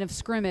line of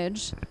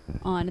scrimmage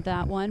on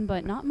that one,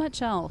 but not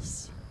much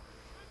else.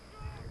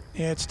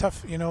 Yeah, it's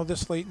tough, you know,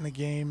 this late in the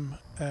game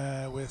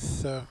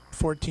with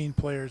 14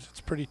 players.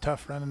 It's pretty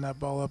tough running that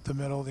ball up the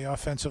middle. The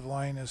offensive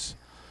line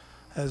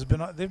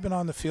they've been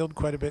on the field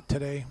quite a bit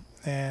today,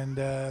 and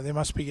they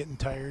must be getting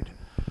tired.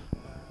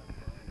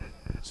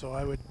 So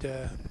I would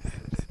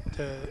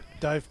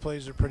dive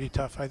plays are pretty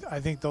tough. I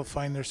think they'll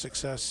find their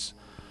success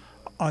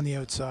on the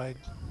outside.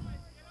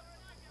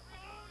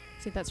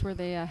 See, that's where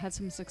they had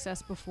some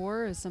success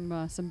before, is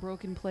some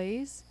broken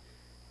plays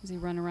as they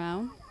run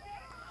around.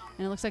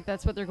 And it looks like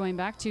that's what they're going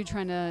back to,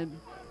 trying to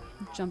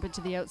jump it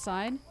to the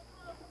outside.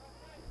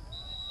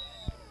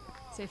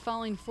 Say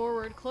falling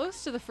forward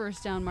close to the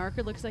first down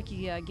marker. Looks like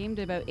he gained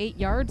about 8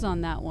 yards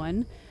on that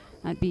one.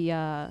 That'd be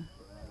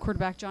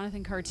quarterback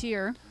Jonathan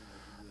Cartier.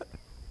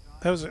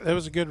 That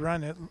was a good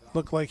run. It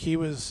looked like he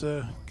was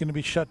going to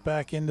be shut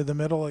back into the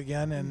middle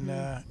again,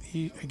 and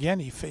he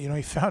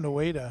found a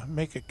way to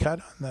make a cut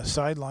on the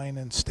sideline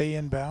and stay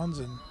in bounds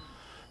and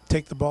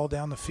take the ball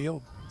down the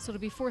field. So it'll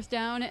be 4th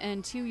down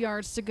and 2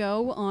 yards to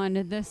go on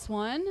this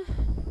one.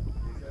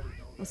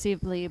 We'll see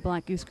if the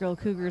Black Goose Grill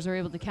Cougars are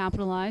able to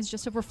capitalize.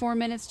 Just over 4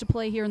 minutes to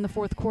play here in the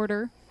 4th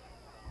quarter.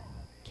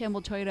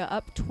 Campbell Toyota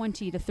up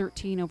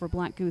 20-13 over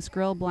Black Goose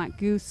Grill. Black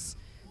Goose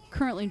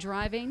currently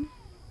driving.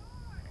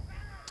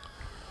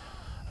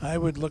 I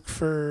would look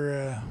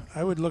for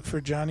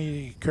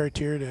Johnny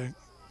Cartier to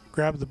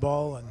grab the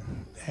ball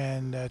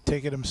and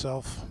take it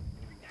himself.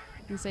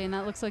 And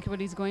that looks like what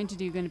he's going to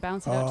do. Going to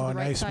bounce it out to the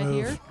right nice side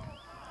move. here.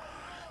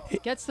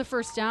 Gets the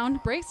first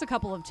down, breaks a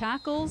couple of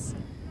tackles,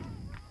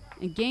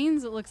 and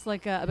gains, it looks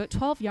like, about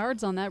 12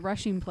 yards on that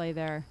rushing play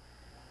there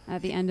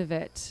at the end of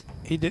it.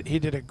 He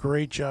did a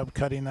great job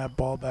cutting that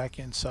ball back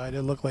inside.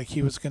 It looked like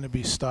he was going to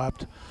be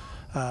stopped.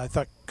 I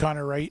thought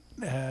Connor Wright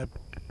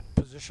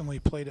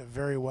positionally played it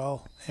very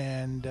well,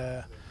 and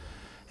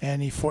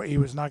he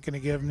was not going to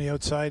give him the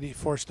outside. He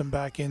forced him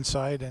back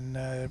inside,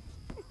 and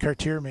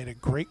Cartier made a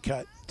great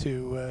cut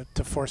to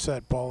force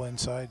that ball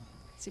inside.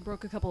 So he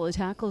broke a couple of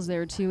tackles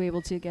there too,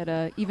 able to get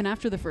even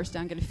after the first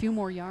down, get a few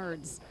more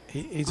yards.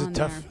 He's a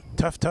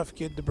tough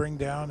kid to bring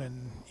down,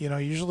 and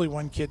usually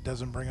one kid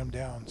doesn't bring him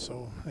down.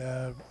 So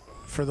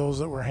for those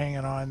that were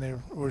hanging on, they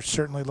were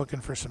certainly looking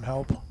for some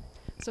help.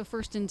 So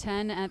 1st and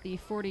 10 at the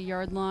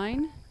 40-yard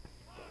line,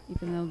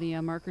 even though the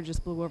marker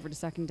just blew over to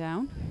 2nd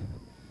down.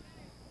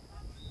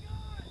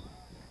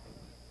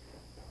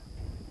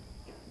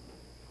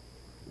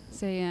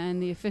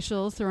 And the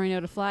officials throwing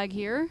out a flag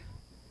here.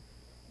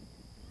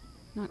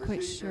 Not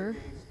quite sure.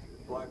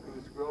 Black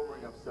Goose Grill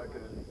bring up 2nd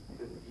and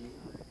 15.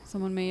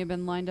 Someone may have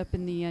been lined up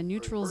in the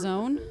neutral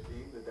zone. 15,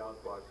 the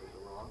downspot is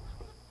wrong.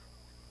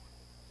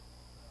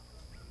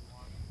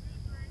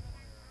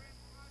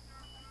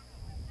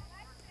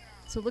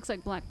 So it looks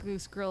like Black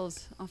Goose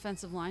Grill's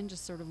offensive line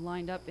just sort of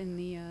lined up in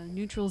the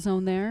neutral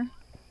zone there.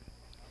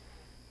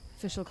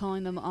 Official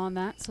calling them on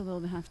that, so they'll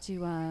have to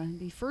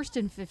be 1st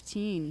and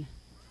 15.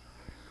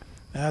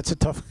 That's a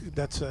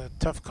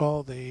tough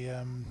call. They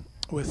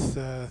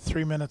with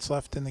 3 minutes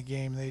left in the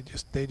game,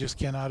 they just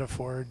cannot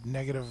afford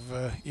negative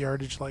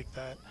yardage like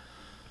that.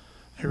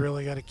 They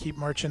really got to keep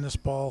marching this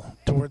ball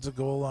towards the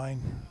goal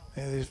line.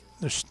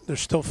 They're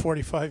still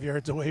 45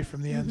 yards away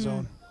from the end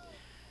zone.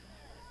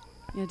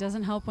 Yeah, it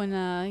doesn't help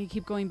when you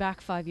keep going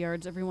back 5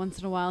 yards every once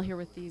in a while here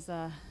with these.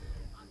 And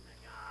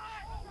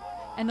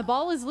the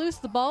ball is loose.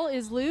 The ball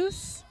is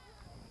loose.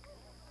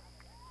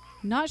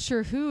 Not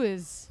sure who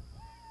is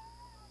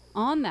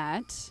on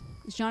that.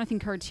 As Jonathan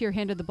Cartier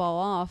handed the ball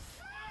off.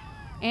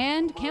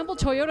 And Campbell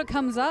Toyota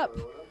comes up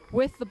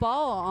with the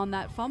ball on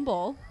that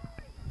fumble.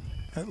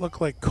 It looked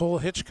like Cole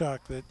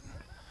Hitchcock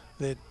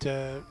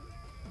that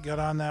got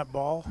on that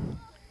ball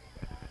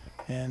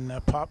and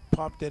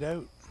popped it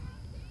out.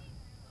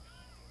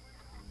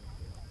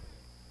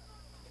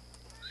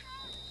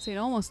 So it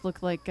almost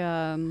looked like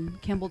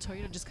Campbell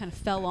Toyota just kind of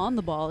fell on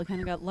the ball. It kind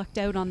of got lucked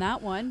out on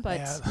that one, but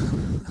Yeah.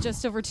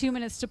 just over 2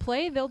 minutes to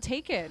play, they'll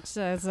take it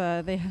as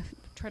they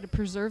try to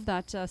preserve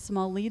that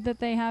small lead that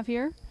they have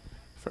here.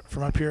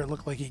 From up here, it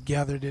looked like he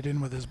gathered it in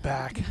with his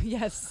back.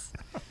 Yes.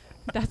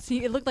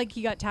 It looked like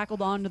he got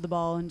tackled onto the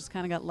ball and just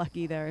kind of got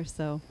lucky there.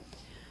 So,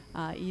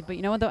 but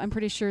you know what, though? I'm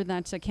pretty sure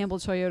that Campbell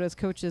Toyota's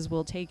coaches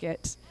will take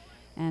it.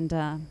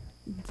 And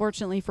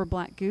fortunately for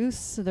Black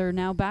Goose, they're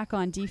now back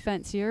on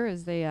defense here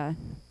as they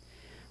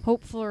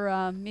hope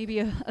for maybe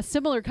a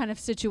similar kind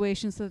of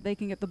situation so that they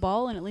can get the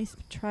ball and at least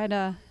try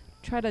to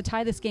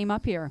tie this game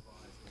up here.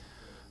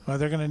 Well,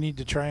 they're going to need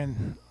to try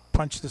and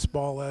punch this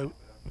ball out.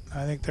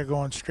 I think they're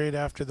going straight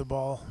after the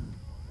ball.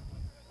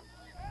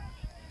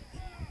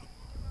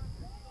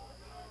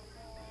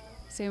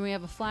 So we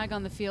have a flag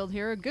on the field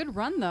here. A good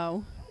run,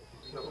 though,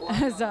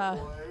 as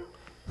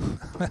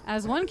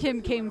As one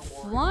kid came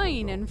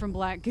flying in from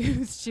Black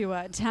Goose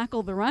to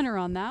tackle the runner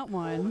on that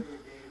one.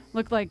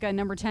 Looked like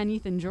number 10,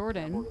 Ethan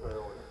Jordan.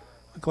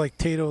 Looked like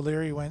Tate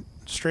O'Leary went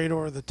straight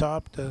over the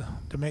top to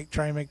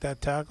try and make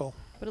that tackle.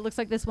 But it looks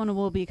like this one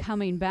will be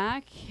coming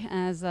back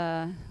as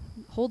a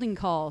holding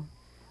call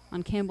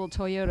on Campbell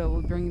Toyota.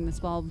 Will bring this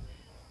ball,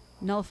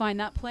 nullifying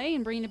that play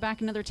and bringing it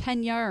back another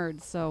 10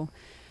 yards. So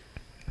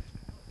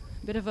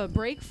a bit of a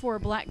break for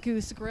Black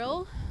Goose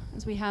Grill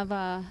as we have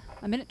a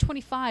minute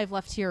 25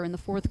 left here in the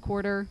fourth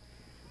quarter.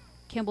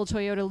 Campbell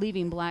Toyota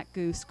leaving Black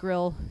Goose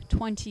Grill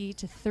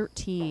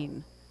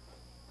 20-13.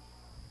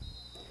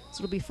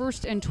 So it'll be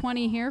 1st and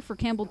 20 here for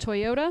Campbell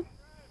Toyota.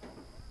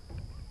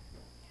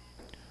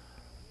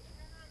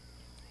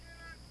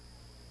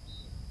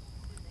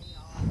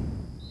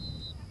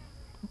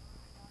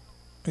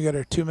 We got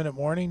our 2-minute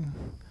warning.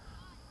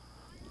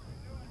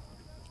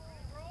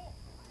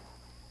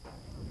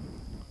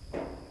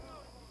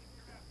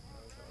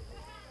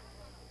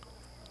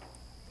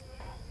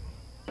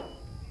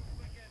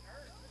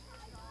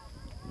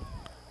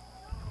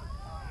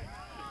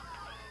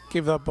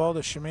 Give that ball to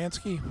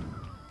Szymanski.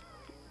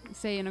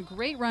 Saying a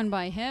great run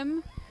by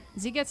him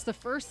as he gets the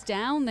first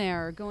down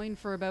there, going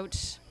for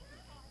about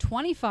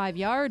 25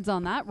 yards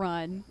on that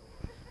run.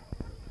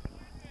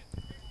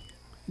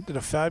 He did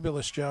a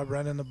fabulous job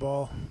running the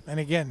ball. And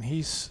again, he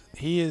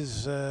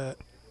is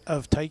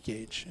of tight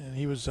gauge, and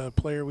he was a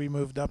player we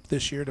moved up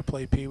this year to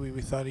play Peewee.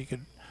 We thought he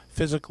could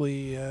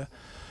physically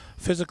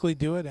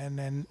do it, and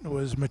then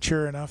was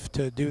mature enough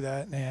to do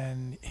that.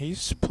 And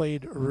he's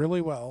played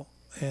really well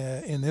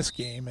in this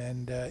game,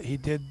 and he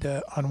did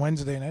on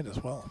Wednesday night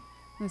as well.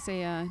 I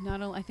say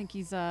not only I think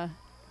he's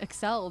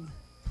excelled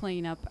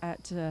playing up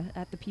at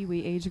the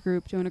Peewee age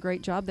group, doing a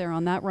great job there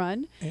on that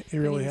run. He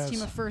really has. has. His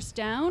team a first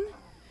down,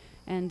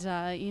 and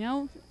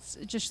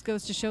it just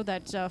goes to show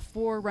that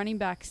 4 running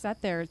back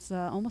set there. It's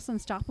almost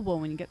unstoppable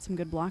when you get some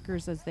good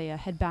blockers as they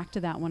head back to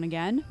that one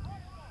again.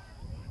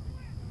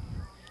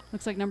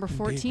 Looks like number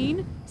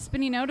 14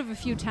 spinning out of a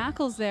few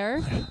tackles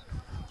there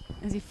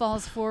as he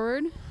falls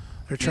forward.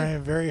 They're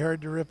trying very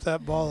hard to rip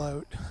that ball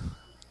out.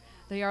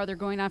 They're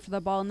going after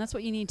the ball, and that's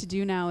what you need to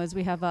do now as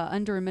we have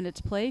under a minute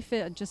to play,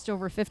 just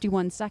over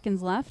 51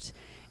 seconds left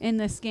in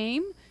this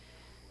game.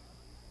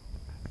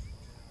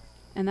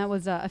 And that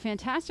was a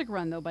fantastic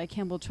run, though, by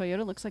Campbell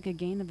Toyota. Looks like a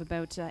gain of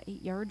about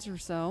 8 yards or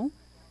so.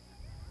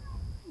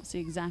 We'll see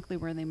exactly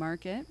where they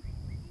mark it.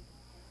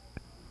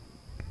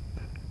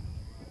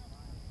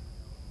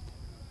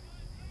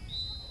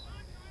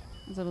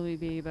 That'll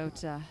be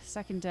about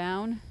second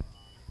down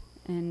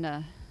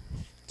and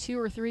 2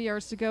 or 3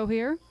 yards to go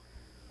here.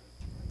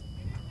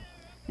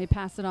 They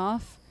pass it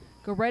off,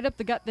 go right up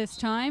the gut this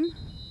time,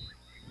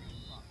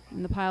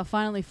 and the pile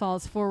finally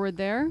falls forward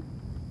there.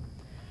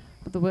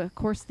 But of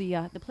course,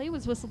 the play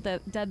was whistled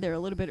dead there a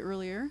little bit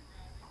earlier,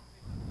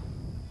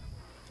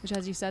 which,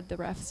 as you said, the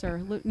refs are,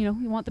 you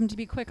want them to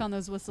be quick on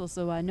those whistles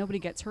so nobody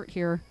gets hurt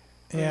here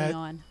early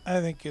on.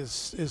 I think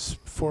his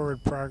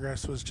forward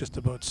progress was just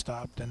about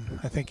stopped, and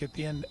I think at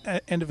the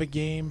end of a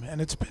game, and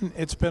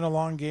it's been a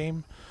long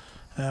game.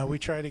 We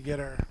try to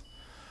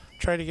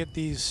get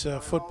these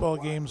football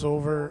games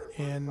over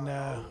in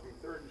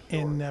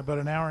about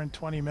an hour and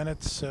 20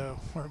 minutes.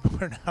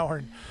 We're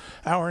an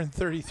hour and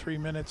 33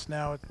 minutes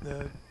now.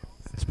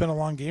 It's been a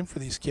long game for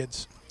these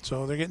kids,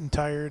 so they're getting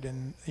tired.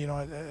 And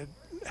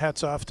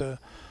hats off to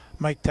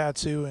Mike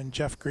Tatsu and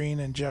Jeff Green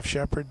and Jeff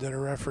Shepard that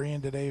are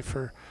refereeing today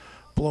for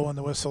blowing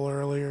the whistle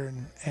earlier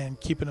and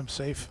keeping them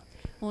safe.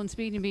 Well, and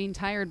speaking of being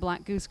tired,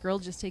 Black Goose Grill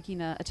just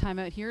taking a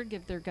timeout here to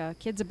give their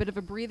kids a bit of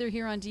a breather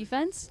here on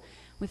defense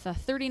with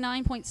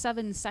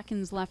 39.7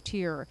 seconds left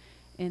here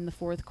in the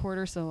fourth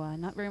quarter, so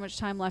not very much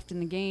time left in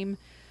the game.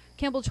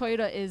 Campbell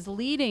Toyota is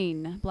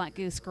leading Black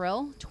Goose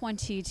Grill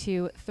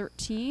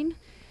 20-13,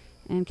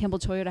 and Campbell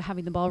Toyota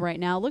having the ball right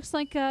now. Looks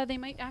like they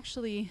might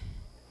actually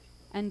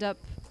end up,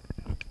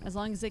 as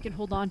long as they can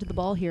hold on to the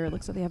ball here, it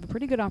looks like they have a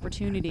pretty good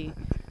opportunity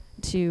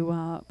to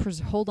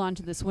hold on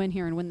to this win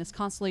here and win this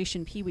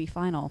Constellation Peewee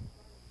final.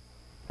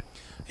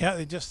 Yeah,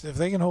 if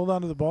they can hold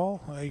on to the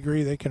ball, I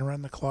agree they can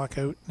run the clock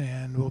out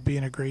and we'll be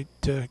in a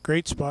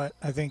great spot.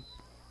 I think,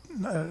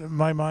 in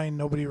my mind,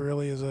 nobody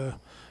really is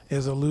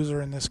a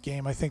loser in this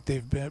game. I think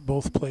they've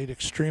both played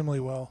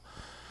extremely well,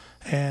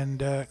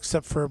 and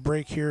except for a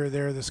break here or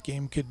there, this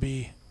game could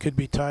be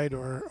tied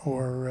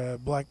or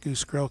Black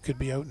Goose Grill could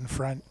be out in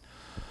front.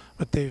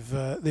 But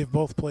they've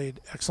both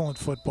played excellent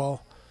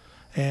football.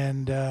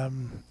 And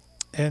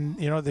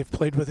they've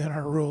played within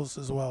our rules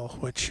as well,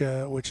 which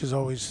is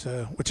always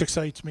which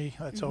excites me.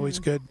 That's always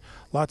good.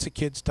 Lots of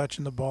kids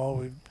touching the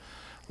ball.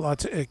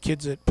 Lots of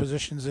kids at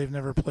positions they've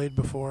never played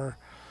before,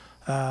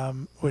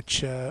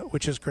 which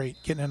is great.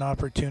 Getting an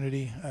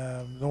opportunity.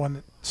 The one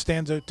that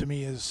stands out to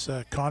me is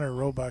Connor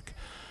Roebuck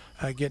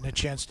getting a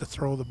chance to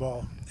throw the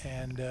ball,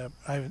 and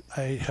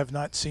I have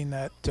not seen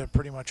that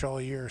pretty much all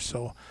year.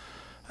 So.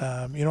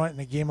 In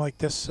a game like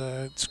this,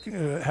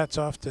 hats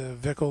off to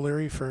Vic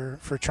O'Leary for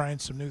trying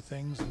some new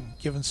things and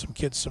giving some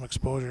kids some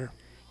exposure.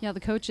 Yeah, the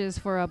coaches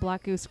for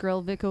Black Goose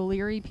Grill, Vic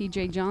O'Leary,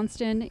 PJ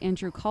Johnston,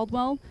 Andrew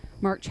Caldwell,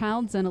 Mark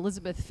Childs, and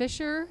Elizabeth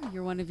Fisher.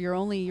 You're one of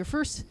your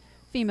first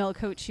female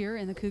coach here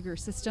in the Cougar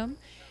system,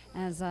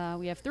 as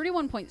we have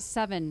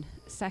 31.7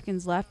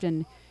 seconds left,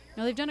 and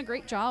they've done a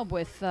great job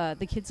with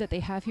the kids that they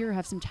have here.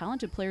 Have some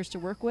talented players to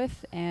work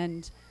with,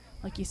 and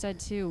like you said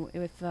too,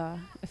 with a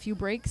few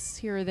breaks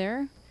here or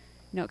there,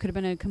 it could have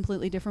been a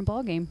completely different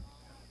ball game.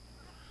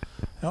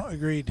 No,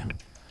 agreed.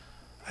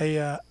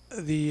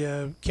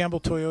 The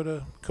Campbell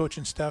Toyota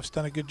coaching staff's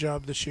done a good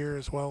job this year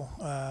as well.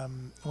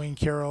 Wayne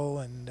Carroll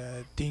and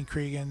Dean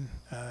Cregan,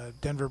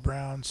 Denver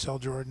Brown, Sel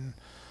Jordan,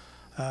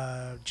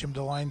 Jim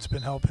DeLine's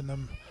been helping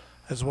them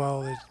as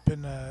well. It's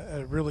been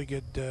a really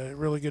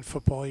good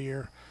football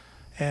year.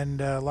 And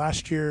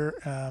last year,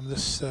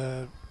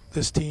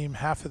 this team,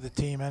 half of the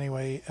team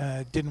anyway,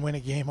 didn't win a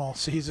game all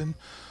season.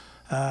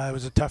 It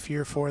was a tough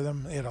year for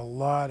them. They had a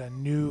lot of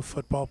new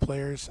football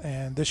players,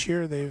 and this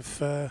year they've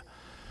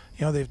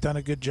done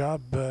a good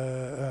job.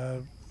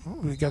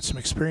 We got some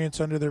experience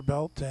under their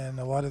belt, and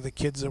a lot of the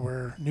kids that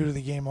were new to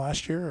the game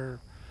last year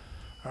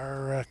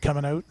are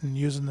coming out and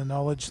using the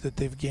knowledge that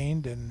they've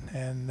gained,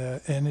 and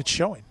it's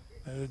showing.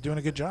 They're doing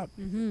a good job.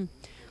 Mm-hmm.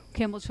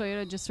 Campbell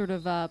Toyota just sort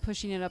of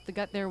pushing it up the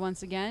gut there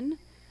once again.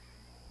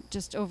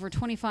 Just over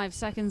 25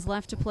 seconds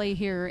left to play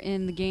here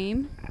in the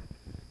game.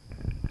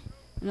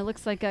 And it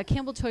looks like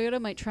Campbell Toyota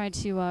might try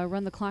to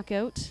run the clock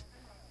out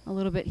a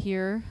little bit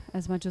here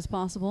as much as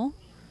possible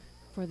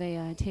before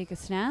they take a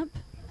snap.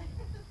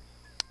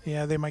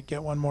 Yeah, they might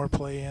get one more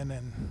play in,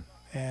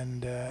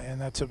 and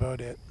that's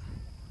about it.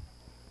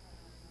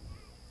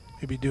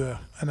 Maybe do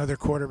another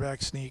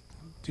quarterback sneak,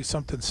 do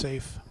something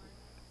safe.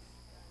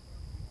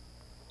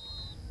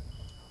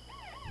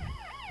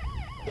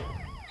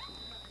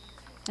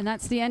 And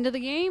that's the end of the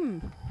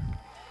game.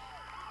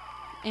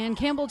 And the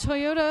Campbell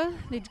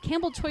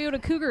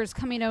Toyota Cougars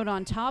coming out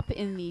on top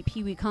in the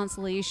Peewee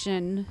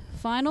Consolation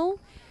Final,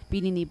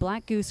 beating the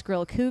Black Goose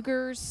Grill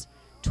Cougars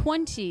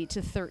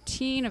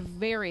 20-13. A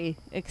very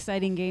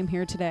exciting game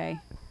here today.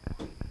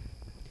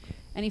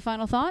 Any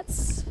final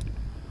thoughts?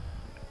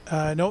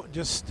 No,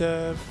 just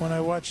when I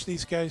watch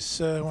these guys,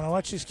 when I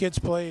watch these kids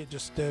play, it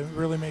just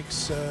really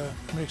makes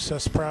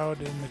us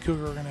proud in the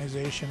Cougar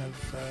organization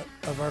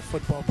of our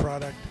football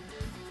product.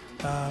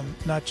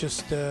 Not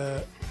just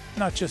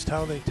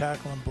how they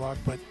tackle and block,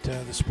 but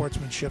the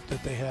sportsmanship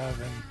that they have,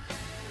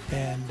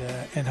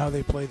 and how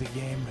they play the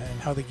game and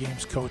how the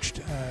game's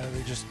coached.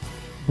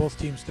 Both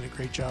teams did a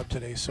great job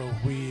today. So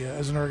we,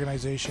 as an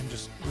organization,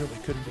 just really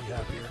couldn't be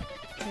happier.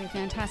 A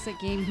fantastic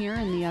game here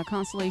in the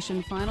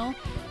Consolation Final,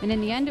 and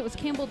in the end, it was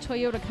Campbell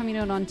Toyota coming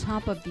out on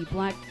top of the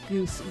Black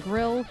Goose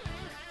Grill,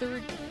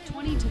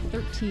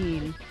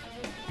 20-13.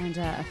 And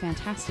a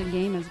fantastic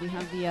game as we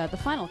have the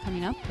final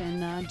coming up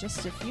in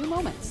just a few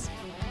moments.